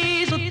ரத்தத்தை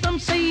சுத்தம்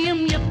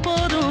செய்யும்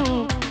எப்போதும்.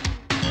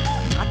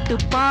 நாட்டு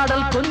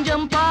பாடல்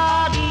கொஞ்சம்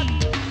பாடி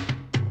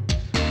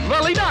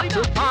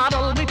வெளிநாட்டு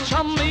பாடல்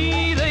மிச்சம்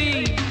மீறி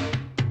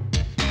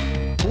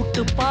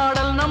கூட்டு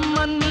பாடல்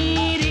நம்ம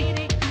மீறி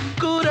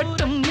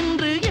கூறட்டும்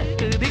இன்று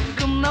எட்டு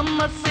திக்கும்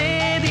நம்ம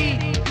சேதி.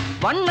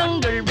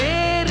 வண்ணங்கள்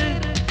வேறு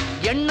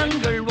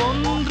எண்ணங்கள்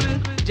ஒன்று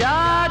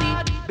ஜாதி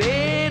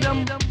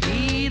பேதம்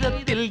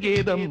கீதத்தில்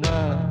கீதம்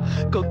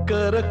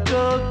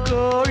கொக்கரக்கோ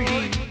கோழி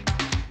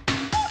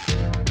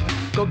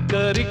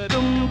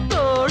கொக்கரிக்கும்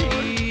தோழி.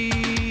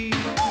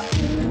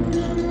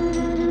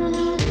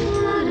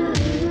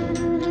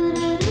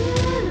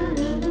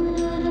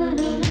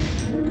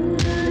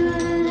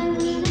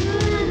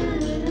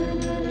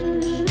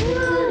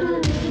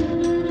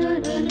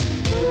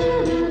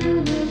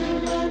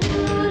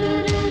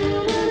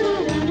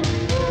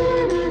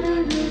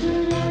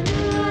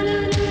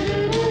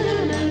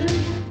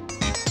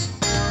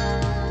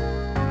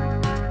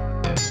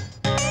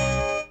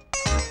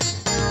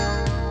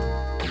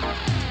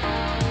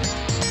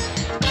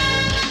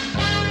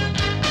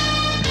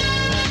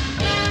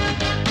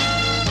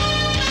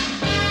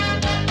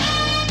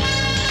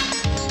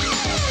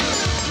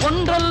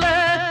 ஒன்றல்ல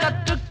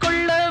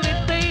கற்றுக்கொள்ள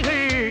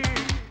வித்தைகள்,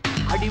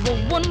 அடி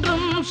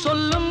ஒவ்வொன்றும்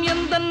சொல்லும்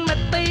எந்த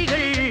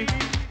மெத்தைகள்.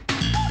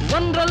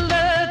 ஒன்றல்ல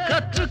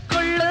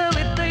கற்றுக்கொள்ள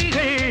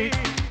வித்தைகள்,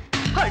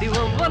 அடி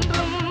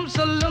ஒவ்வொன்றும்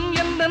சொல்லும்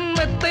எந்த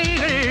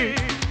மெத்தைகள்.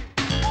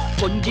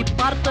 கொஞ்சி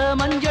பார்த்த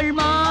மஞ்சள்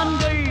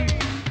மான்கள்,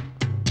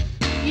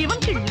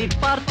 இவன் கிள்ளி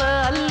பார்த்த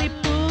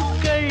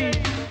அல்லிப்பூக்கள்.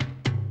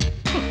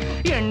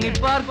 எண்ணி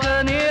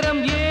பார்க்க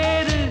நேரம்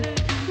ஏது,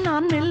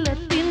 நான் மெல்ல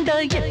திண்ட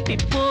எட்டி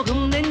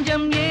போகும்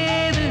நெஞ்சம்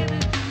ஏது.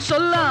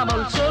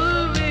 சொல்லாமல்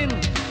சொல்வேன்,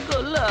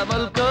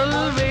 கொல்லாமல்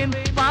கொள்வேன்.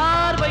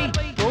 பார்வை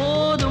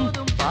போதும்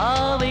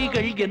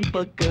பாவைகள் என்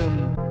பக்கம்.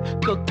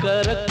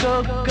 கொக்கரக்கோ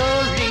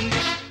கோழி,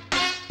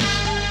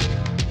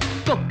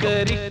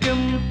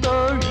 கொக்கரிக்கும்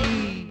தோழி.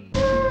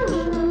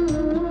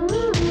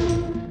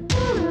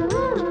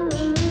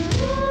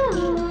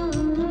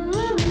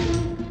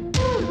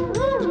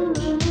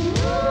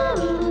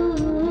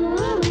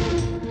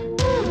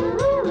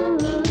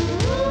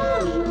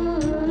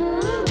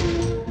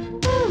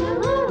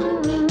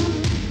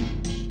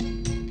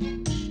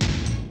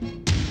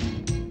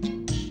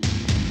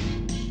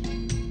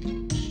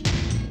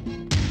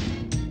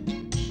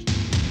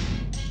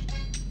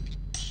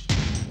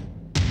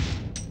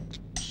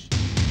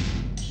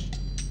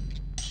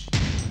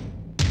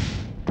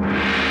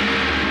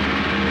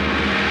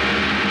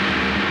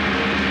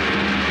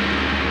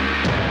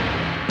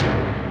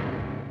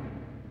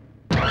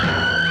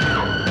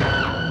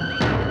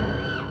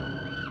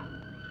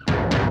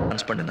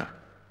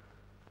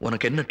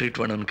 உனக்கு என்ன ட்ரீட்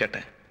வேணும்னு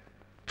கேட்டேன்.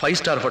 5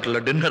 ஸ்டார்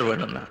ஹோட்டலில் டின்னர்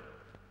வேணும்னா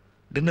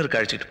டின்னருக்கு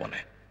அழைச்சிட்டு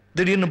போனேன்.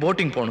 திடீர்னு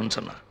போட்டிங் போகணும்னு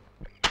சொன்னா.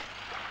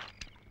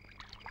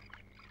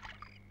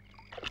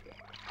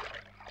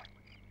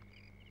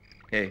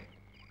 ஏய்,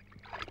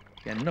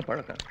 என்ன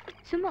பழக்கம்?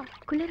 சும்மா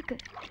குளிருக்கு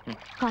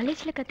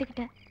காலேஜ்ல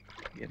கத்துக்கிட்டேன்.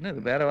 என்ன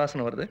இது வேற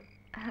வாசனை வருது?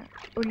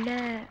 உள்ள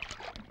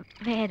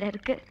வேற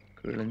இருக்கு.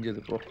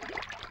 கிழிஞ்சது போ.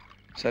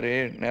 சரி,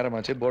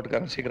 நேரமாச்சு.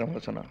 போட்டுக்காரன் சீக்கிரம்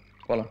வர சொன்னா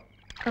போலாம்.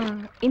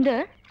 இந்த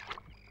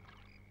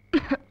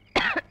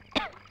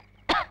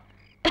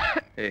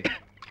Hey,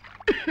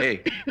 hey,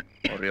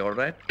 are you all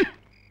right?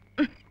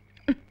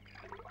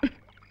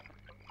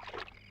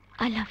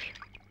 I love you.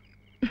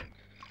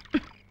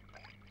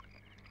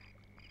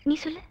 நீ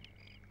சொல்லு.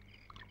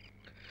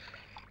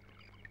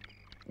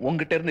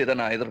 உங்ககிட்ட இருந்து இதை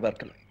நான்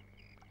எதிர்பார்க்கல.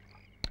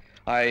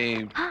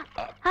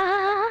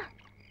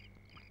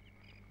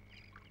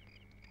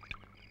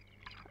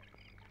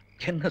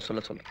 என்ன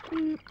சொல்ல சொல்ற?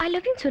 I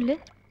love you சொல்லு.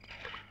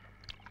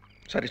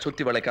 சரி,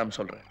 சுத்தி வளைக்காம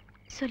சொல்றேன்.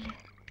 சொல்லு.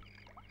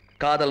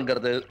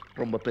 காதல்ங்கிறது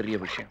ரொம்ப பெரிய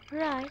விஷயம்.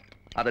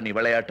 அதை நீ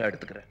விளையாட்டா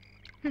எடுத்துக்கிற.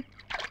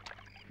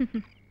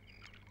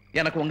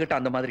 எனக்கு உங்ககிட்ட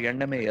அந்த மாதிரி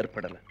எண்ணமே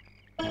ஏற்படல.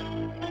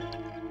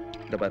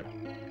 இந்த பாரு,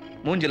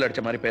 மூஞ்சில்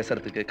அடிச்ச மாதிரி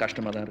பேசுறதுக்கு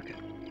கஷ்டமா தான் இருக்கு.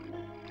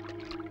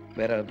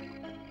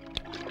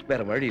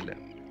 வேற வழி இல்லை.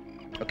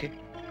 ஓகே,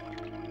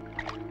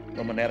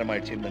 ரொம்ப நேரம்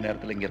ஆயிடுச்சு. இந்த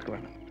நேரத்தில் இங்க இருக்க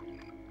வேணாம்.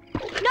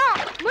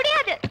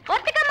 முடியாது,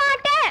 ஒத்துக்க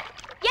மாட்டேன்.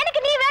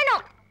 எனக்கு நீ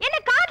வேணும்.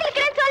 என்ன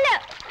காதலிக்கிறேன்னு சொல்லு.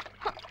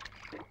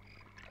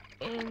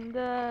 எங்க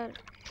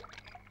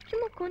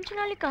சும்மா கொஞ்ச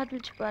நாளைக்கு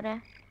காதலிச்சு பாரு,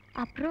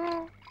 அப்புறம்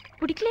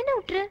பிடிக்கலன்னு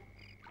விட்டுரு.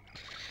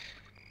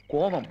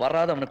 கோபம்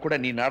வராதவனுக்கு கூட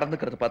நீ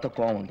நடந்துக்கிறது பார்த்தா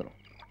கோபம் வந்துடும்.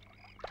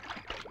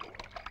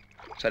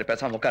 சரி,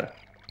 பேசாம உட்காரு.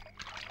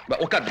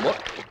 உட்காரு.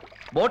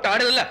 போட்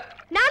ஆடுதுல்ல?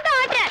 நான் தான்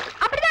ஆடுறேன்.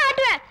 அப்படிதான்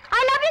ஆடுவேன்.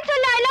 I love you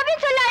சொல்லு. I love you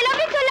சொல்லு. I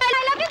love you சொல்லு.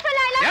 I love you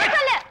சொல்லு. I love you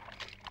சொல்லு.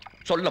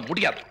 சொல்ல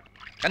முடியாது.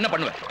 என்ன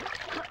பண்ணுவேன்?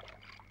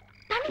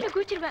 தண்ணில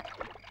குதிச்சிருவேன்.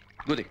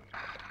 குதி.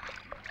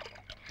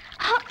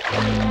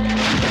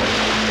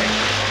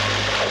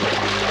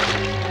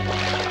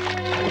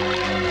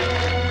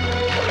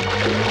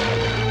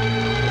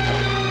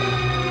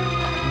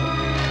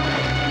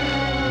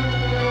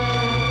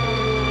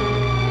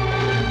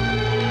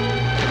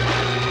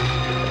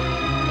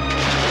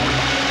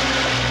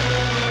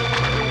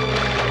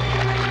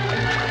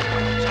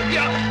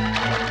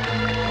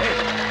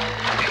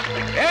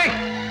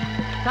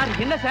 சார்,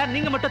 என்ன சார்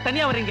நீங்க மட்டும்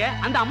தனியா வர்றீங்க?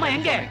 அந்த அம்மா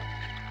எங்க?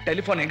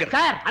 டெலிபோன் எங்க?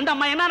 சார், அந்த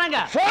அம்மா என்னங்க?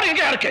 போன்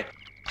எங்க இருக்கு?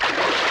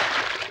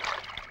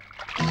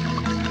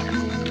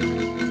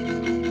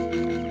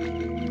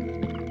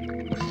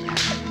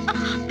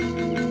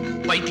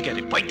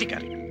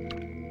 பைத்தியக்காரி.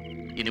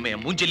 இனிமே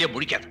மூஞ்சிலேயே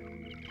முடிக்காது.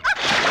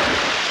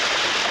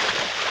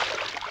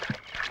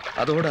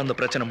 அதோட அந்த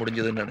பிரச்சனை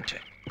முடிஞ்சதுன்னு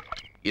நினைச்சேன்.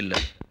 இல்ல.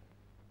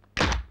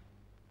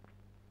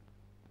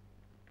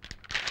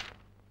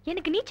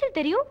 எனக்கு நீச்சல்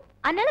தெரியும்,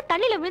 அதனால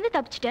தண்ணியில விழுந்து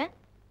தப்பிச்சிட்டேன்.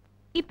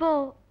 இப்போ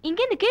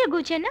இங்கேருந்து கீழே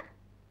குதிச்சேன்னா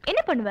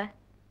என்ன பண்ணுவ?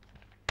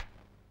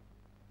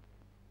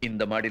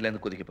 இந்த மாடியில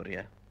இருந்து குதிக்க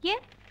போறியா?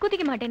 ஏன்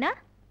குதிக்க மாட்டேனா?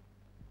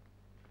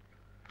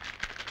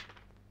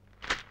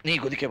 நீ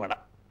குதிக்க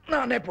வேணாம்,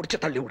 நானே பிடிச்ச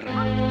தள்ளி விடுறேன்.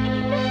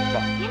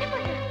 என்ன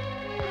பண்ற?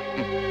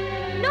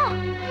 No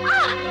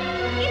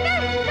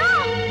Inder, no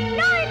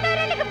no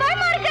Inder, எனக்கு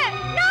பயமா இருக்கு.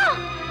 No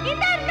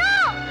Inder, no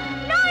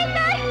no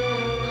Inder.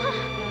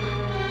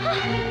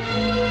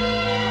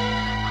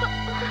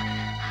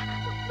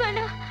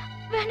 வேணாம்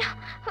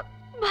வேணாம்,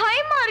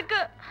 பயமா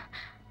இருக்கு.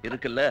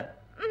 இருக்குல்ல,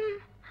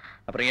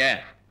 அப்புறம்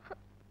ஏன்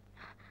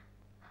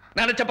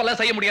நினைச்சப்பெல்லாம்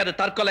செய்ய முடியாது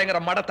தற்கொலைங்கிற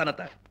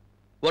மடத்தனத்தை?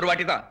 ஒரு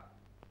வாட்டி தான்,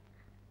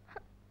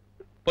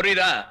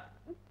 புரியுதா?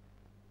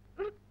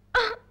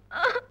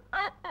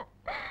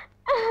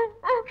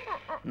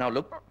 Now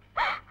look.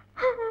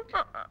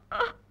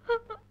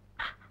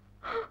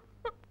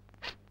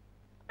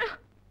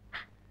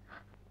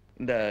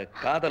 இந்த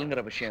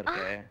காதல்ங்கிற விஷயம்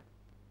இருக்கு,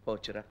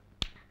 போச்சுரா.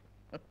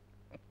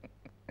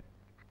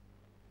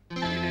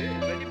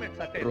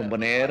 ரொம்ப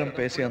நேரம்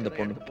பேசி அந்த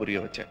பொண்ணுக்கு புரிய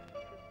வச்சேன்.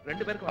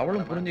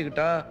 அவளும்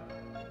புரிஞ்சுக்கிட்டா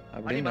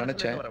அப்படின்னு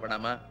நினைச்சேன்.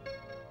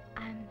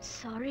 I'm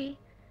sorry,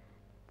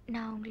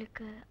 நான்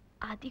உங்களுக்கு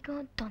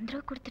அதிகம்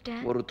தொந்தரவு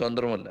கொடுத்துட்டேன். ஒரு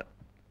தொந்தரவும் இல்லை.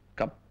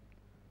 கம்,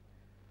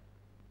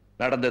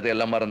 நடந்தது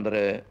எல்லாம்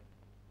மறந்துரு,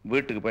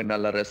 வீட்டுக்கு போய்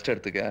நல்லா ரெஸ்ட்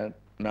எடுத்துக்க.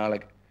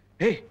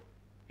 நாளைக்கு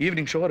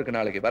ஈவினிங் ஷோ இருக்கு,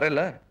 நாளைக்கு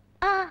வரல?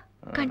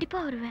 கண்டிப்பா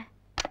வருவேன்.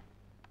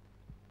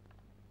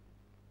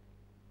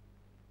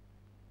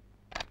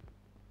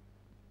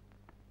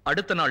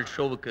 அடுத்த நாள்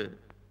ஷோவுக்கு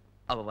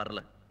அவ வரல.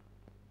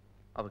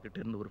 அவகிட்ட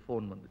இருந்து ஒரு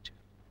போன் வந்துச்சு.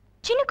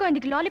 சின்ன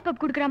குழந்தைக்கு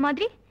லாலிபாப் கொடுக்குற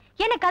மாதிரி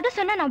எனக்கு அதை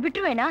சொன்னா நான்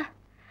விட்டுருவேனா?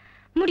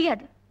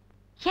 முடியாது.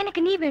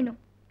 எனக்கு நீ வேணும்,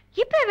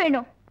 இப்ப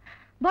வேணும்.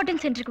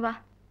 பாட்டன் சென்டருக்கு வா,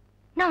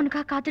 நான்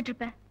உனக்காக காத்துட்டு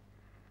இருப்பேன்.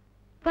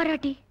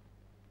 வராட்டி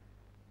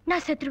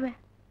நான் செத்துருவேன்.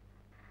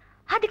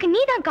 அதுக்கு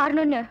நீ தான்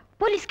காரணம்னு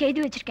போலீஸ்க்கு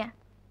எழுதி வச்சிருக்கேன்.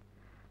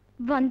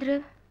 வந்துரு,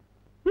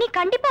 நீ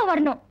கண்டிப்பா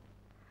வரணும்.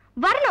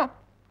 வரணும்,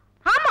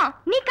 ஆமா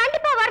நீ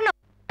கண்டிப்பா வரணும்.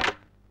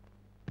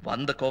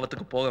 வந்த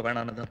கோவத்துக்கு போக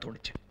வேணான்னு தான்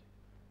தோணுச்சு.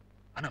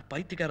 ஆனா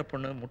பைத்தியக்கார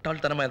பொண்ணு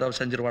முட்டாள்தனமா ஏதாவது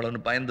செஞ்சிருவாளோன்னு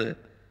பயந்து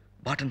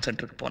பாட்டன்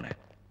சென்டருக்கு போனேன்.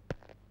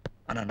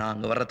 ஆனா நான்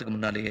அங்க வர்றதுக்கு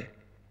முன்னாலேயே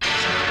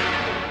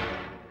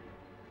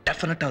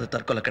டெஃபினட்டா அது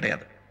தற்கொலை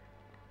கிடையாது,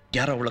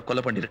 யாரோ அவளை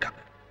கொலை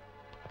பண்ணியிருக்காங்க.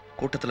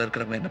 கூட்டத்தில்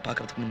இருக்கிறவங்க என்ன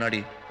பார்க்கறதுக்கு முன்னாடி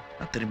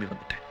நான் திரும்பி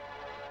வந்துட்டேன்.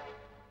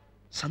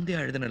 சந்தியா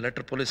எழுதின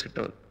லெட்டர் போலீஸ்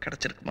கிட்ட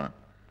கிடைச்சிருக்குமா?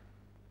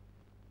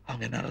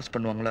 அவங்க என்ன அரெஸ்ட்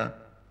பண்ணுவாங்களா?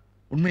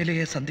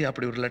 உண்மையிலேயே சந்தியா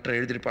அப்படி ஒரு லெட்டர்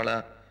எழுதியிருப்பாளா?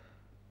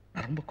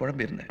 நான் ரொம்ப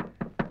குழம்பி இருந்தேன்.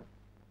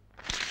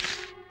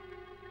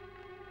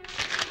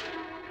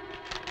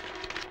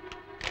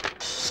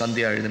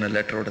 சந்தியா எழுதின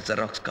லெட்டரோட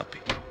xerox copy.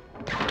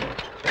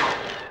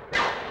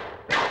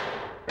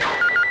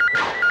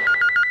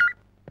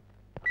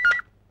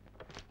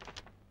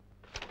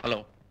 Hello.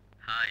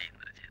 Hi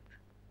Indrajit,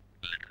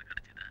 letter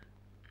கிடைச்சதா?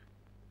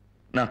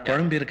 நான்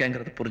குழம்பி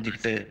இருக்கேங்கிறத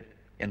புரிஞ்சுக்கிட்டு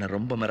என்னை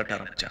ரொம்ப மிரட்ட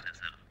ஆரம்பிச்சான்.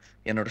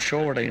 என்னோட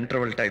ஷோவோட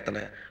இன்டர்வல்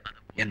டயத்தில்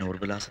என்னை ஒரு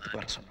விலாசத்துக்கு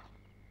வர சொன்னான்.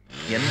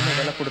 என்ன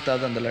விலை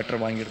கொடுத்தாது அந்த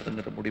லெட்டர்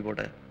வாங்கிடுதுங்கிற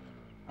முடிவோட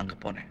அங்கே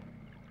போனேன்.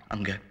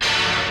 அங்கே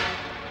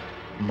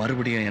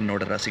மறுபடியும்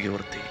என்னோட ரசிகை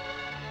ஒருத்தி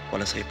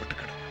கொலை செய்யப்பட்டு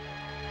கிடந்தேன்.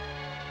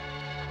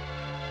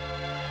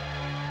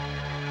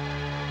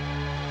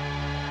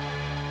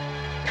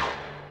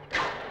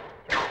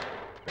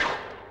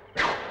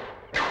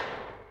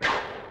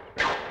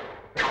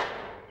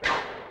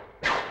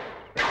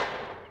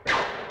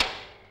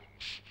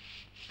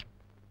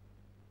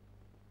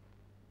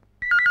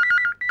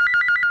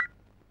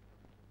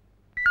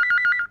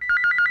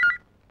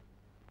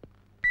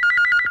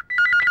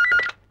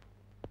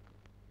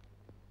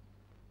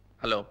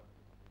 ஹலோ,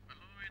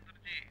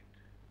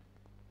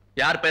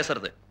 யார்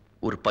பேசுறது?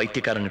 ஒரு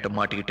பைத்தியக்காரங்கிட்ட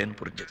மாட்டிக்கிட்டேன்னு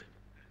புரிஞ்சது.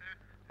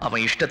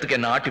 அவன் இஷ்டத்துக்கு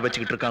என்ன ஆட்டி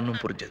வச்சுக்கிட்டு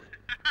இருக்கான்னு புரிஞ்சது.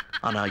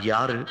 ஆனா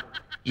யாரு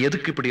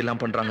எதுக்கு இப்படி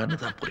எல்லாம் பண்றாங்கன்னு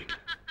தான் புரியல.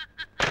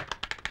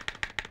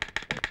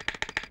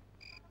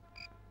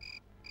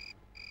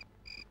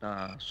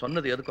 நான்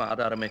சொன்னது எதுக்கும்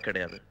ஆதாரமே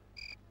கிடையாது.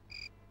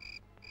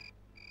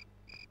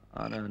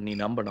 ஆனா நீ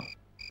நம்பணும்,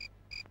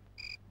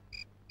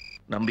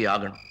 நம்பி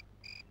ஆகணும்.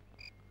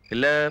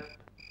 இல்ல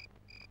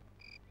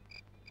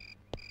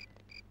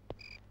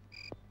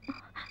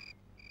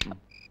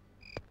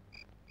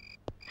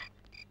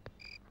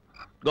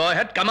go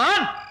ahead, come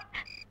on.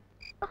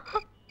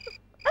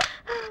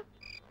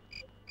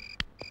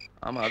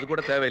 ஆமா, அது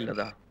கூட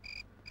தேவையில்லதா?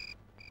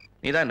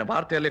 நீதான் என்ன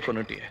வார்த்தையாலே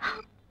கொன்னுட்டியே.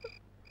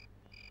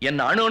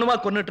 என்ன அணு அணுவா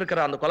கொன்னுட்டு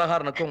இருக்கிற அந்த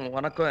கொலகாரனுக்கும்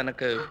உனக்கும்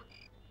எனக்கு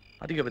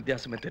அதிக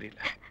வித்தியாசமே தெரியல.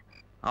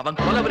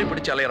 அவன் கொலவரி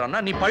பிடிச்சு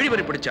அலையறான்னா, நீ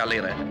பழிவரி பிடிச்சு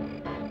அலையற.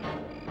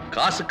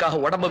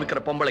 காசுக்காக உடம்பு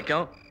விற்கிற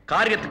பொம்பளைக்கும்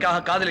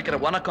காரியத்துக்காக காதலிக்கிற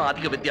உனக்கும்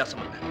அதிக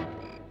வித்தியாசம் இல்லை.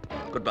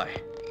 Good bye.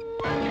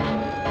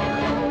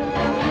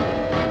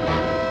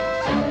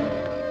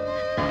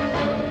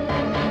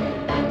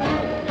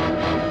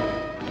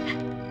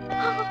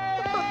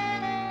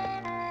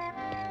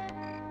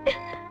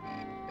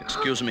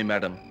 Excuse me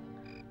madam,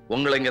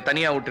 உங்களை இங்க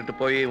தனியா விட்டுட்டு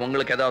போய்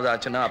உங்களுக்கு ஏதாவது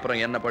ஆச்சுன்னா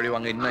அப்புறம் என்ன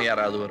பழிவாங்க, இன்னும்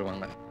யாராவது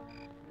வருவாங்க.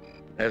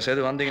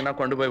 தயவுசெய்து வந்தீங்கன்னா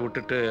கொண்டு போய்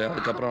விட்டுட்டு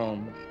அதுக்கப்புறம்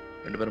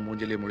 2 பேரும்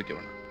மூஞ்சிலேயே முழிக்க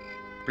வேணாம்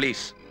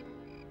ப்ளீஸ்.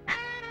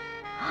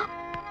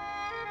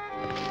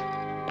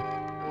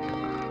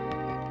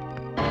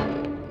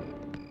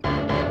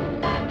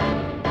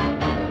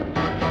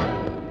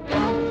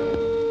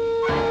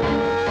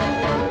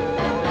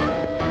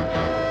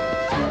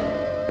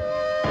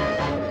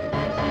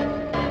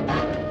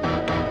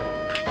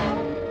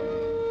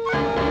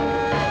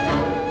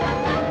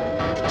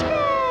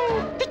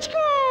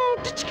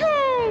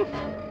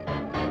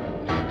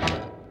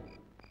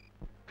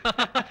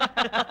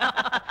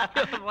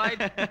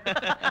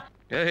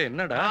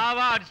 என்னடா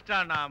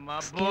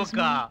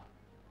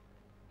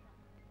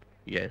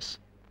எஸ்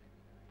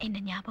என்ன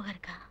ஞாபகம்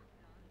இருக்கா?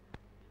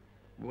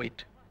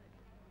 வெயிட்.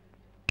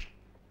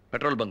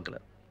 பெட்ரோல் பங்க்ல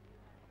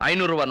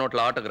 500 ரூபாய்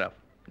நோட்ல ஆட்டோகிராஃப்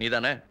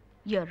நீதானே?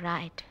 You're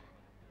right.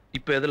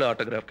 இப்போ எதுல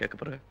ஆட்டோகிராஃப் கேட்க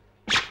போற?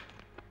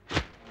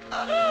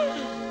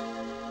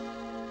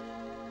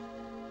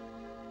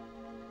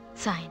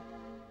 சைன்.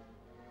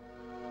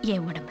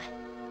 என் உடம்பு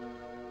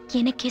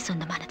எனக்கே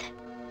சொந்தமானது.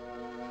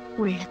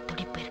 உள்ள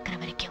துடிப்பு இருக்கிற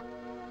வரைக்கும்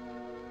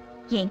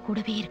என்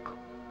கூடவே இருக்கும்.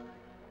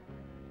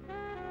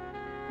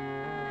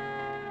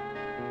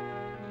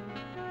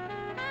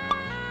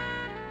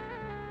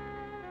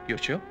 You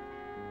sure?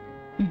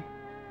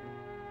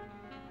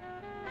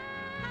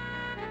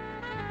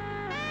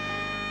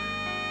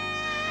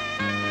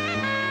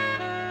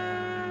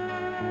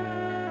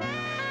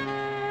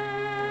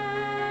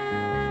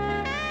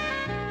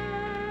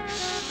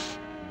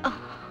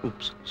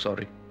 Oops,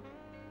 sorry.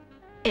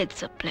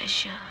 It's a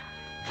pleasure.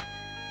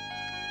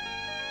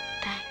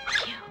 Thank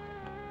you.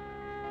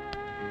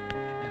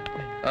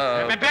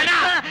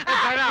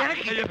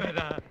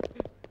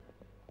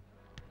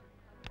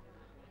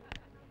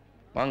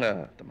 வாங்க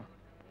அத்தம்மா.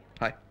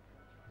 ஹாய்.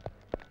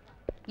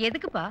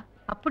 எதுக்குப்பா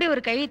அப்படி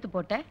ஒரு கையெழுத்து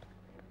போட்ட?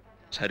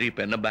 சரி,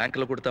 இப்ப என்ன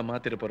பேங்க்ல கொடுத்தா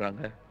மாத்திர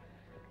போறாங்க.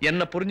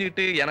 என்ன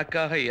புரிஞ்சுக்கிட்டு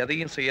எனக்காக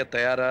எதையும் செய்ய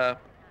தயாரா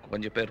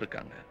கொஞ்சம் பேர்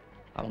இருக்காங்க.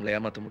 அவங்கள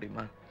ஏமாத்த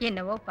முடியுமா?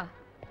 என்னவோப்பா,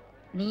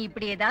 நீ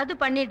இப்படி ஏதாவது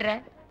பண்ணிடுற,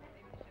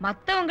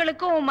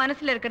 மத்தவங்களுக்கும் உன்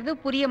மனசுல இருக்கிறது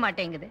புரிய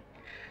மாட்டேங்குது.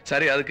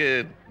 சரி, அதுக்கு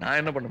நான்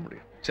என்ன பண்ண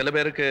முடியும்? சில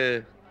பேருக்கு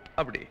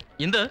அப்படி.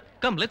 இந்த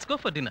come let's go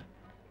for dinner.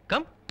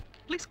 Come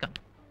please come.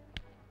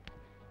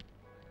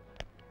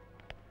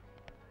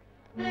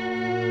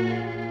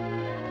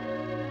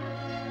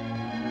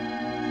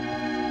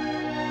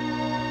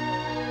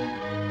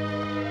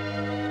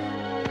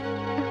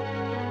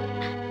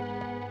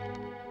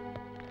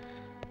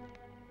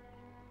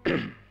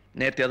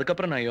 நேற்று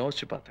அதுக்கப்புறம் நான்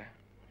யோசிச்சு பார்த்தேன்.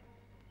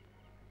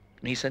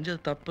 நீ செஞ்சது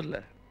தப்பு இல்லை.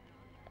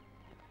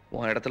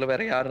 உன் இடத்துல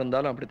வேற யார்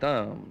இருந்தாலும் அப்படித்தான்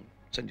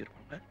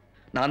செஞ்சிருப்பாங்க.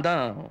 நான்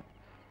தான்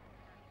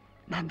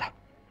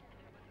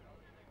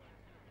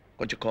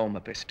கொஞ்சம்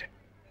கோவமா பேசிட்டேன்.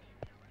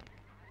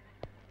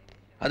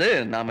 அது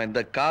நாம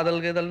இந்த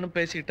காதல் கதல்னு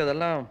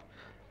பேசிக்கிட்டதெல்லாம்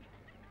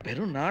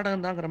வெறும்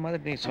நாடகம் தாங்கிற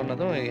மாதிரி நீ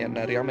சொன்னதும்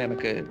என்ன அறியாம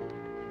எனக்கு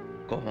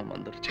கோபம்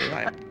வந்துருச்சு.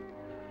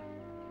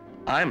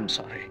 I am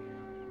sorry.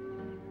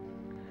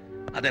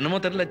 அது என்னமோ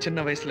தெரியல, சின்ன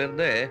வயசுல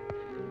இருந்தே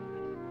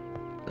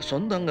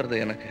சொந்தங்கிறது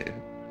எனக்கு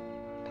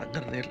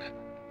தங்குறதே இல்லை.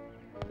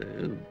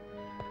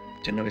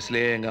 சின்ன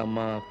வயசுலயே எங்க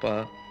அம்மா அப்பா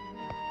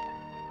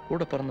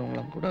கூட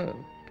பிறந்தவங்களாம் கூட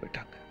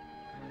போயிட்டாங்க.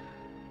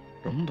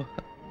 ரொம்ப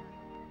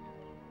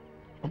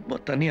ரொம்ப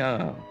தனியா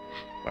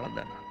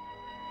வளர்ந்தேன் நான்.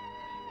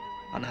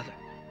 அனாதை.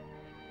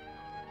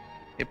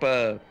 இப்ப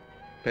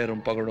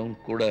பேரும் பகடும்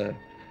கூட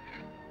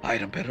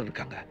 1000 பேரும்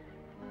இருக்காங்க.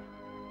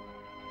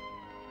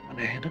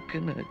 ஆனா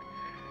எனக்குன்னு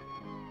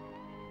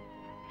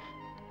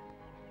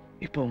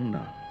இப்பவும்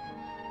நான்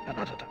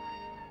அனாதை தான்.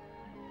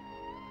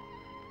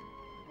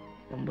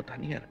 ரொம்ப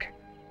தனியா இருக்கேன்.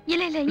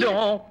 இல்ல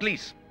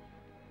ப்ளீஸ்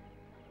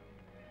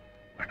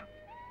வேணாம்.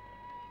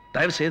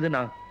 தயவு செய்து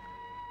நான்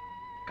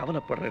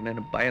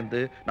கவலைப்படுறேன்னு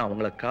பயந்து நான்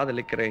உங்களை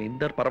காதலிக்கிறேன்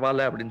இந்த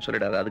பரவாயில்ல அப்படின்னு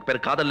சொல்லிடாது. அதுக்கு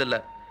பேர் காதல் இல்ல,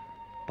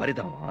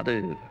 பரிதாபம்.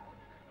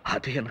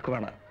 அது எனக்கு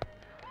வேணாம்.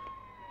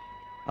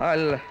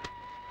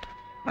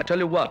 I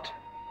tell you what,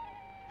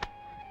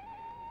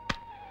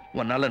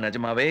 உன்னால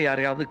நிஜமாவே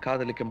யாரையாவது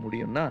காதலிக்க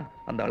முடியும்னா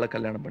அந்த ஆளை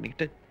கல்யாணம்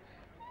பண்ணிட்டு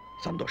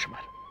சந்தோஷமா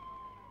இரு.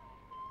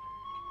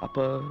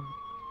 அப்ப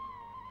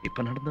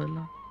இப்ப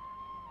நடந்ததெல்லாம்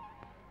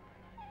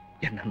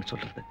என்னன்னு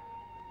சொல்றது?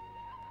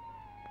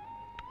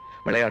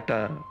 விளையாட்டா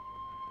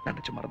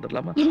நினைச்சு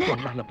மறந்துடலாமா?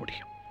 ஒன்னால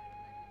முடியும்.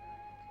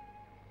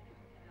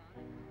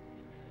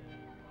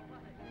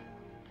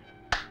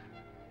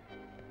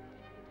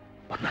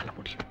 ஒன்னால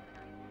முடியும்.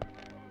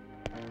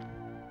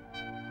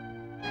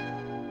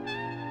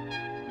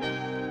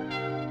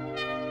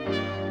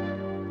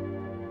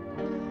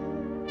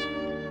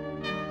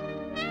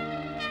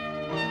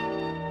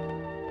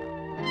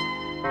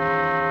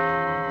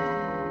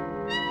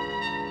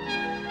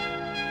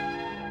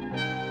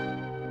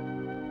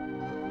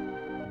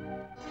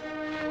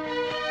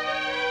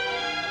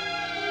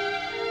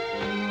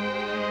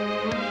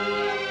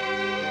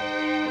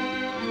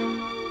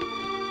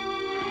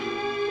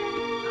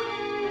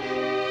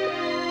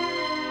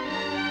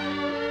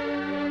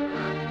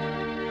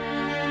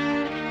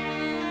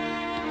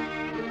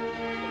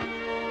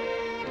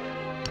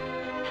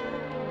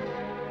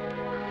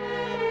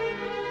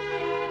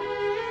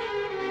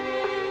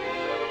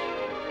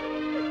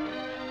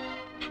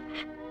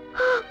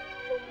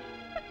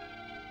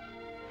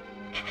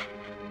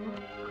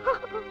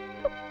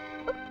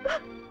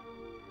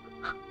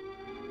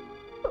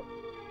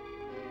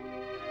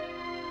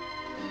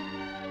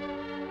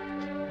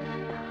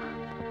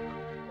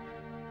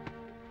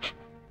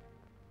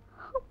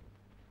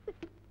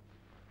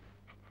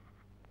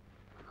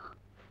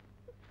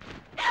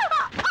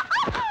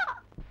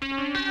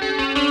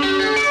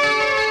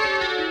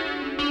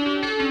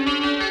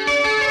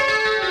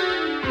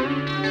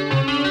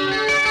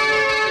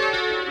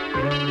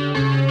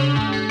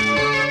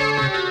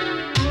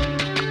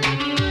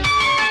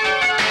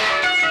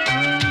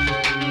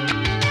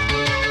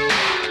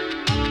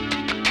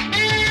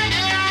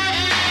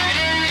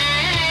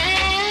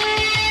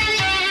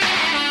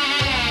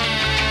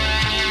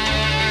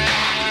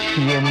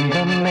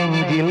 எந்தம்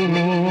நெஞ்சில்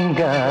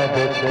நீங்காத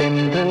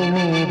தென்றல்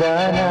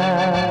நீதானா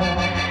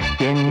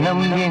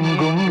எண்ணம்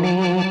எங்கும் நீ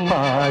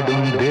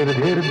பாடும்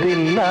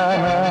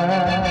திருதில்லானா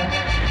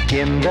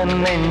எந்தம்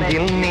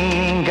நெஞ்சில்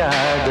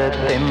நீங்காத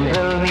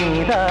தென்றல்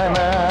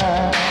நீதானா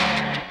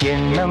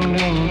எண்ணம்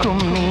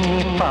எங்கும் நீ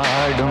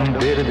பாடும்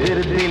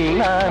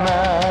திருதில்லானா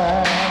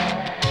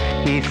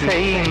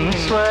இசையின்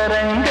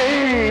ஸ்வரங்கள்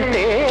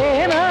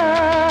தேனா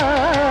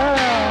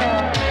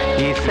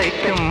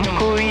இசைக்கும்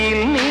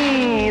குயில்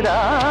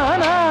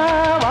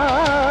நீதானாவா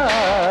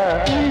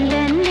இந்த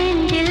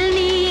நெஞ்சில்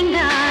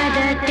நீங்காத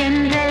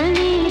தென்றல்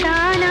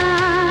நீதானா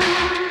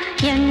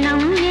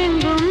எண்ணம்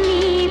எங்கும் நீ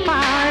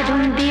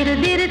பாடும்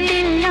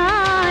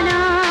திருதில்லானா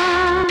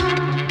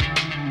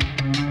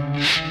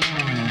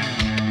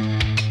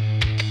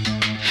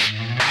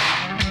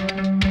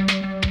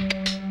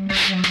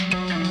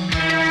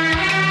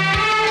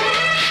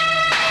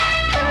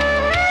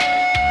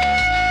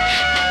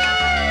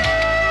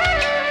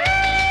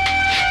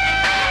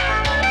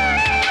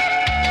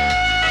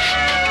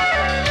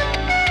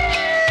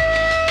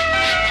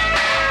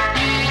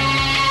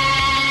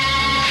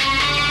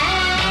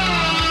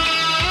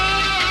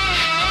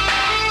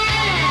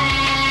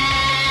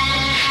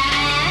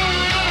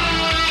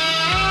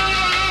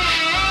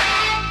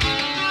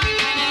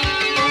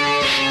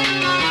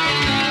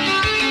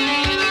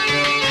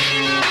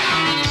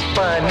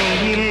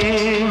பனியில்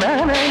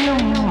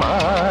நனையும்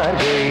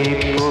மார்கழி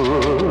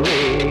பூவே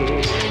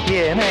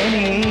என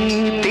நீ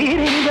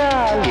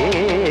பிரிந்தால்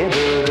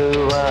ஏதொரு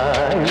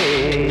வாழ்வே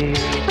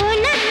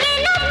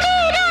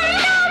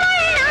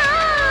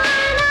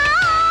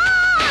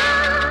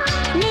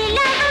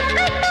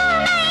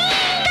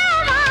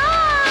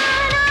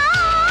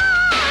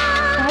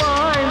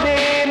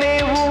வாழ்ந்தேனே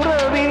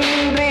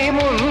உறவின்றி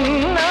முன்னால்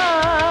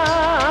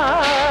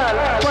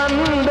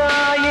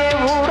வந்தாயே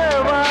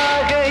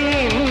உறவாக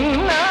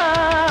இந்நாள்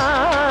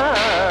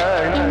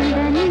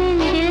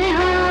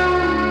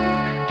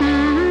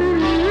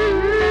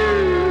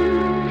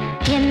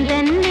எந்த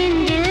நெஞ்சில்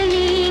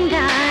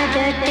நீங்காத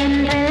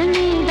தென்றல்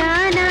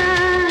நீதானா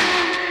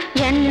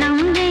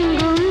எண்ணம்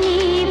எங்கும் நீ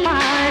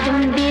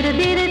பாடும்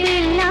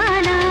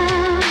திருதில்லானா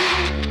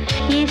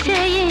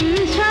இசையின்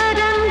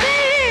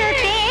ஸ்வரங்கள்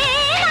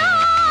தேனா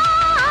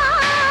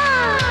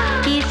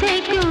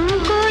இசைக்கும்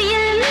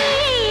குயில்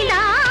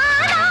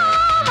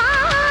நீதானாவா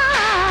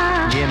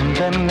எந்த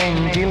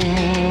நெஞ்சில்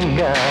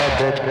நீங்காத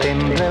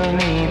தென்றல்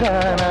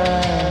நீதானா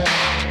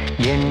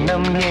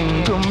எண்ணம்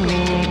எங்கும்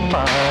நீ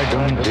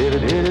பாடும்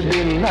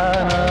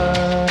திருதில்லானா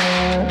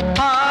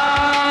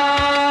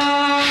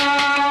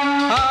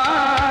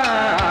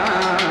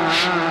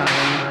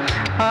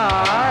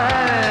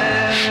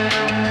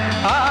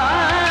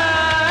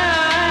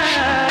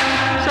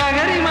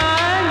சகரி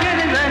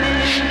மாங்கனி தனி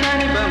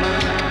தனி பம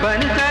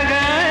பனி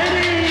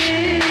சகரி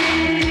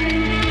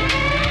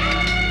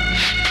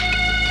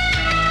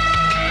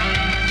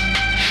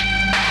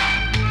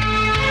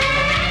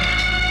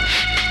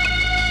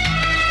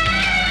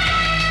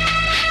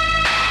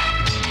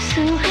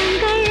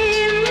சுகங்கள்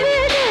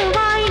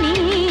மெதுவாய் நீ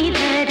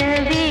தர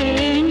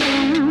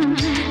வேண்டும்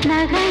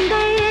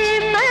நகங்கள்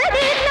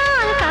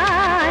பதினால்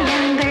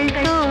காயங்கள்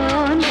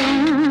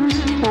தோன்றும்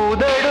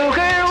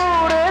உதடுகள்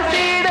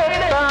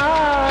உரசிடத்தானே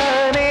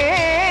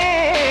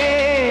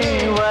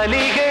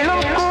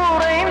வலிகளும்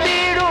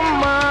குறைந்திடும்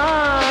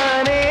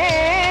மானே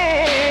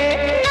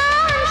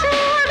நான்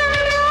சூடும்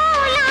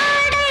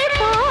நூலாடை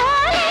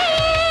போலே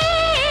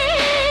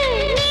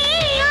நீ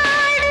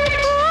ஆடும்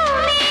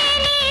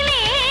பூமேனி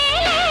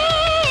மேலே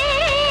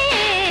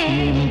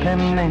இந்த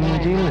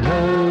நெஞ்சில்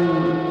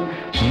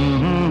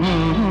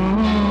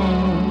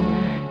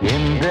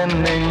எந்த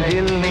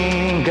நெஞ்சில்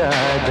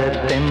நீங்காத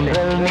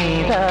தென்றல்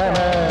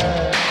நீதானா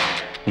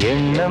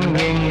எண்ணம்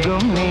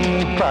எங்கும் நீ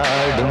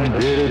பாடும்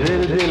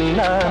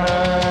திருதில்லானா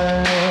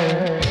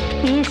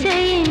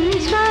இசையின்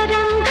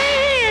ஸ்வரங்கள்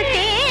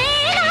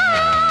தேனா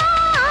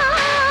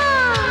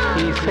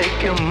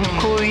இசைக்கும்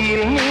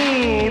குயில்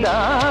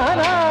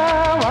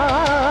நீதானாவா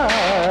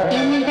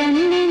எந்த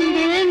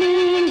நெஞ்சில்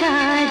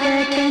நீங்காத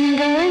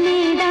தென்றல்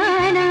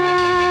நீதானா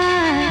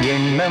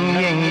எண்ணம்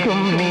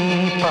எங்கும் நீ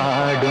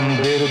பாடும்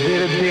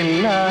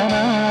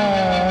திருதில்லானா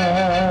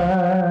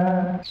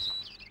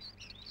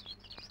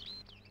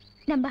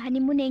நம்ம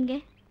ஹனிமூன் எங்க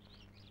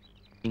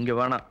இங்க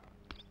வேணாம்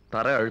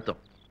தர அழுத்தம்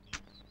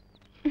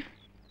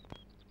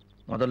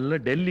முதல்ல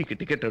டெல்லிக்கு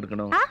டிக்கெட்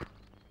எடுக்கணும்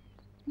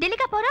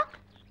டெல்லிக்கா போறோம்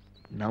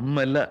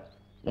நம்ம இல்ல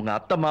உங்க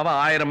அத்தம்மாவை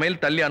 1000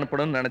 மைல் தள்ளி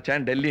அனுப்பணும்னு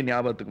நினைச்சேன் டெல்லி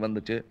ஞாபகத்துக்கு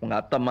வந்துச்சு உங்க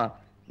அத்தம்மா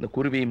இந்த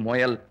குருவி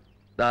முயல்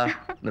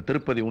இந்த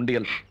திருப்பதி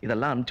உண்டியல்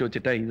இதெல்லாம் அனுப்பிச்சு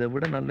வச்சுட்டா இதை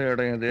விட நல்ல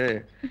இடம் இது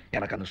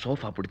எனக்கு அந்த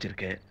சோஃபா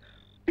பிடிச்சிருக்கு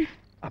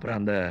அப்புறம்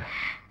அந்த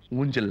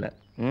ஊஞ்சல்ல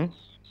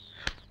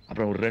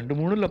அப்புறம் ஒரு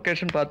 2-3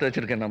 லொகேஷன் பார்த்து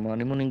வச்சிருக்கேன். நம்ம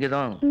ஹனிமூன் இங்கே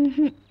தான்.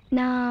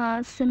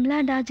 நான் சிம்லா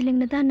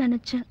டார்ஜிலிங்னு தான்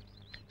நினைச்சேன்.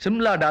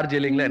 சிம்லா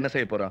டார்ஜிலிங்ல என்ன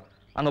செய்ய போறோம்?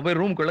 அங்க போய்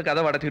ரூமுக்குள்ள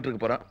கதை அடைச்சிட்டு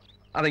இருக்க போறோம்.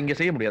 அதை இங்க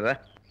செய்ய முடியாதா?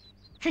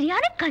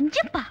 சரியான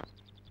கஞ்சப்பா.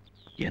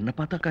 என்ன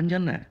பார்த்தா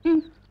கஞ்சன்னு?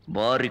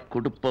 வாரி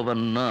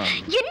கொடுப்பவன்னா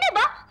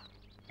என்னப்பா?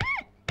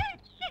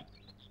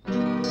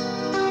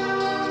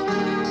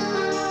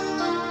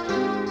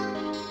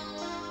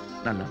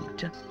 நல்லா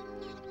இருந்துச்சா?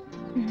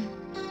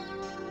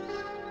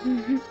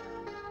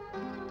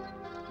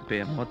 இப்ப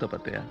என் முகத்தை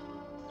பார்த்தியா?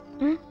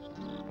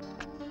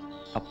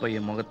 அப்ப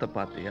என் முகத்தை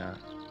பார்த்தியா?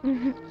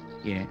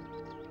 ஏன்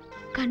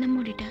கண்ணை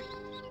மூடிட்டேன்?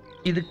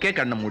 இதுக்கே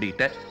கண்ணை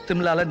மூடிட்ட.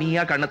 சிம்லால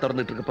நீயா கண்ணை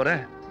திறந்துட்டு இருக்க போற?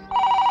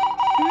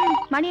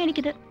 மணி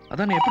அடிக்குது.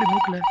 அதான் எப்படி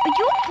மூக்கல?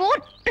 ஐயோ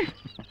போன்.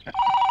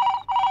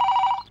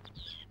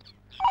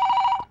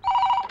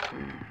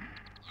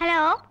 ஹலோ.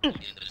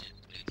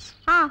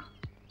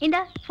 இந்த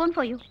phone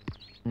for you.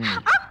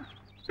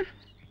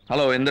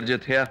 Hello,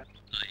 Inderjeet here.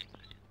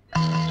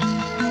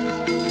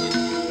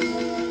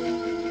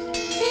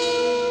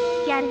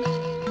 யாரு?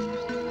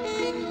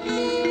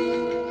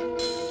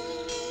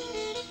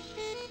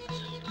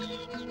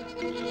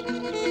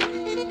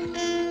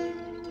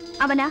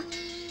 அவனா?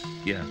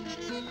 Yeah.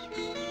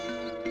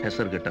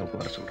 ஹெசர் கட்டாவுக்கு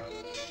வர சொல்றான்.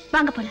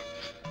 வாங்க போலாம்.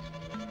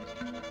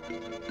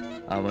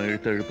 அவன்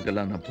இழுத்த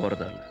இழுப்புக்கெல்லாம் நான்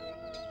போறதா இல்லை.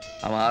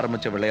 அவன்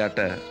ஆரம்பிச்ச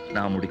விளையாட்டை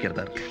நான்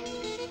முடிக்கிறதா இருக்கேன்.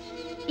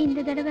 இந்த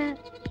தடவை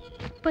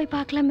போய்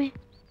பார்க்கலாமே.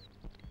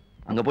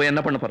 அங்க போய்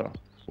என்ன பண்ண போறோம்?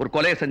 ஒரு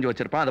கொலையை செஞ்சு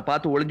வச்சிருப்பான். அதை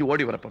பார்த்து ஒளிஞ்சு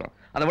ஓடி வர போறோம்.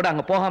 அதை விட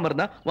அங்க போகாம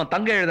இருந்தா உன்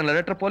தங்க எழுதின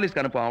லெட்டர்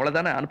போலீஸ்க்கு அனுப்புவான்.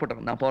 அவ்வளவுதானே,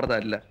 அனுப்பட்டும். நான் போறதா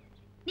இல்ல.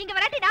 நீங்க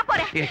வராட்டி நான்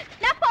போறேன்.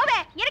 நான்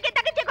போவேன். எனக்கு என்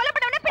தங்கச்சியை கொலை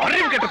பண்ணவனே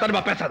அறிவு கெட்ட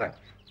தனமா பேசாத.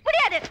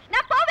 முடியாது.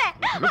 நான் போவேன்.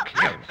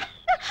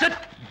 Sit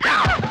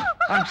down.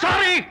 I'm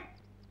sorry.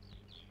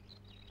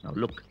 Now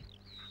look.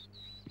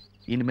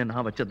 இனிமே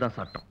நான் வச்சதுதான்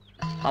சட்டம்.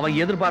 அவன்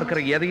எதிர்பார்க்கிற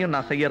எதையும்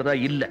நான் செய்யறதா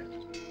இல்ல.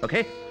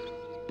 ஓகே?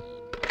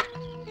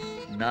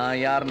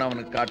 நான் யாருன்னு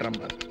அவனுக்கு காட்டுறேன்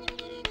பாரு.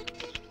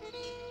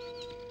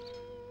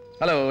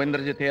 ஹலோ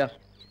இந்திரஜித்.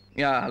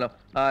 யா ஹலோ.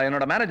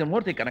 என்னோட மேனேஜர்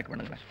மூர்த்தி கனெக்ட்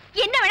பண்ணுங்க.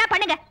 என்ன வேணா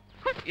பண்ணுங்க.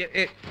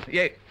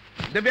 ஏ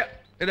திவ்யா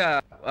இத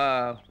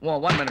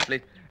 1 minute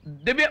please.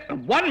 Divya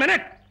 1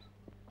 minute.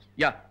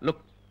 Yeah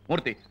look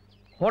மூர்த்தி,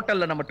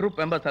 ஹோட்டல்ல நம்ம ட்ரூப்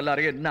மெம்பர்ஸ்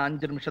எல்லாரையும் இன்னும்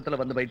 5 நிமிஷத்துல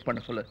வந்து வெயிட் பண்ண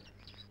சொல்லு.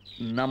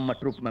 நம்ம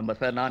ட்ரூப்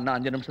மெம்பர்ஸ் நான்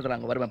 5 நிமிஷத்துல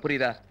அங்க வருவேன்.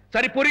 புரியுதா?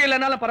 சரி,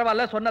 புரியலனாலும்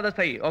பரவாயில்ல, சொன்னதை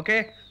செய். ஓகே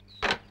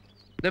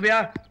திவ்யா?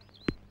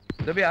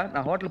 திவ்யா,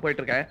 நான் ஹோட்டல்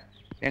போயிட்டு இருக்கேன்.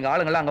 எங்க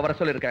ஆளுங்கெல்லாம் அங்க வர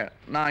சொல்லியிருக்கேன்.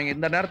 நான்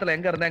இந்த நேரத்துல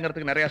எங்க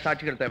இருந்தேங்கிறதுக்கு நிறைய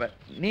சாட்சிகள் தேவை.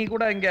 நீ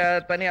கூட இங்க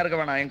தனியா இருக்க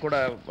வேணாம், என் கூட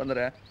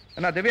வந்துடு.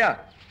 என்ன திவ்யா?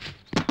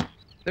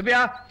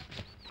 திவ்யா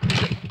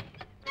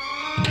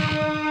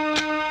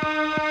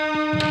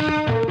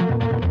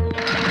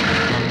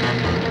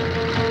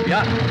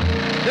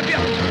திவ்யா.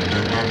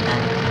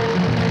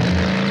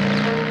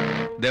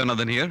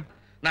 தேவநாதன் ஹியர்.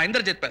 நான்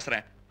இந்திரஜித்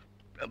பேசுறேன்.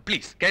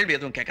 ப்ளீஸ் கேள்வி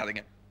எதுவும்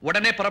கேட்காதீங்க.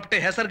 உடனே புறப்பட்டு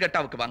ஹெசர்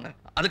கட்டாவுக்கு வாங்க.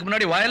 அதுக்கு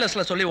முன்னாடி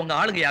வயர்லெஸ்ல சொல்லி உங்க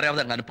ஆளுங்க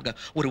யாரையாவது அங்க அனுப்புங்க.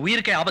 ஒரு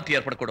உயிருக்கே ஆபத்து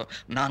ஏற்படக்கூடும்.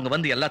 நாங்க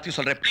வந்து எல்லாத்தையும்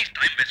சொல்றேன். ப்ளீஸ்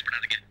டைம் வேஸ்ட்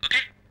பண்ணாதீங்க. ஓகே?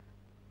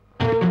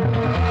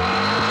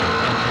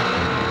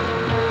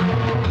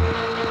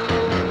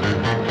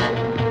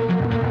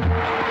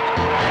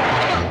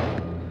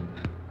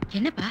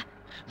 என்னப்பா?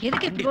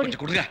 எதுக்கு இப்படி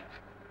கொஞ்சம் கொடுங்க.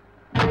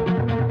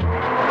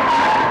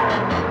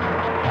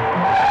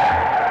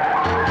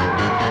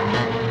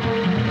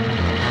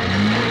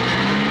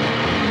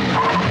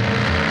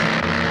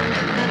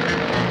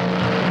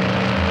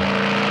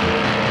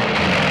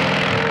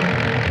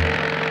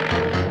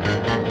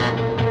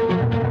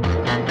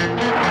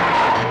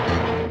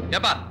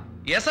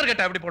 எசர்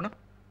கட்ட எப்படி போணும்?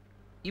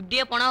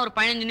 இப்படியே போனா ஒரு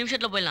 15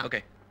 நிமிஷத்துல போயிடலாம்.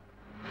 ஓகே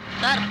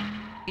சார்,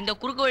 இந்த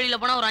குறுக்கு வழியில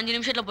போனா ஒரு 5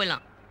 நிமிஷத்துல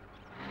போயிடலாம்.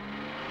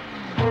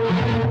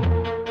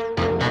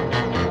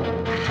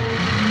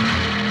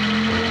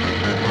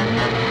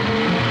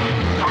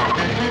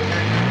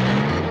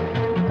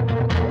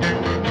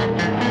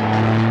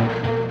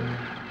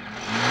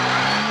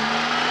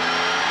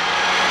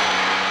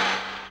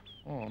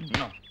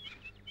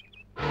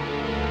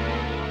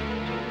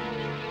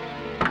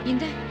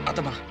 இந்த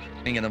அத்தமா,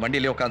 நீங்க இந்த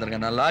வண்டியிலே உட்காந்துருங்க.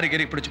 நான் லாரி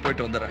கேரி பிடிச்சு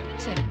போயிட்டு வந்துடுறேன்.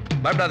 சரி,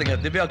 பயப்படாதீங்க.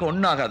 திவ்யாவுக்கு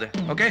ஒன்றும் ஆகாது.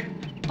 ஓகே?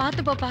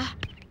 பார்த்து போப்பா.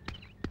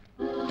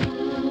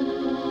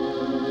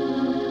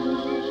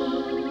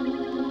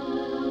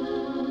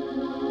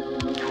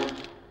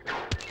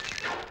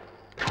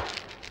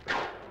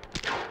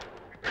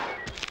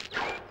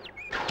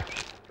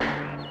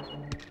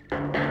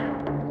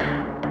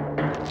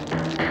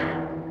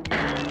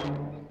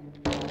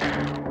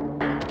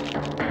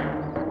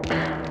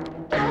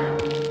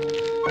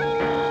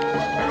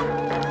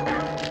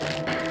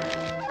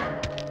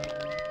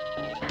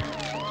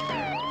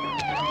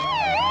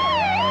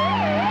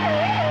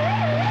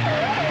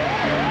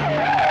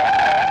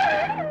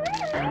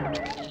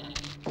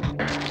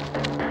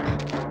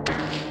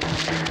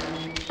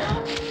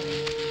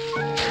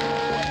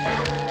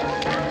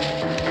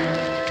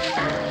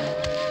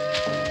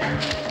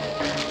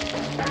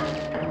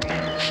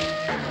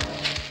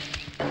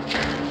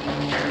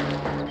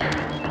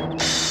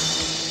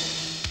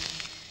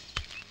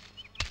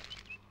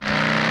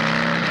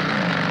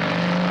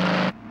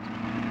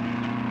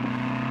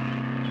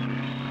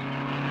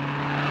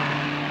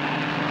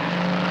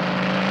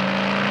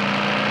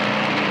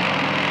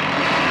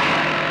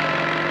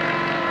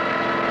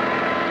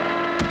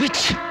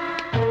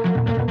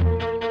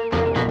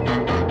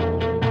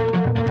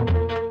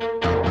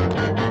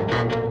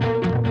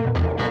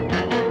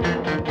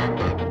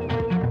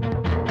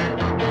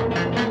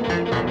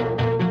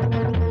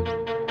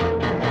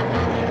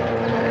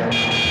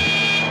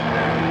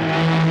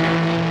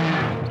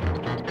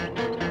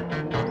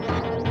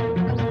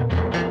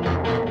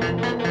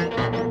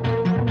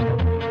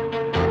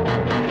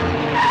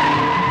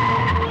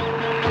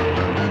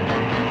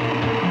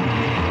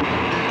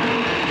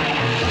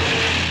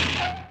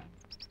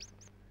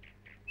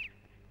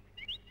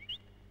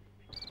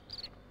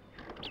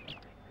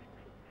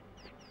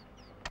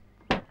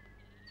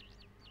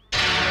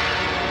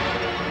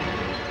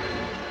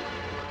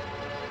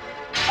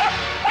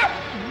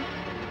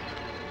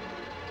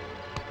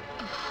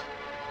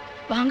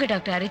 வாங்க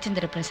டாக்டர்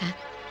ஹரிச்சந்திர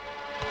பிரசாத்.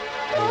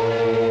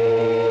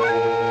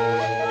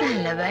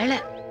 நல்ல வேளை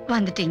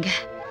வந்துட்டீங்க.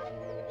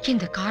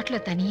 இந்த காட்டுல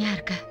தனியா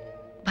இருக்க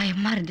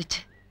பயமா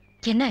இருந்துச்சு.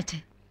 என்னாச்சு?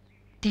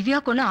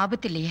 திவ்யாக்கு ஒன்றும்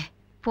ஆபத்து இல்லையே?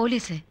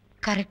 போலீஸ்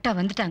கரெக்டா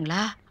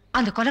வந்துட்டாங்களா?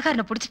 அந்த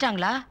கொலைகாரனை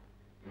பிடிச்சிட்டாங்களா?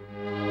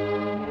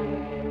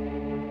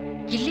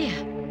 இல்லையா?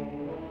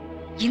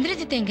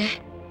 இந்திரஜித் எங்க?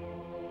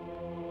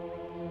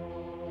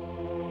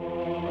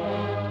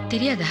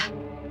 தெரியாதா?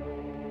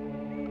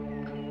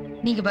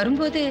 நீங்க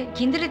வரும்போது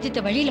இந்திரஜித்த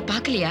வழியில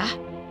பாக்கலையா?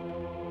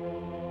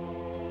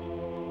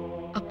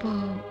 அப்போ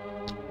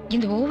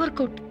இந்த ஓவர்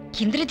கோட்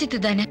இந்திரஜித்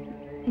தானே?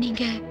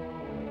 நீங்க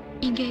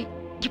இங்க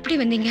எப்படி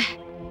வந்தீங்க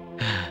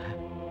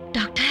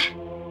டாக்டர்?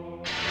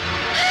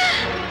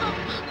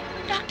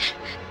 டாக்டர்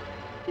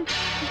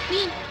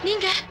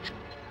நீங்க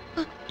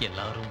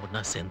எல்லாரும்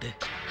ஒன்னா சேர்ந்து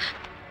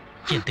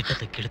என்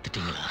திட்டத்தை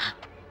கெடுத்துட்டீங்களா?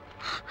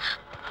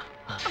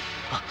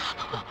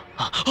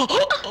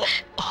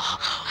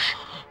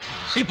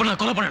 இப்ப நான்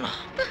கொலை பண்ணணும்.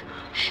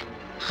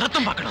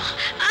 ரத்தம் பார்க்கணும்.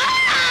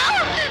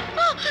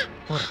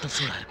 ரத்தம்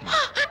சூடா இருக்குமா?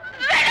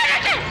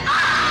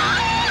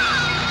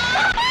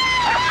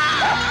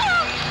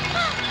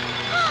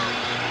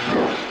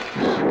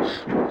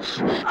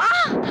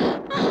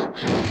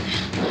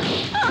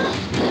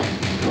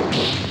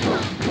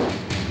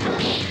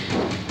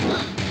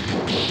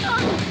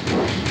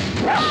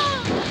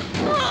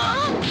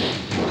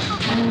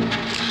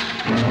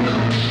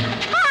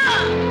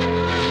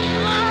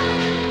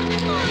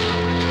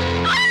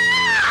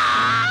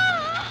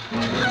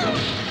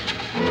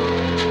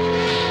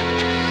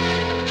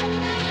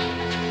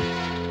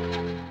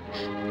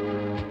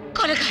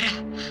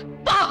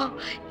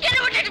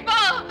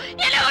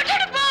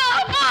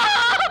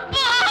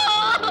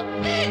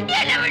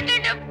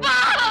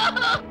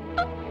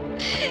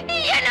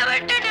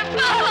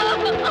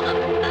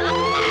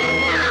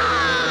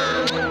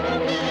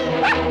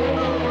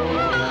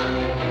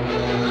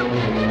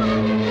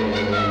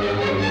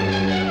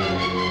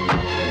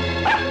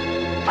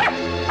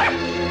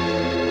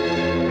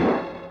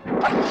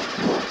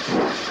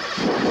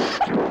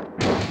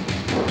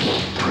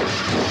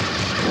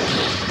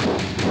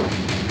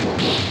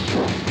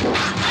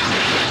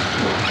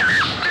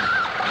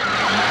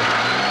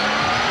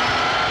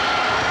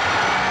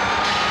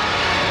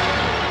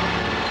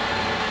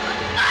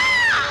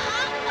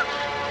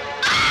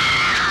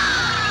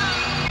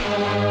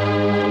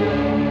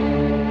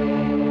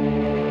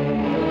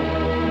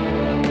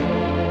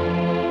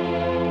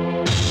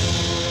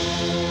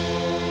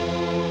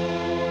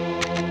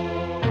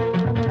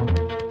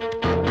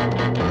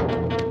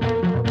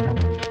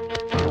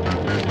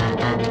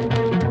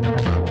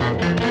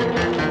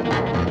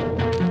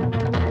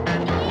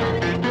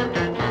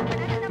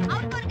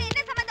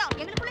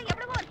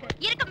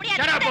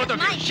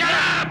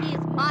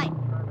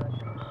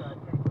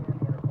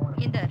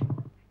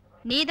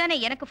 நீதானே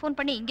எனக்கு ஃபோன்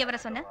பண்ணி இங்க வர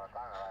சொன்ன?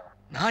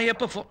 நான்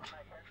எப்ப ஃபோன்?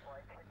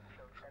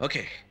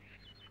 ஓகே,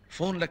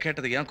 ஃபோன்ல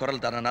கேட்டது ஏன்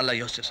குரல் தான? நல்லா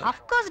யோசிச்சு சொல்லு. Of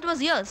course it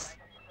was yours.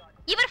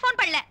 இவர் ஃபோன்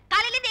பண்ணல.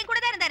 காலையில இருந்து என் கூட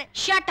தான் இருந்தாரு.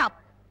 Shut up.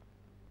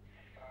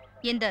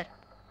 இந்தர்,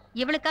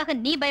 இவளுக்காக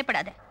நீ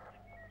பயப்படாத.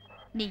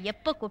 நீ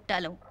எப்ப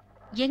கூப்பிட்டாலும்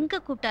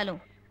எங்க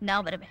கூப்பிட்டாலும்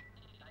நான் வருவேன்.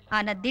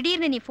 ஆனா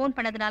திடீர்னு நீ ஃபோன்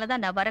பண்ணதுனால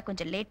தான் நான் வர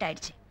கொஞ்சம் லேட்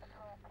ஆயிடுச்சு.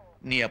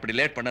 நீ அப்படி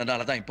லேட்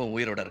பண்ணதுனால தான் இப்போ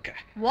உயிரோட இருக்க.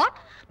 What?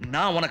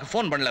 நான் உனக்கு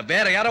ஃபோன் பண்ணல,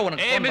 வேற யாரோ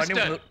உனக்கு ஃபோன்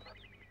பண்ணி.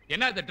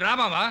 என்ன இது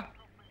டிராமாவா?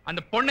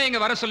 அந்த பொண்ணை இங்க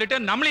வர சொல்லிட்டு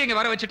நம்மளே இங்க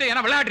வர வச்சிட்டு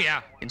என்ன விளையாடுறியா?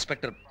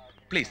 இன்ஸ்பெக்டர்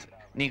ப்ளீஸ்,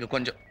 நீங்க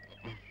கொஞ்சம்.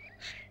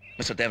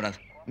 மிஸ்டர் தேவநாத்,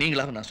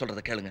 நீங்களாவது நான்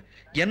சொல்றத கேளுங்க.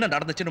 என்ன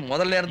நடந்துச்சுன்னு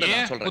முதல்ல இருந்து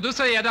நான் சொல்றேன்.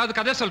 புதுசா ஏதாவது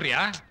கதை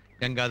சொல்றியா?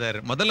 ಗಂಗಾಧರ್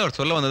ಮೊದಲ ಅವ್ರು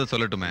சொல்ல வந்தது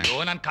சொல்லட்டுமே.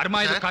 ಓ ನಾನು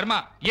ಕರ್ಮ ಇದು ಕರ್ಮ.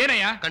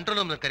 ಏನಯ್ಯ? ಕಂಟ್ರೋಲ್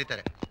ರೂಮ್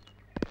ಕರೀತಾರೆ.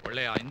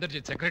 ಒಳ್ಳೆಯ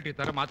ಇಂದರ್ಜಿತ್ ಸೆಕ್ರೆಟರಿ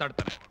ತರ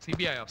ಮಾತಾಡ್ತಾನೆ.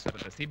 ಸಿಬಿಐ ಆಫೀಸರ್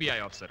ಅಂತ, CBI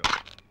officer.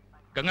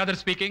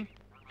 Gangadhar speaking.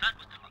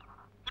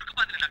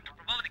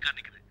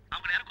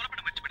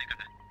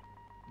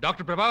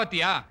 Doctor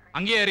பிரபாவதியா?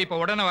 அங்கேயே ஏறி இப்ப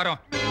உடனே வரோம்.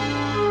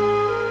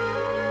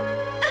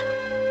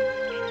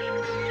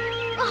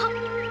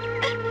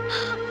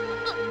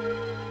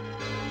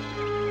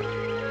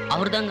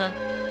 அவர்தாங்க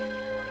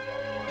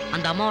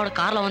அந்த அம்மாவோட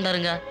கார்ல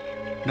வந்தாருங்க.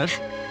 நர்ஸ்,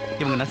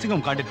 இவங்க நர்சிங்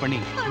ஹோம் கான்டாக்ட் பண்ணி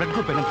பிளட்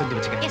குரூப் என்ன தெரிஞ்சு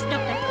வச்சுக்க. Yes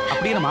doctor.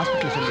 அப்படியே நம்ம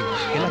ஹாஸ்பிடல்ல சொல்லி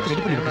எல்லாத்தையும்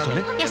ரெடி பண்ணி வைக்க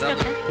சொல்லு. Yes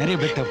doctor. நிறைய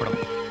பிளட் தேவைப்படும்.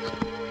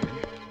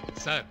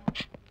 சார்,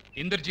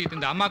 இந்தர்ஜீத்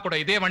இந்த அம்மா கூட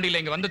இதே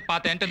வண்டியில இங்க வந்து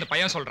பார்த்தேன்ட்டு இந்த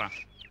பையன் சொல்றான்.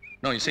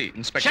 No you see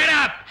inspector. Shut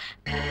up.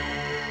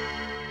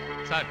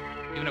 Sir,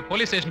 இவனை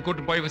போலீஸ் ஸ்டேஷன்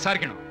கூட்டி போய்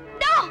விசாரிக்கணும்.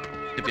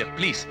 திவ்யா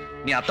ப்ளீஸ்,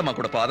 நீ அத்தம்மா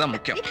கூட போ, அதான்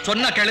முக்கியம்.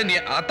 சொன்னா கேளு. நீ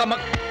அத்தம்மா.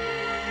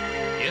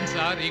 ಏನ್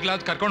ಸರ್,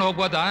 ಈಗಲಾದ್ ಕರ್ಕೊಂಡು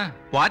ಹೋಗ್ಬೋದಾ?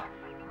 ವಾಟ್?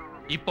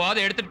 இப்போ அதை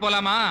எடுத்துட்டு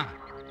போலாமா?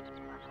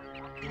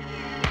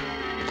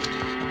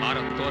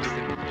 பாரம்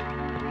தோர்ஸ்து.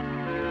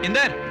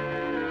 இந்தர்,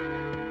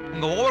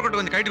 உங்க ஓவர் கோட்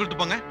கொஞ்சம் கைட்டு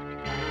கொடுத்து போங்க.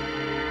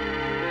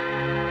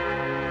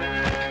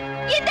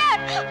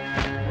 இந்தர்!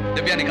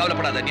 திவ்யா நீ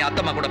கவலைப்படாத, நீ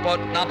அத்தம்மா கூட போ,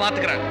 நான்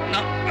பாத்துக்கிறேன்.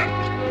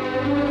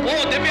 போ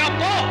திவ்யா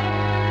போ.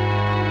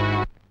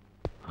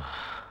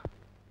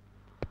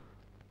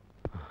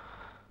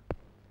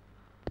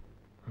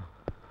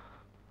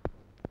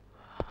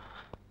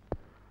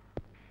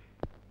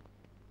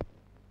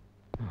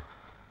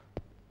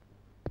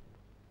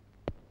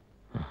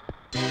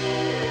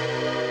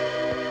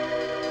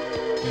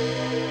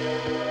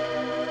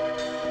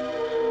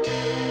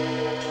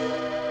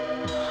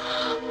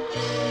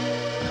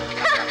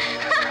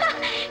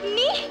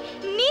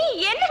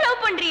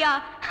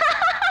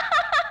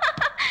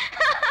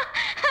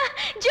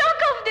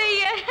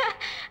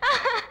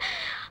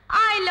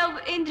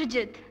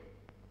 இந்திரஜித்.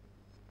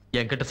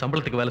 என்கிட்ட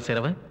சம்பளத்துக்கு வேலை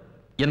செய்றவன்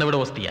என்னை விட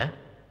வசதியா?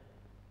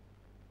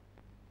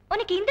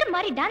 உனக்கு இந்திரன்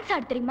மாதிரி டான்ஸ்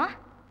ஆட தெரியுமா?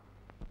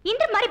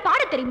 இந்திரன் மாதிரி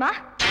பாட தெரியுமா?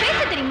 பேச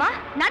தெரியுமா?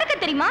 நடக்க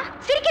தெரியுமா?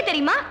 சிரிக்க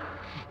தெரியுமா?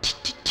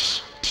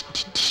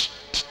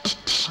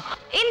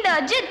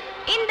 Indrajit,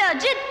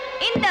 Indrajit,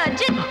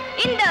 Indrajit,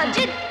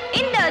 Indrajit,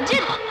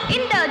 Indrajit,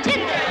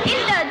 Indrajit,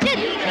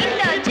 Indrajit,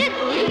 Indrajit,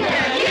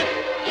 Indrajit,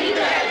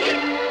 Indrajit,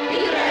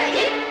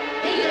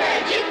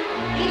 Indrajit,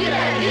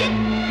 Indrajit, Indrajit,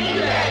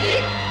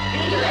 Indrajit,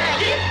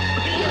 Indrajit,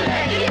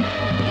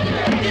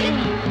 Indrajit,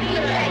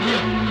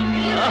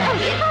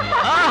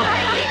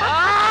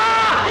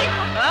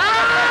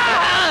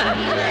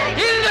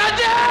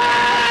 Indrajit,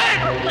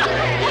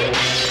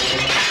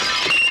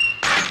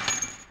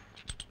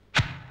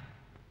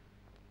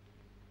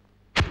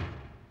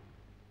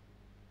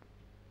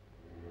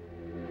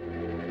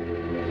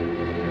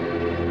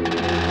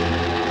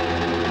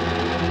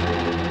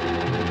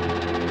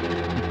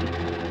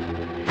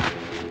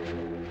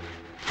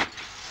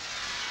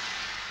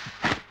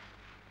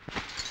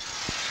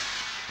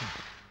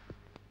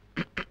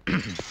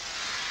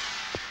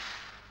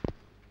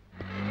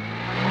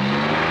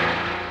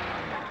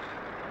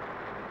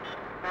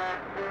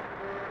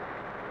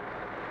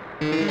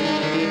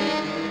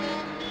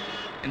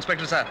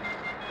 inspector sir.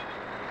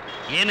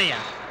 ಏನಯ್ಯ?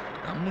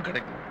 ನಮ್ಮ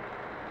ಕಡೆಗೆ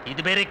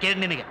ಇದು ಬೇರೆ ಕೇಳಿ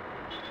ನಿನಗೆ.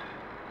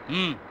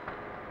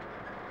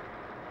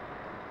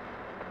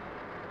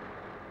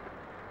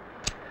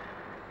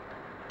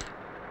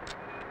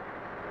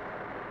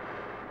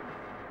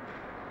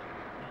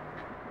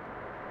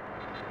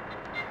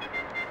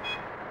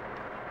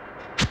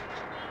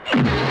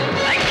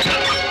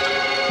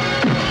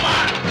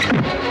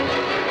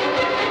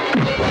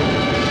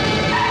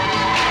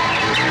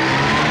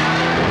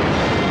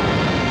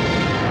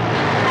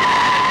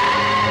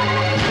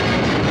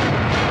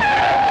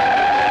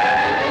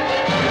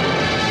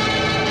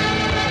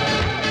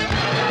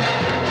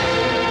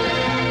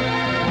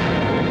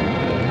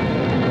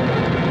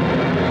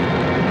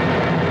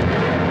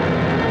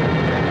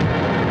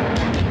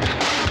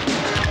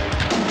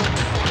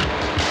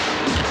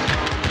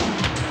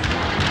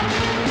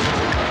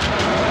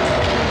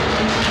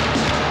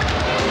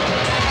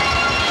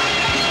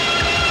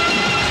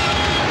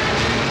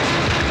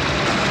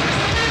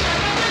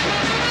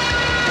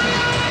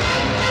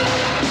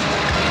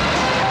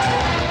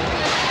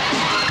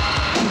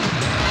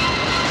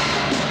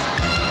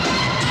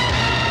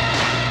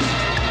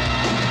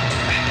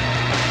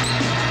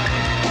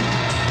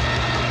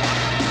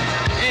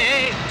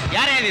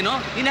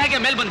 ನೀನ್ ಹೇಗೆ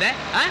ಮೇಲ್ ಬಂದೆ?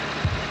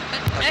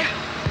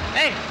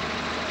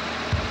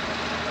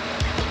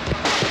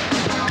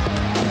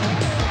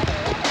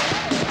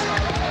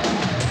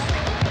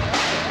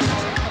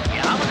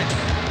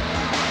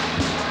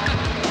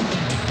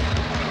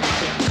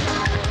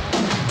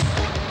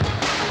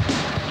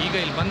 ಈಗ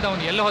ಇಲ್ಲಿ ಬಂದ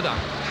ಅವನು ಎಲ್ಲ ಹೋದ?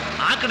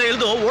 ಆ ಕಡೆ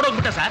ಇಳಿದು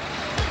ಓಡೋಗ್ಬಿಟ್ಟ ಸರ್.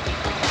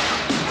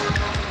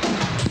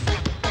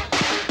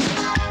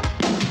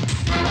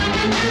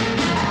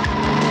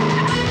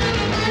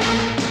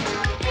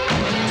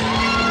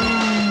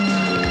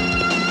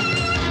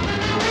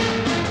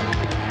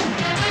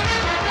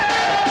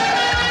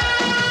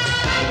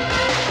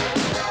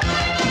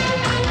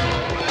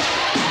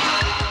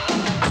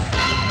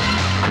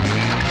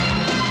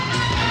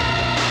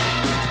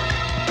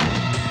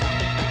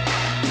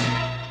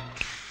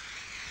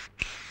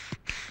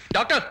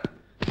 டாக்டர்.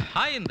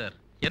 ஹாய் இந்தர்.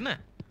 என்ன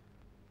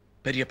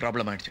பெரிய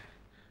ப்ராப்ளம் ஆயிடுச்சு.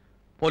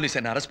 போலீஸ்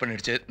என்ன அரெஸ்ட்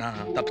பண்ணிடுச்சு. நான்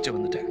தப்பிச்சு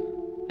வந்துட்டேன்.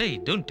 ஏய்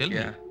டோன்ட் டெல்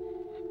மீ.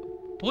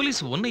 போலீஸ்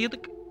உன்னை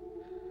எதுக்கு?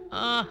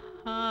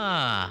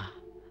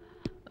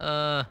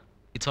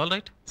 It's all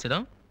right. Sit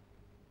down.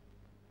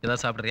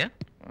 ஏதாவது சாப்பிடுறியா?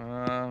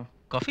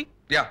 Coffee?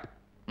 Yeah.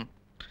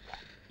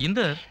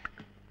 Inder,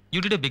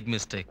 you did a big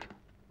mistake.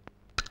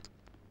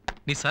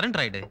 நீ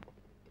சரண்டர் ஆயிடு.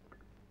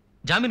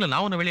 ஜாமீன்ல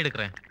நான் உன்னை வெளியே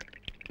எடுக்கிறேன்.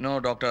 No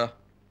doctor,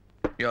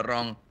 you are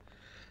wrong.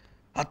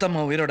 அத்தம்மா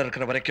உயிரோட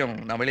இருக்கிற வரைக்கும்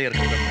நான் வெளியே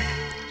இருக்கிறேன்.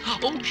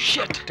 Oh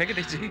shit. Take it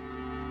easy.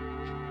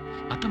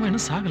 அத்தம்மா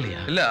இன்னும் சாகலையா?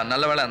 இல்ல,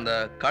 நல்ல வேளை அந்த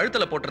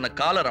கழுத்துல போட்டிருந்த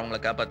காலர் அவங்கள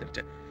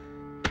காப்பாத்திருச்சு.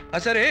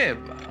 சரி,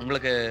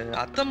 உங்களுக்கு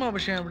அத்தம்மா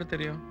விஷயம் எப்படி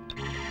தெரியும்?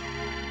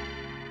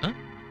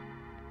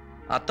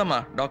 அத்தம்மா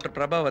டாக்டர்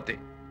பிரபாவதி.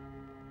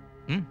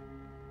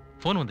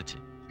 போன் வந்துச்சு.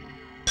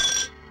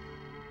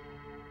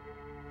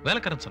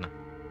 வேலைக்காரன் சொன்ன.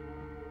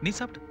 நீ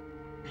சாப்பிட்டு.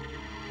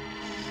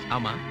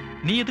 ஆமா,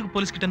 நீ எதுக்கு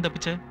போலீஸ் கிட்ட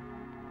தப்பிச்ச?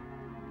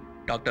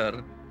 டாக்டர்,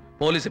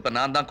 போலீஸ் இப்ப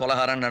நான் தான்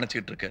கொலைகாரன்னு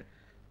நினைச்சிட்டு இருக்கு.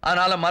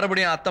 அதனால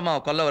மறுபடியும் அத்தம்மா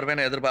கொல்ல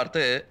வருவேன்னு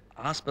எதிர்பார்த்து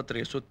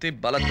ஆஸ்பத்திரியை சுத்தி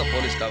பலத்த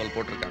போலீஸ் காவல்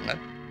போட்டிருக்காங்க.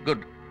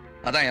 குட்,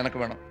 அதான்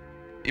எனக்கு வேணும்.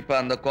 இப்ப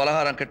அந்த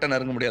கொலைகாரம் கிட்ட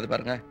நெருங்க முடியாது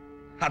பாருங்க.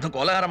 அந்த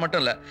கொலைகாரம்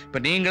மட்டும் இல்ல, இப்ப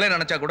நீங்களே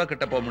நினைச்சா கூட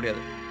கிட்ட போக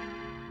முடியாது.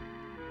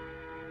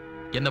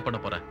 என்ன பண்ண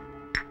போற?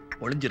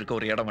 ஒளிஞ்சிருக்க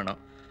ஒரு இடம் வேணும்,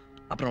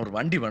 அப்புறம் ஒரு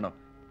வண்டி வேணும்.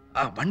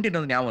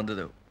 வண்டினது ஞாபகம்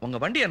வந்தது. உங்க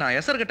வண்டியை நான்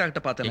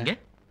எசர்கட்டாகிட்ட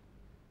பார்த்தேன்.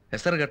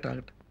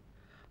 எசர்கட்டாகிட்ட.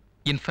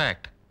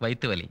 இன்ஃபேக்ட்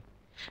வயிற்று வலி,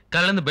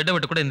 காலையில பெட்டை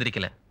விட்டு கூட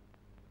எந்திரிக்கல.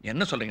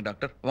 என்ன சொல்றீங்க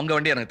டாக்டர்? உங்க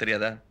வண்டி எனக்கு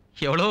தெரியாதா?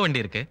 எவ்வளவு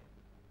வண்டி இருக்கு.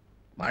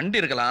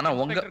 வண்டி இருக்கலாம், ஆனா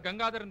உங்க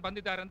ಗಂಗಾಧರನ್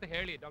ಬಂದಿದ್ದಾರೆ ಅಂತ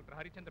ಹೇಳಿ ಡಾಕ್ಟರ್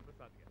ಹರಿಚಂದ್ರ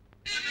ಪ್ರಸಾದ್ಗೆ.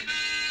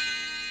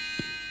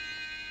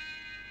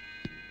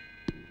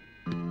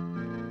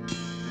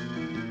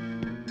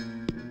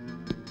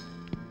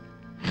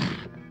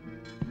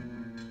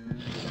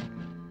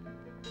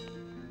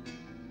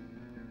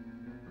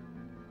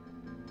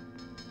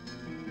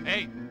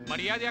 ಏಯ್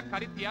ಮರ್ಯಾದೆಯಾಗಿ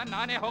ಕರಿತೀಯಾ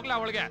ನಾನೇ ಹೋಗ್ಲಾ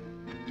ಅವಳಿಗೆ?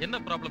 என்ன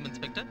ப்ராப்ளம்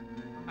இன்ஸ்பெக்டர்?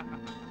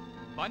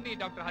 பன்னி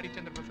டாக்டர்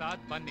ஹரிச்சந்திர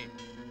பிரசாத் பன்னி.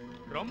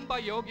 ரொம்ப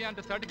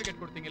யோகியான்ற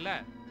சர்டிபிகேட் கொடுத்தீங்கல்ல,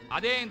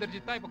 அதே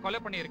இந்திரஜித் தான் இப்ப கொலை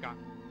பண்ணியிருக்கான்.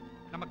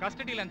 நம்ம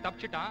கஸ்டடியில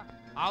தப்பிச்சிட்டான்.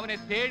 அவனை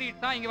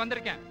தேடிட்டு தான் இங்க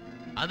வந்திருக்கேன்.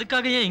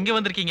 அதுக்காக ஏன் இங்க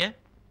வந்திருக்கீங்க?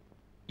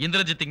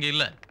 இந்திரஜித் இங்க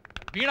இல்ல.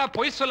 வீணா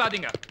பொய்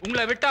சொல்லாதீங்க.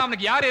 உங்களை விட்டா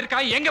அவனுக்கு யாரு இருக்கா,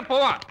 எங்க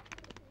போவான்?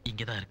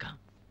 இங்கதான் இருக்கான்.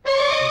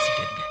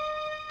 பேசிட்டே இருங்க.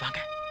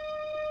 வாங்க.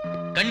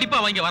 கண்டிப்பா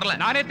அவன் இங்க வரல.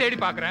 நானே தேடி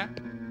பார்க்கறேன்.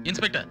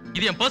 இன்ஸ்பெக்டர்,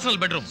 இது என்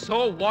personal bedroom. So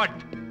what?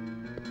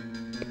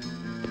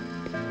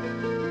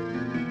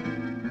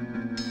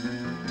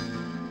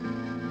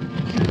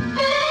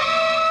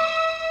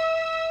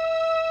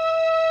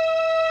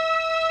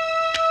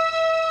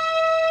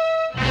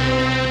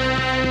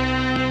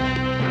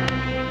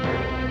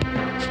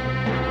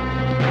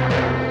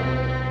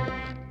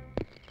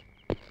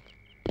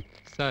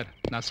 Sir,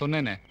 நான்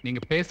சொன்னேனே,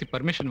 நீங்க பேசி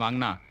பர்மிஷன்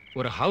வாங்கினா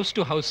ஒரு house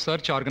to house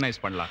search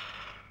organise பண்ணலாம்.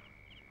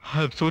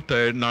 I'm so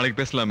tired. நாளைக்கு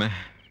பேசலாமே.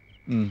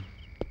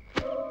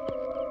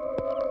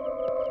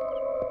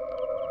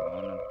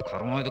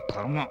 கர்மா இது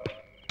கர்மா.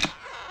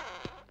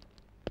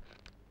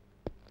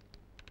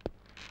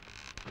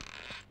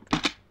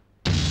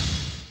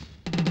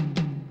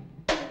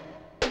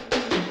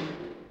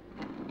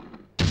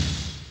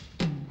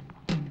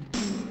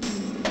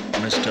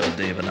 மிஸ்டர்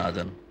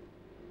தேவநாதன்,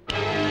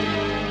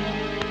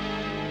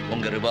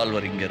 உங்க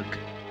ரிவால்வர் இங்க இருக்கு.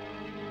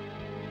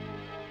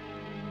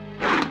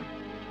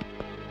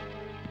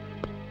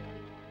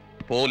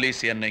 போலீஸ்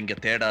என்ன இங்க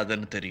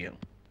தேடாதுன்னு தெரியும்.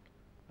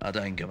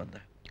 அதான் இங்க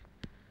வந்தேன்.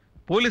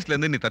 போலீஸ்ல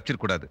இருந்து நீ தப்பிச்சிட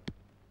கூடாது.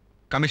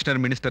 கமிஷனர்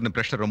மினிஸ்டர்னு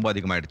பிரஷர் ரொம்ப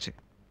அதிகமாயிடுச்சு.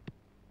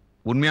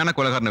 உண்மையான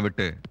கொலைகாரனை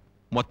விட்டு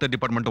மொத்த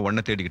டிபார்ட்மெண்ட்டும்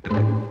ஒன்ன தேடிக்கிட்டு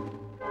இருக்கு.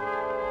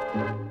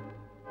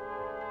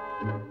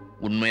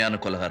 உண்மையான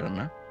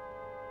கொலைகாரன்னா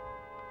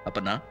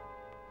அப்பனா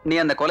நீ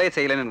அந்த கொலையை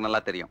செய்யலன்னு எனக்கு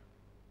நல்லா தெரியும்.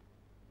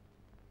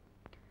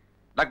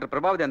 டாக்டர்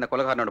பிரபாவதி அந்த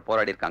கொலைகாரனோட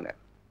போராடி இருக்காங்க.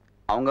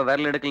 அவங்க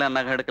விரல் எடுக்கல,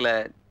 நகை எடுக்கல,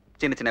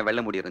 சின்ன சின்ன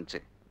வெள்ளை முடி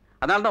இருந்துச்சு.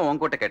 அதனால தான் உன்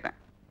கோட்டை கேட்டேன்.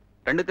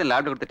 ரெண்டுத்தையும்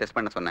லேப்ல கொடுத்து டெஸ்ட்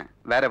பண்ண சொன்னேன்.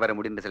 வேற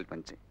முடின்னு ரிசல்ட்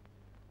வந்துச்சு.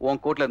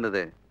 உன் கோட்டில்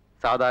இருந்தது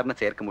சாதாரண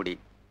செயற்கை முடி,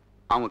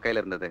 அவங்க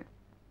கையில் இருந்தது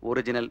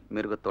ஒரிஜினல்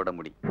மிருகத்தோட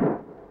முடி.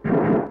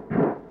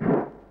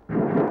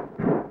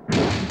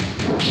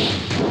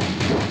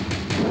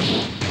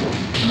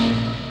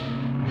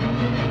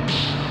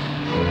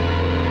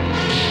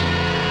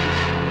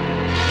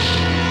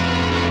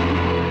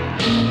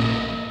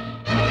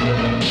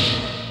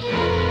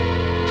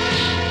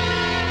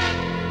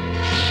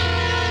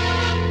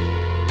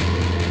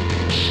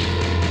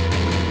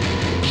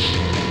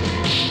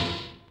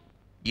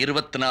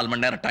 இருபத்தி 4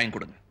 மணி நேரம் டைம்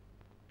கொடுங்க,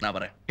 நான்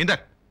வரேன்.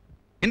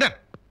 இந்த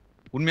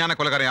உண்மையான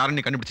கொலைகாரன் யாருன்னு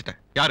நீ கண்டுபிடிச்சிட்ட?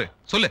 யாரு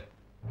சொல்லு.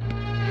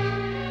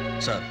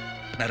 சார்,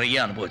 நிறைய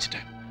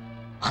அனுபவிச்சிட்டேன்.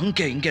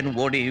 அங்க இங்கன்னு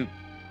ஓடி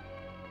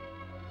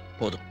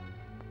போதும்.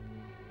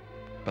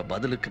 இப்ப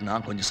பதிலுக்கு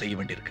நான் கொஞ்சம் செய்ய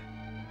வேண்டியிருக்கு.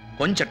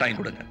 கொஞ்சம் டைம்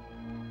கொடுங்க.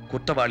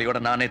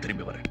 குற்றவாளியோட நானே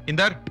திரும்பி வரேன்.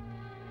 Inder,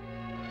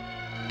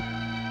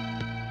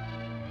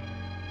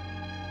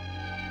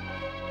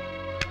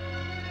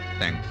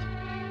 thanks.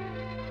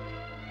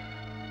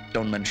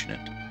 Don't mention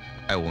it.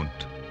 I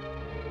won't.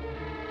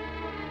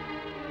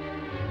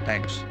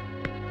 Thanks.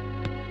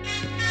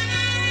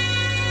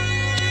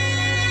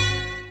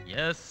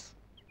 Yes.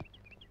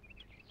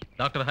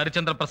 Dr.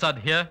 Harichandra Prasad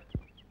here.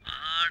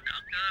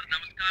 Doctor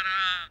ನಮಸ್ಕಾರ.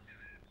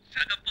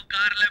 ಸಗಪ್ಪು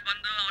ಕಾರ್ಲೆ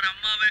ಬಂದು ಅವ್ರ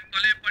ಅಮ್ಮವೇ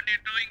ಕೊಲೆ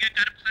பண்ணிட்டு இங்க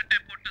கருப்பு சட்டை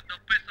போட்டு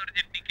தொப்பை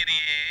சொரிஞ்சிட்டு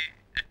நிக்கிறியே.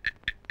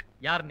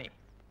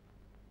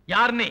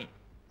 யார் நீ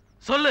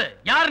சொல்லு.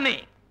 யார் நீ?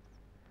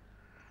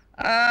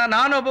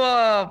 நானொಬ್ಬ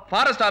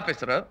ஃபாரஸ்ட்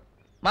ஆபீசர்.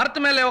 மரத்து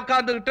மேலே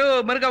உட்காந்துக்கிட்டு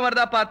மிருகம்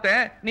வருதா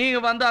பார்த்தேன். நீங்க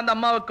வந்து அந்த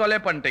அம்மாவை கொலை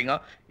பண்ணிட்டீங்க.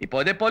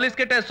 இப்போதே போலீஸ்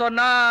கிட்ட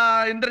சொன்னா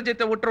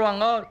இந்திரஜித்தை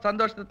விட்டுருவாங்க.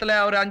 சந்தோஷத்துல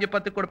அவர்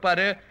 5-10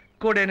 கொடுப்பாரு.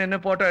 கூட நின்று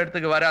போட்டோ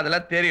எடுத்துக்குவாரு.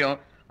 அதெல்லாம் தெரியும்.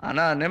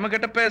 ஆனா நம்ம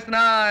கிட்ட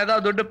பேசினா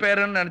ஏதாவது துட்டு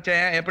பேருன்னு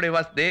நினைச்சேன். எப்படி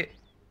வசதி?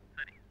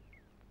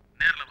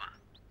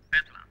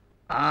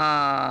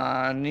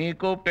 நீ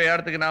கூப்பிட்ட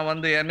இடத்துக்கு நான்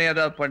வந்து என்ன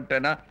ஏதாவது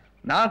பண்ணிட்டேன்னா,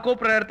 நான்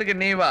கூப்பிடுற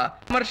இடத்துக்கு நீ வா.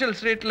 கமர்ஷியல்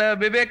ஸ்ட்ரீட்ல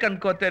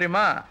விவேகன் கோ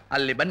தெரியுமா?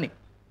 ಅಲ್ಲಿ ಬನ್ನಿ.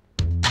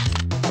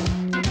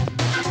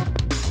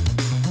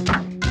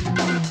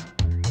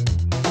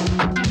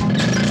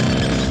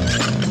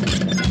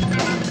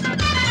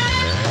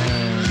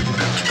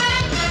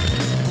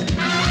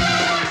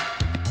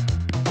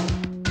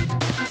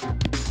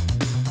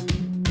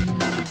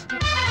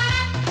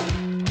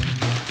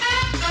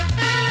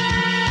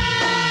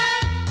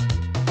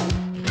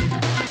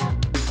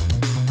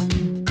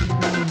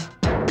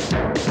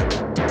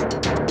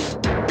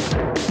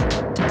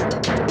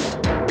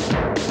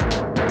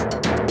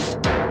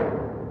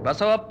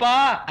 பசவப்பா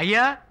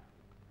ஐயா.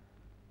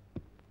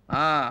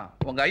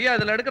 உங்க ஐயா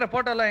இதுல எடுக்கிற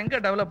போட்டோ எல்லாம் எங்க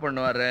டெவலப்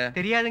பண்ணுவாரு?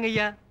 தெரியாதுங்க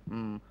ஐயா.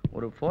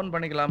 ஒரு போன்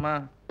பண்ணிக்கலாமா?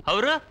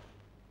 அவரு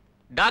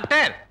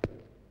டாக்டர்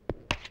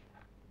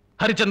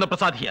ಹರಿಚಂದ್ರ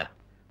ಪ್ರಸಾದ್ ಹಿಯರ್.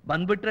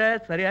 ಬಂದ್ಬಿಟ್ರೆ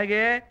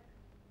ಸರಿಯಾಗಿ.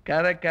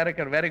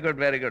 Character very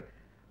good very good.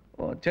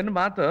 சின்ன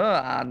மாத்து.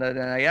 அந்த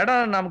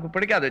இடம் நமக்கு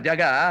பிடிக்காது.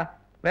 ஜாಗ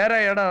வேற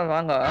இடம்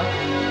வாங்க.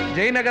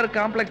 ஜெயநகர்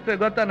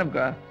காம்ப்ளெக்ஸ் ಗೊತ್ತಾ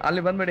ನಿಮ್ಗೆ?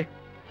 ಅಲ್ಲಿ ಬಂದ್ಬಿಡಿ.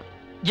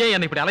 ஏன்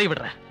என்ன இப்படி அலைய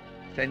விடுற?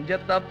 செஞ்ச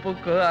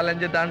தப்புக்கு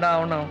அலைஞ்சு தாண்டா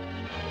ஆகணும்.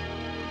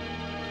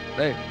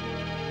 டேய்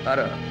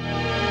பாரு.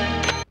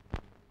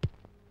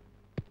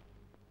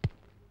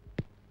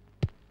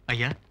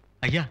 ஐயா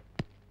ஐயா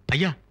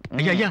ஐயா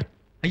ஐயா ஐயா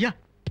ஐயா,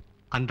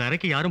 அந்த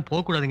அறைக்கு யாரும்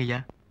போக கூடாதுங்க ஐயா.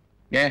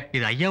 ஏன்?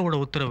 இது ஐயாவோட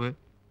உத்தரவு.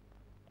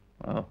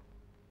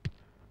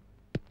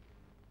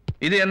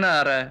 இது என்ன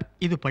அறை?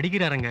 இது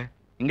படிக்கிறாருங்க.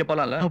 இங்க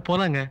போலாம்ல?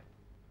 போலாங்க.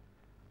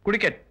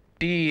 குடிக்க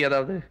டீ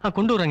ஏதாவது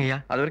கொண்டு வராங்க ஐயா.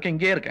 அது வரைக்கும்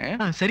இங்கே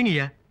இருக்கேன். சரிங்க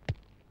ஐயா.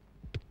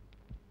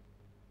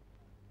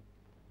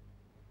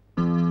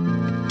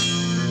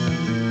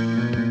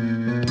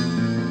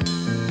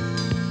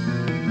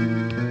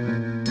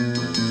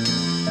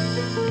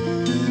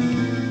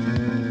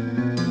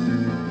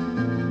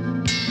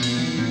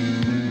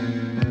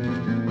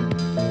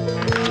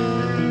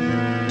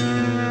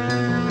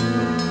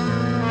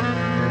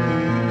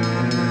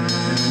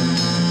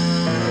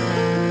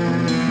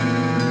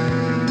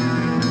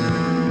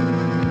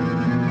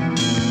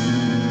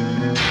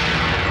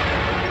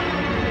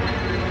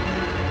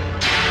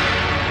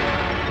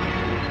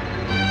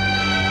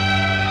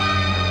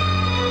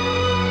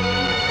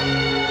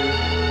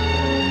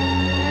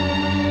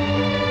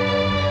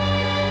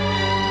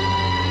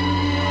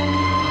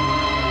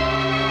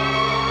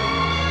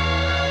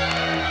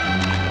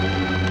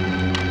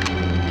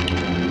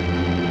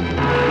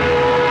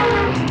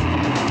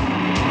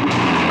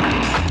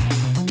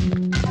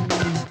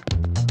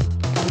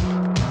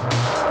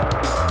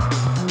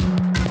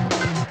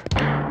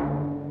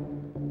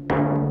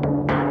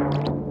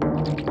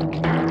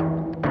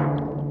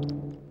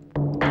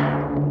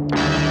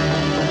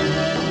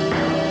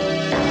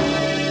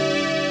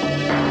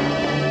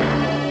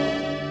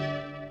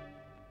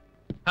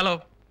 Hello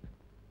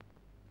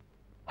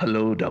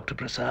hello doctor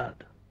Prasad.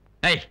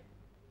 ஏய்,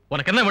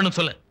 உனக்கு என்ன வேணும்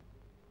சொல்லு.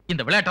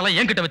 இந்த விளையாட்டெல்லாம்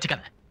என்கிட்ட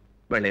வச்சுக்காத.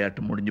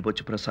 விளையாட்டு முடிஞ்சு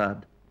போச்சு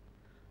பிரசாத்.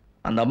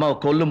 அந்த அம்மாவை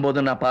கொல்லும்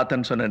போது நான்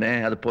பார்த்தேன்னு சொன்னேனே,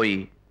 அது போய்.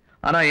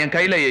 ஆனா என்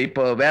கையில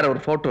இப்போ வேற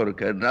ஒரு போட்டோ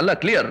இருக்கு, நல்லா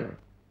கிளியர்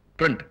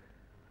பிரிண்ட்.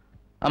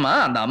 ஆமா,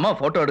 அந்த அம்மா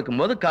போட்டோ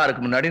எடுக்கும்போது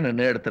காருக்கு முன்னாடி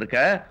நின்று எடுத்திருக்க.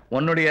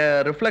 உன்னுடைய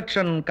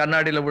ரிஃப்ளெக்ஷன்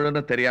கண்ணாடியில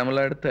விழுன்னு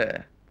தெரியாமல எடுத்த.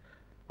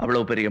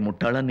 அவ்வளவு பெரிய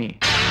முட்டாள நீ.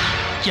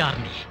 யார்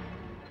நீ?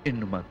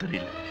 இன்னுமா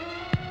தெரியல?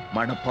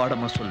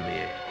 மனப்பாடமா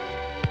சொல்வியே.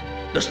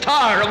 The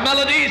star of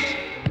melodies,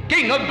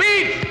 king of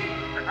beats.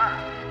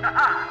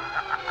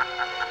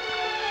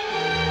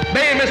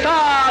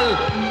 Bemisal,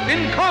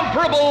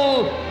 incomparable,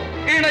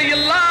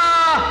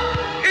 Ilaiyaraaja,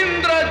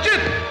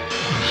 Inderjeet.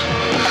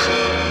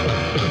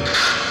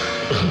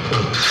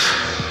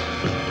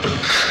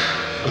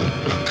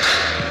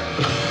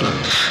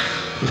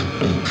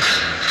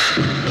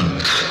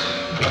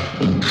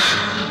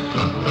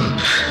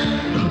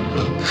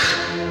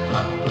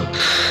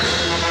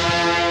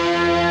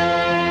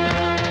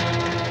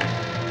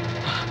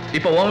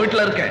 இப்ப உன்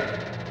வீட்டுல இருக்கேன்.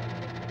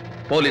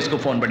 போலீஸ்க்கு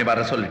போன் பண்ணி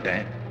வர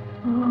சொல்லிட்டேன்.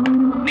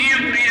 நீ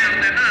ஃப்ரீயா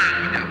இருந்தேன்னா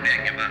கொஞ்சம் அப்படியே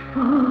இங்க வா.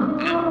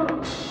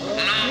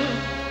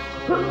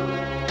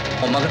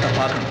 உன் முகத்தை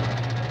பார்க்கணும்.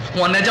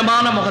 உன்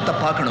நிஜமான முகத்தை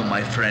பார்க்கணும்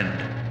my friend.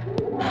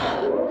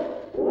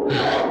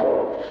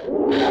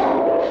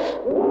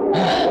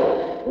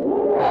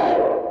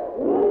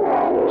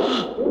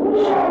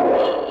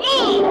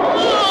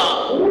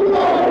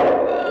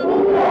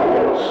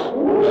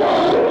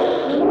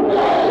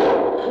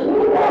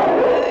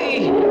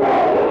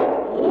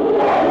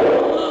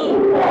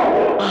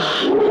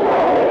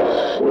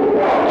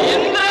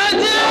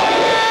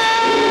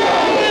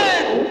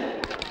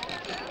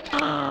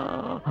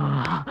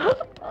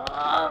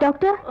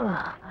 Doctor,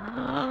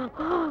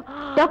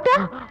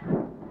 doctor,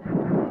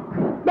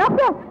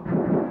 doctor.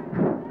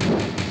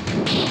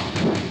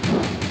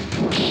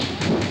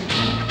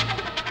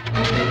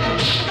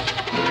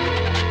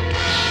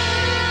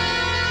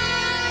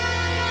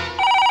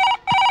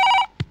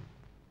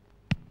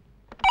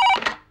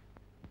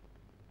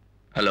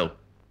 Hello.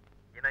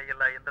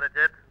 இணையில்லா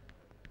இந்திரஜித்,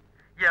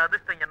 என்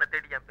அதிர்ஷ்டம் என்ன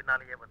தேடி என்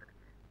பின்னாலேயே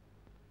வந்துடுச்சு.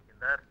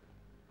 இந்தர்,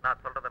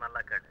 நான் சொல்றத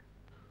நல்லா கேளு.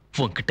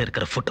 உன்கிட்ட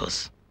இருக்கிற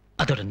போட்டோஸ்,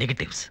 அதோட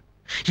நெகட்டிவ்ஸ்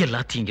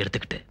எல்லாத்தையும் இங்க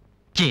எடுத்துக்கிட்டு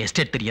என்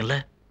எஸ்டேட் தெரியல,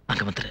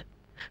 அங்க வந்துரு.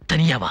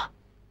 தனியாவா?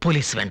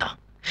 போலீஸ் வேண்டாம்.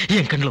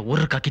 என் கண்ணுல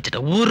ஒரு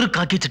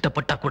காக்கி சட்டை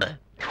பட்டா கூட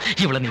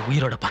இவளை நீ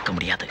உயிரோட பார்க்க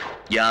முடியாது.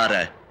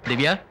 யார?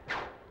 திவ்யா.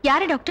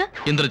 யாரு டாக்டர்?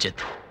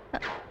 இந்திரஜித்.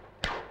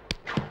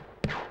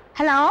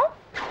 ஹலோ,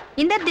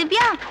 இந்த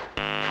திவ்யா.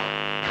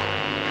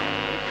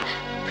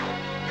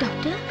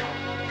 டாக்டர்,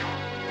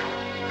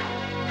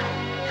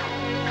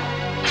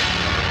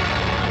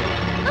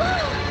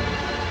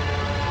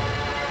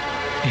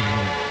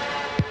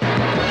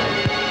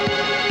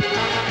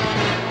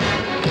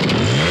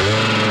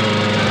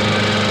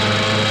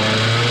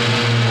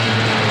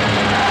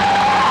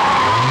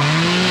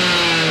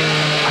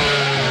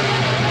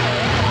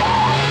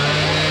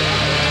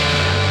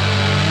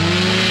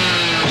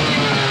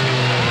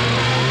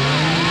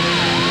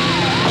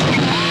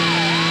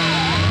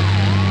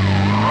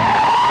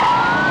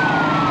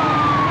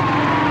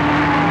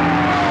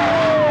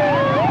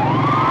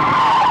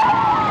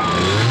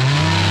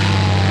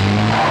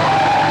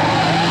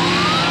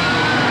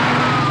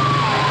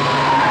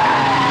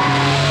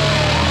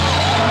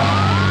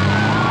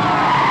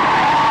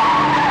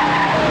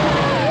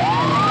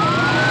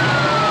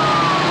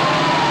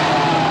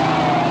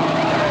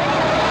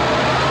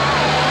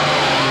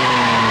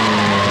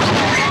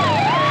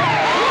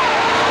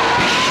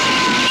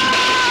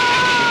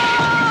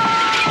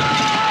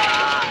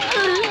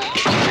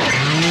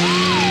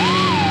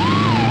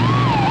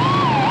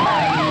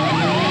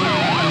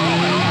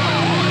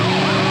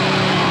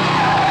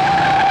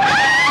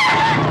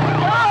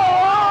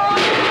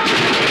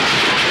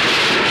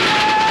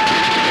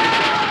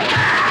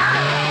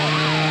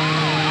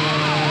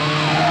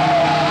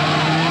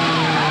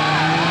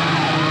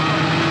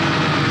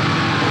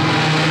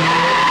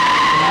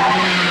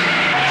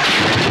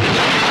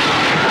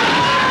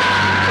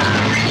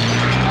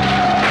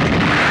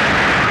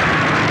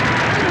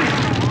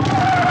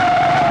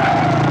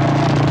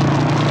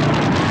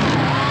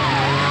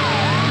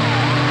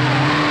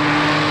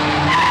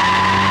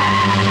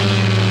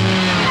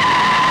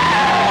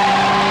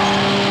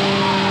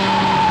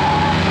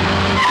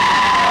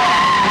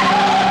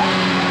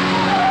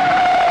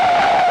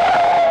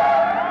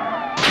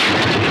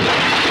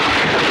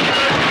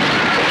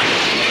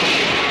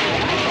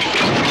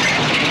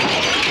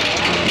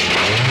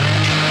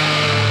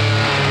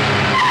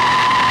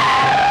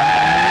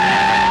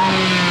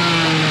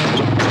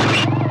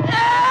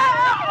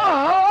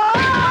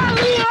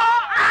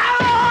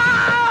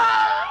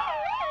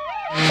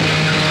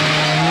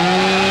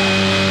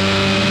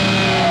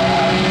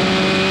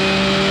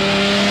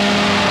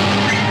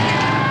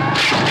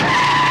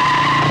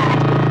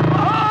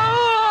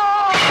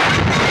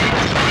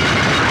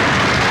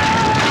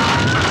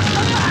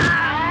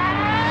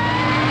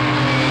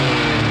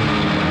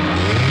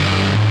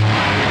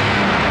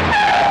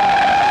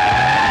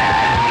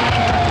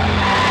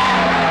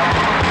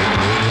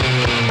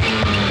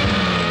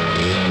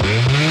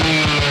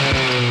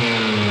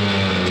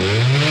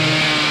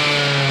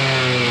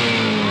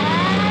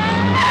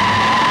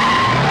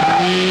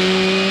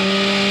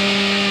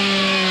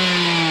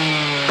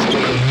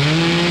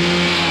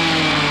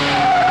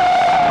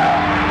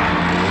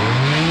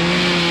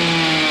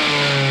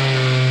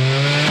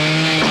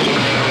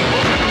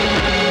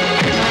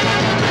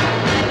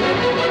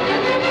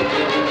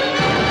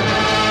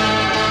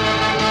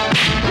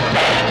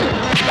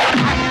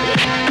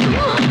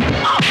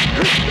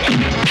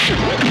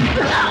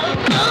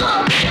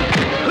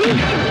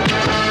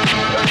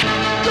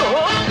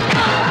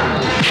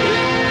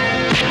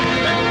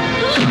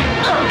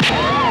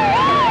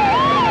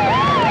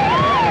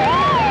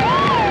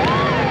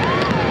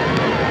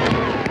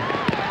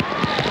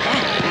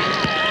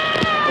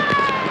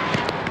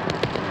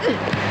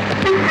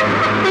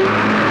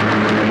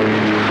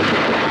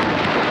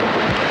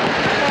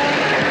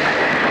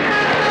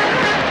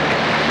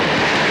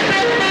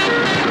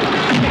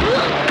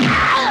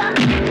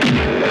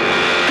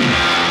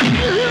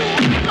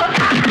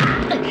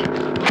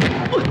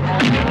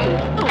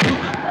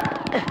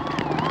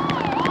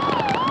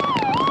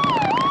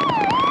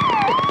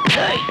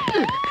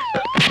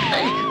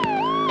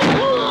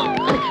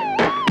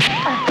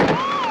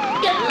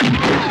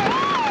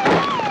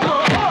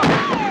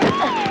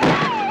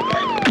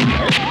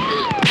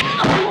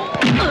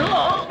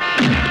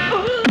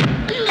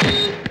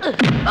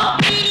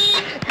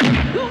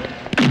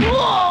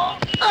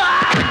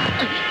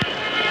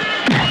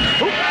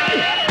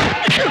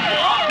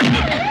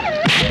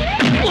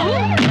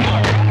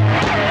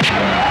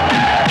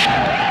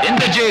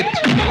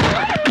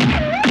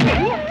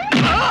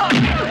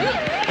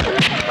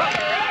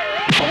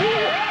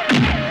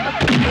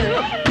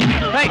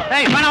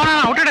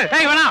 பண்ணு.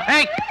 ஏய் வேணாம்.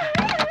 ஏய்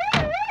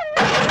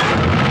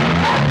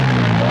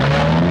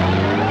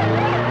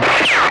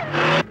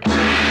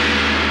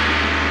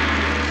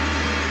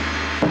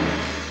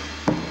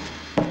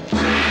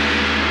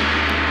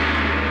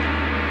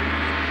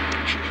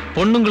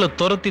பொண்ணுங்களை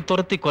துரத்தி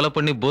துரத்தி கொலை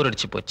பண்ணி போர்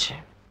அடிச்சு போச்சு.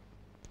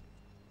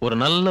 ஒரு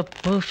நல்ல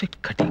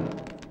perfect cutting.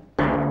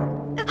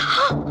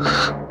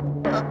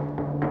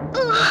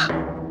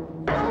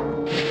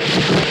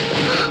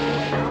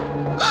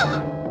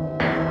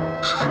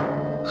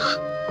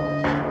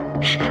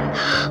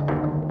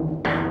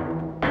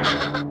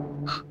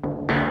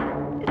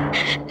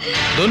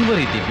 Don't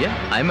worry, Divya.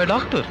 I'm a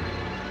doctor.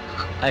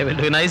 I will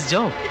do a nice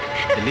job.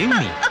 Believe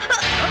me.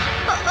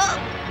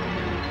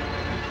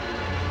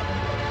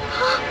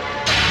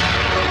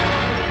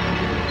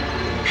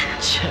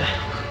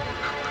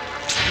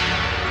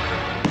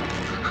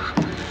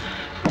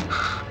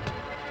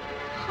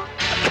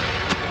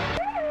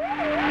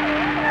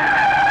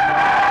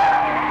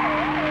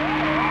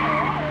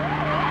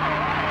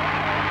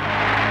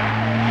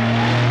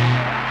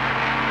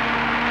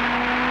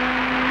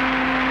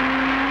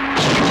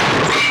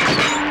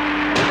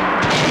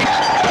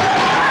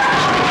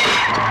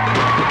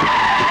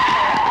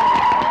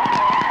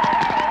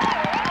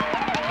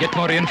 Get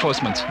more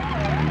reinforcements.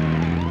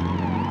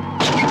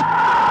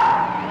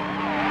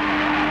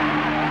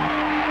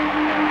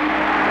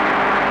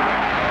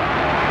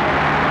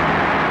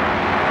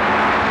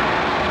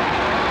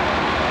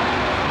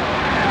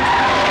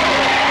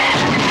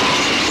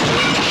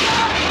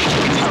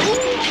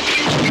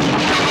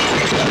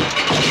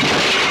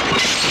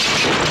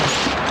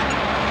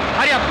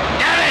 Hurry up.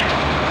 Damn it.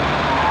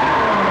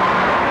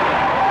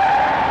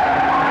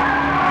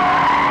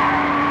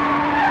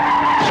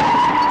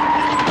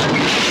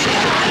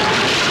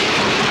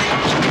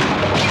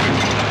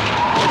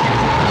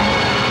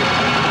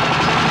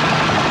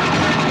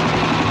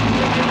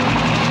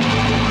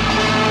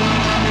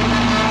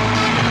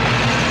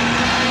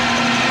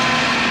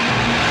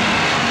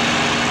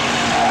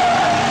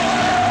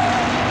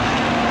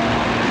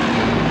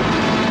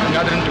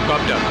 Gather into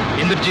copter.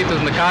 Inderjeet is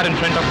in the car in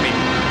front of me.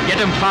 Get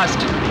him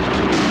fast.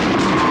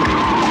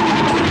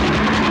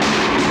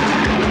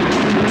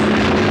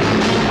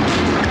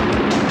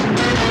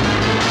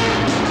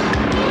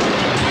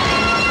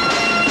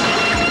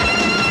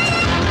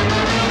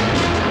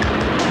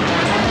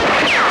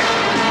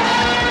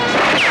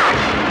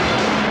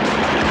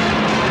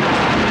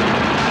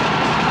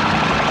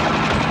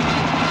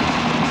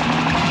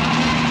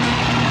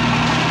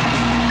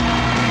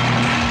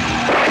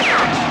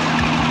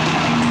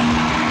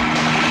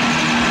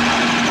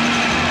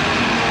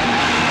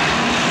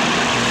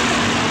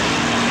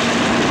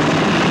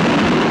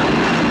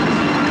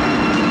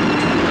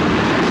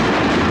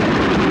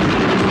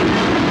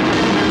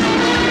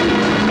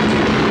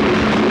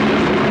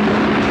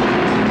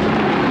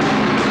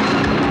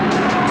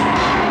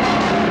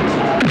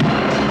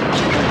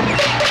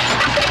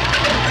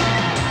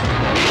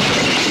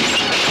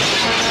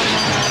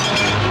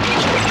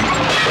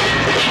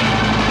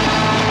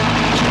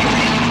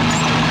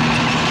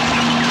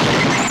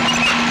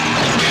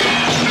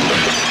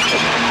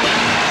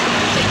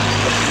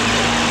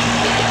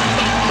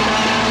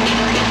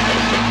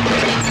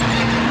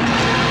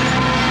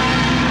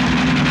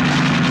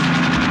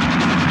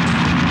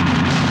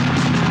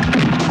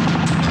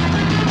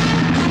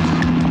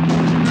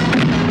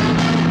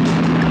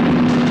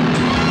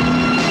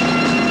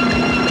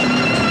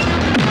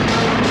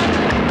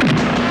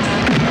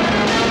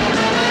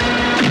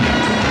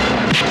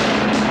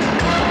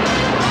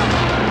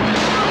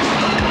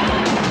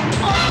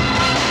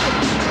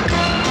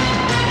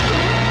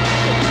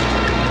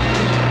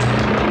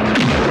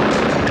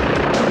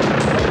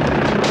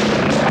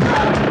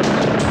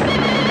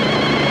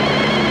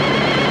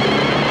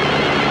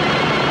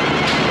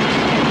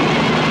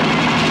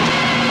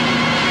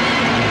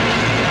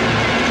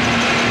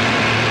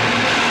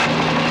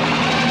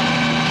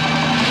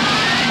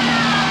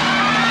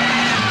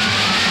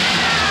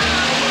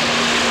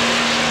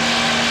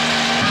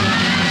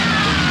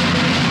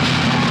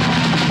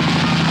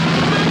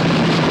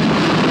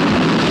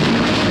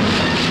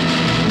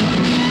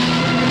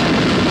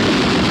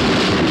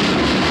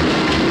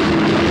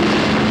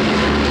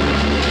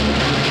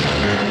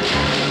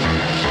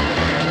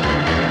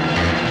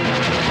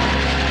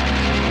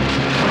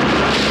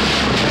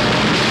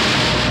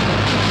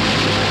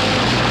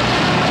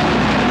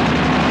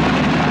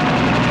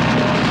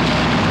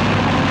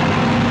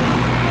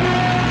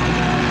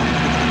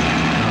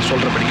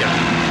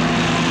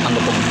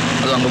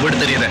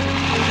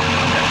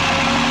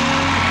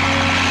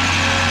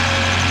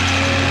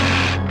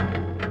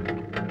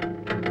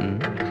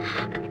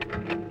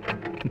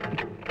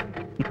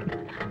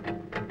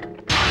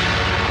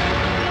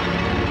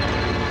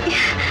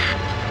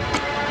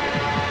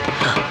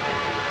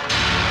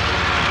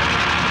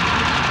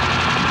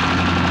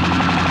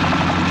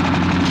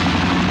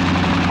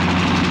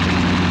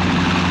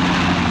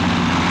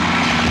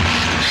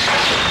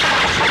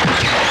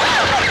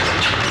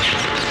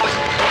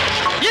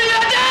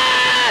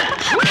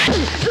 Ilaiyaraaja!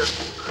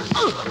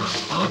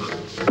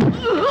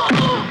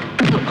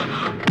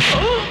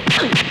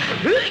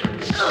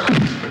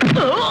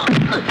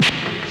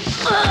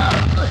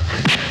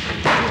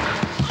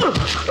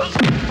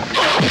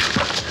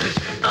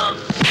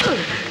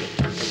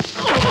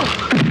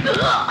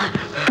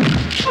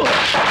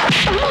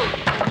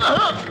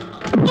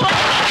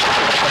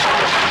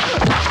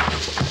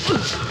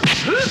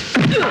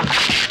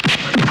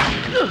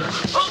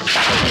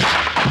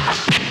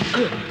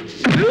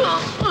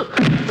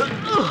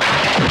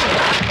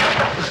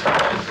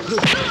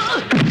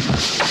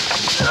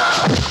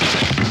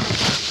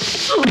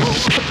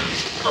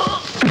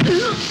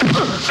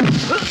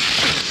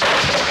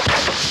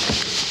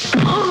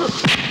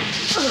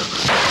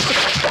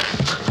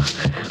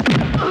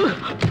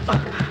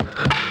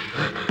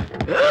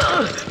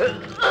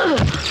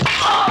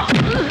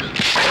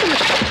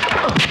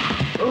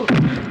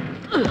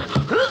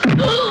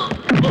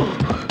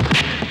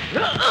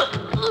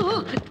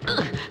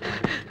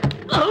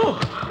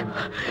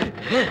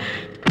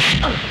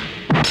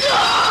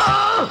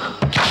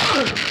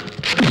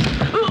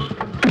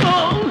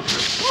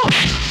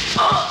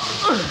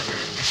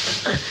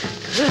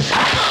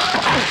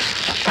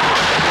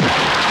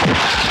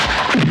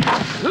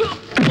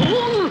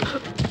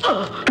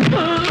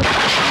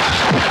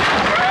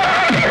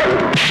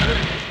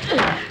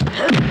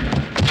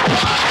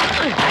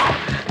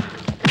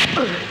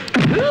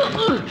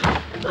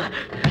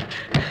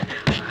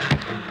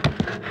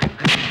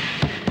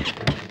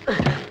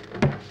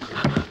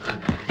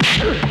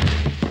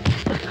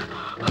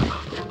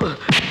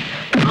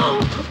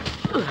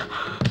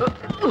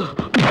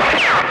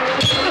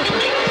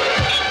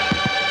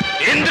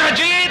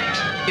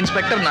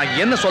 Inspector நான்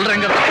என்ன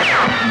சொல்றேங்க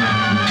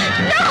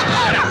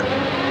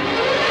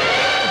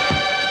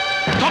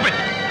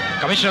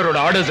கமிஷனரோட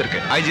orders இருக்கு.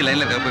 IG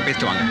லைன்ல போய்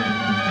பேசிட்டு வாங்க.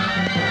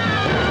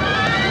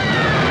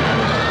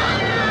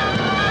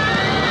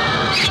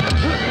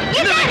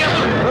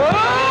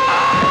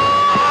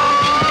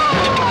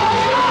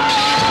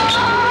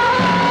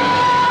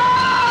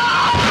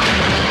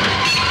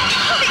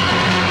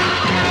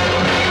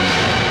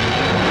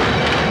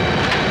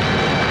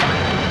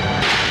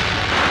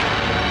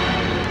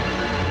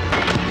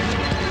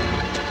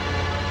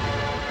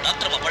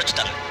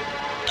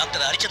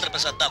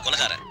 தான்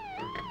கொலைகாரன்.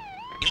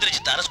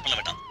 Indrajit arrest பண்ண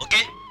வேண்டாம். Okay?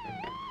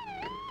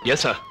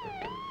 Yes sir.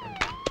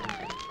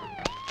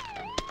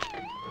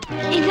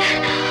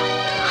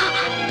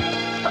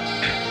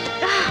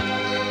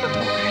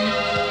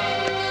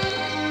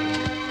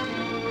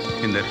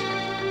 Inder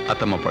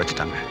அத்தம்மா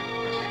பழைச்சிட்டாங்க.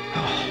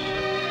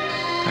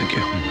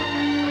 Thank you.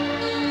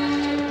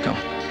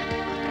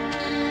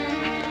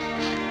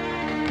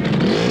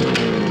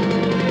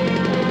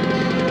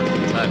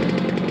 Sir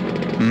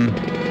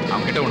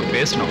அவங்க கிட்ட ஒன்று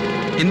பேசணும்.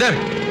 Inder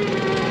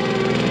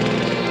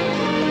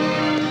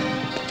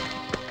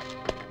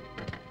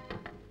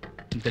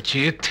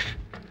Inderjeet,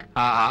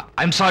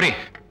 I'm sorry.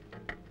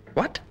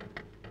 What?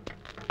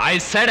 I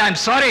said I'm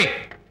sorry.